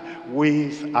partaker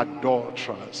with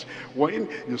adulterers. When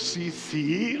you see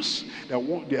thieves, they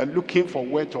are looking for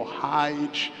where to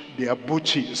hide their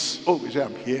booty. Oh, you say,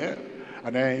 I'm here,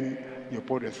 and then you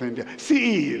put the thing there.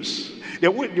 Thieves, they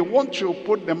want to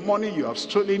put the money you have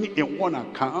stolen in one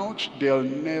account. They'll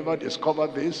never discover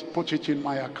this. Put it in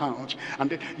my account. And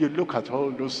then you look at all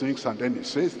those things, and then it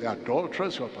says the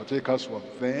adulterers who are partakers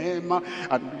with them,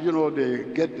 and you know, they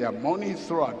get their money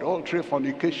through adultery,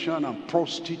 fornication, and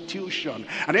prostitution.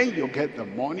 And then you get the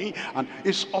money, and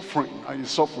it's offering.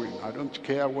 It's offering. I don't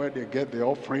care where they get the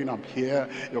offering. I'm here.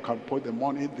 You can put the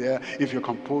money there. If you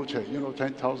can put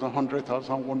 10,000,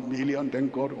 100,000, 1 million, and then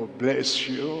God will bless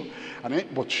you.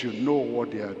 But you know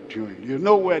what they are doing. You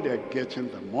know where they're getting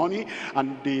the money,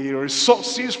 and the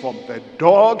resources from the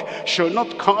dog shall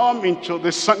not come into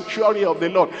the sanctuary of the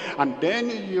Lord. And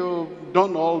then you've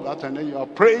done all that, and then you are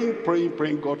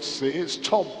praying. God says,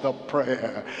 stop the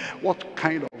prayer. What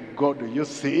kind of God do you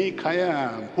think I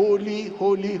am? Holy,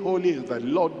 holy, holy is the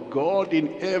Lord God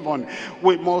in heaven.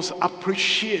 We must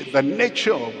appreciate the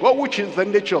nature of God, which is the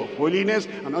nature of holiness,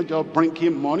 and not just bring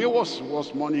him money.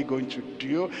 What's money going to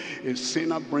do? A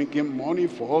sinner bringing money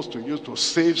for us to use to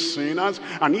save sinners,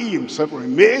 and he himself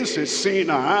remains a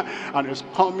sinner, and is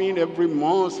coming every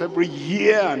month, every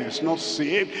year, and is not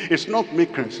saved. It's not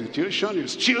making restitution.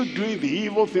 It's still doing the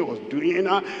evil thing he was doing,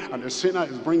 and the sinner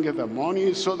is bringing the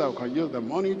money so that we can use the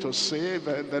money to save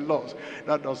the lost.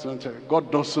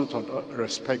 God doesn't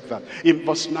respect that. In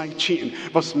verse 19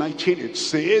 it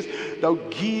says, thou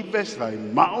givest thy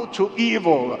mouth to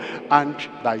evil, and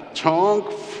thy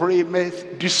tongue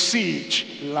frameth deceit,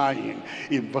 lying.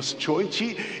 In verse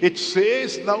 20 it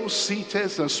says, thou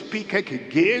sittest and speakest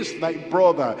against thy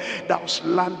brother, thou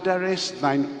slanderest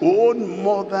thine own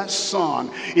mother's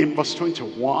son. In verse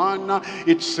 21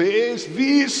 it says,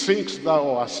 these things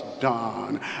thou hast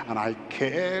done, and I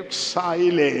kept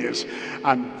silence,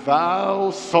 and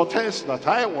thou thoughtest that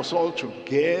I was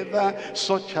altogether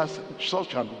such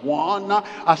an one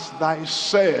as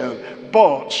thyself.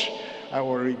 But I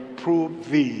will reprove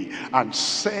thee, and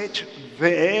set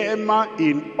them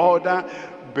in order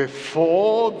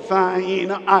before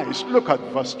thine eyes. Look at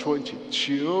verse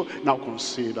 22. Now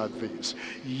consider this.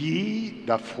 Ye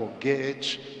that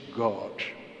forget God.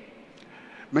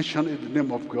 Mentioning the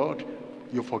name of God,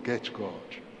 you forget God.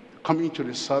 Coming to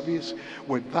the service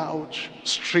without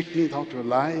straightening out your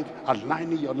life,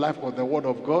 aligning your life with the word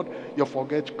of God, you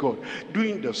forget God.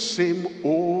 Doing the same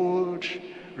old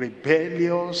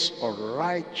rebellious,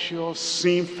 unrighteous,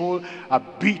 sinful,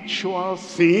 habitual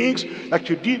things like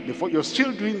you did before. You're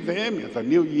still doing them. In the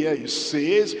new year it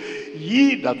says,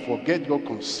 ye that forget God,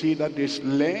 consider this,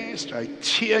 lest I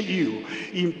tear you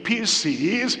in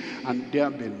pieces, and there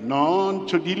be none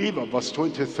to deliver. Verse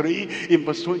 23. In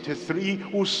verse 23,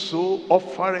 whoso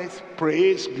offereth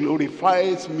praise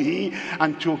glorifieth me,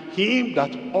 and to him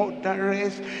that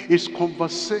ordereth his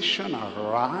conversation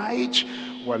aright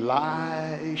will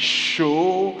I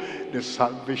show the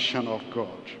salvation of God,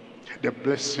 the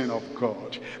blessing of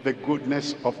God, the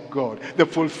goodness of God, the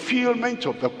fulfillment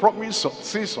of the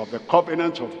promises of the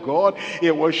covenant of God.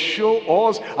 It will show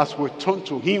us as we turn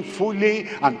to him fully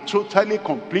and totally,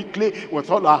 completely, with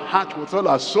all our heart, with all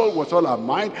our soul, with all our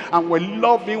mind, and we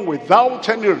love him without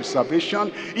any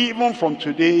reservation, even from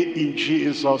today, in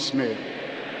Jesus' name.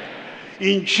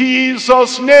 In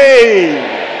Jesus'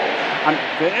 name. And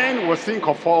then we think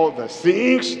of all the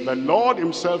things the Lord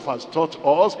himself has taught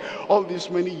us all these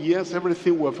many years,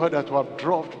 everything we've heard that we have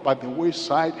dropped by the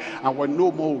wayside, and we're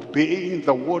no more obeying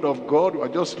the word of God. We're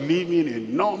just living a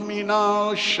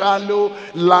nominal, shallow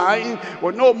life.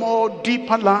 We're no more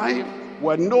deeper life.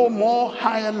 We're no more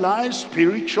higher life,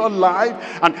 spiritual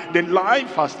life, and the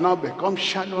life has now become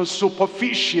shallow,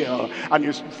 superficial, and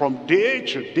it's from day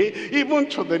to day, even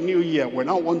to the new year. We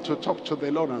now want to talk to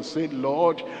the Lord and say,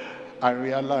 Lord, I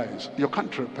realize you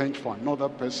can't repent for another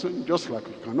person, just like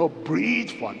you cannot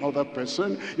breathe for another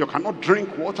person. You cannot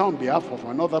drink water on behalf of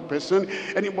another person.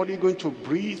 Anybody going to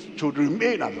breathe, to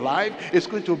remain alive, is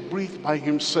going to breathe by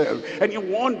himself.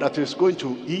 Anyone that is going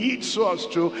to eat so as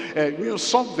to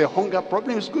solve the hunger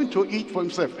problem is going to eat for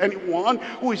himself. Anyone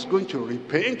who is going to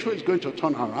repent, who is going to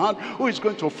turn around, who is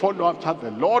going to follow after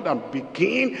the Lord and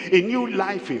begin a new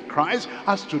life in Christ,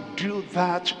 has to do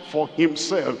that for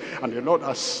himself. And the Lord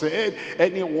has said,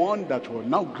 anyone that will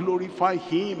now glorify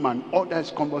him and order his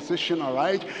conversation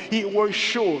aright, he will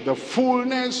show the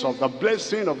fullness of the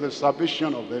blessing of the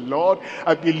salvation of the Lord.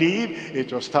 I believe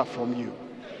it will start from you.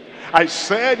 I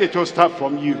said it will start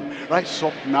from you. Rise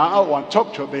up now and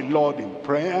talk to the Lord in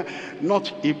prayer. Not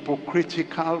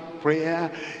hypocritical prayer,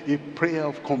 a prayer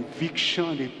of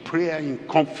conviction, a prayer in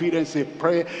confidence, a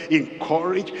prayer in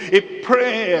courage, a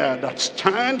prayer that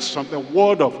stands on the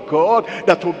word of God,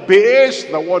 that obeys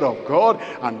the word of God.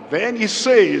 And then he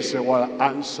says, it will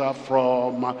answer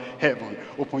from heaven.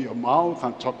 Open your mouth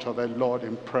and talk to the Lord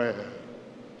in prayer.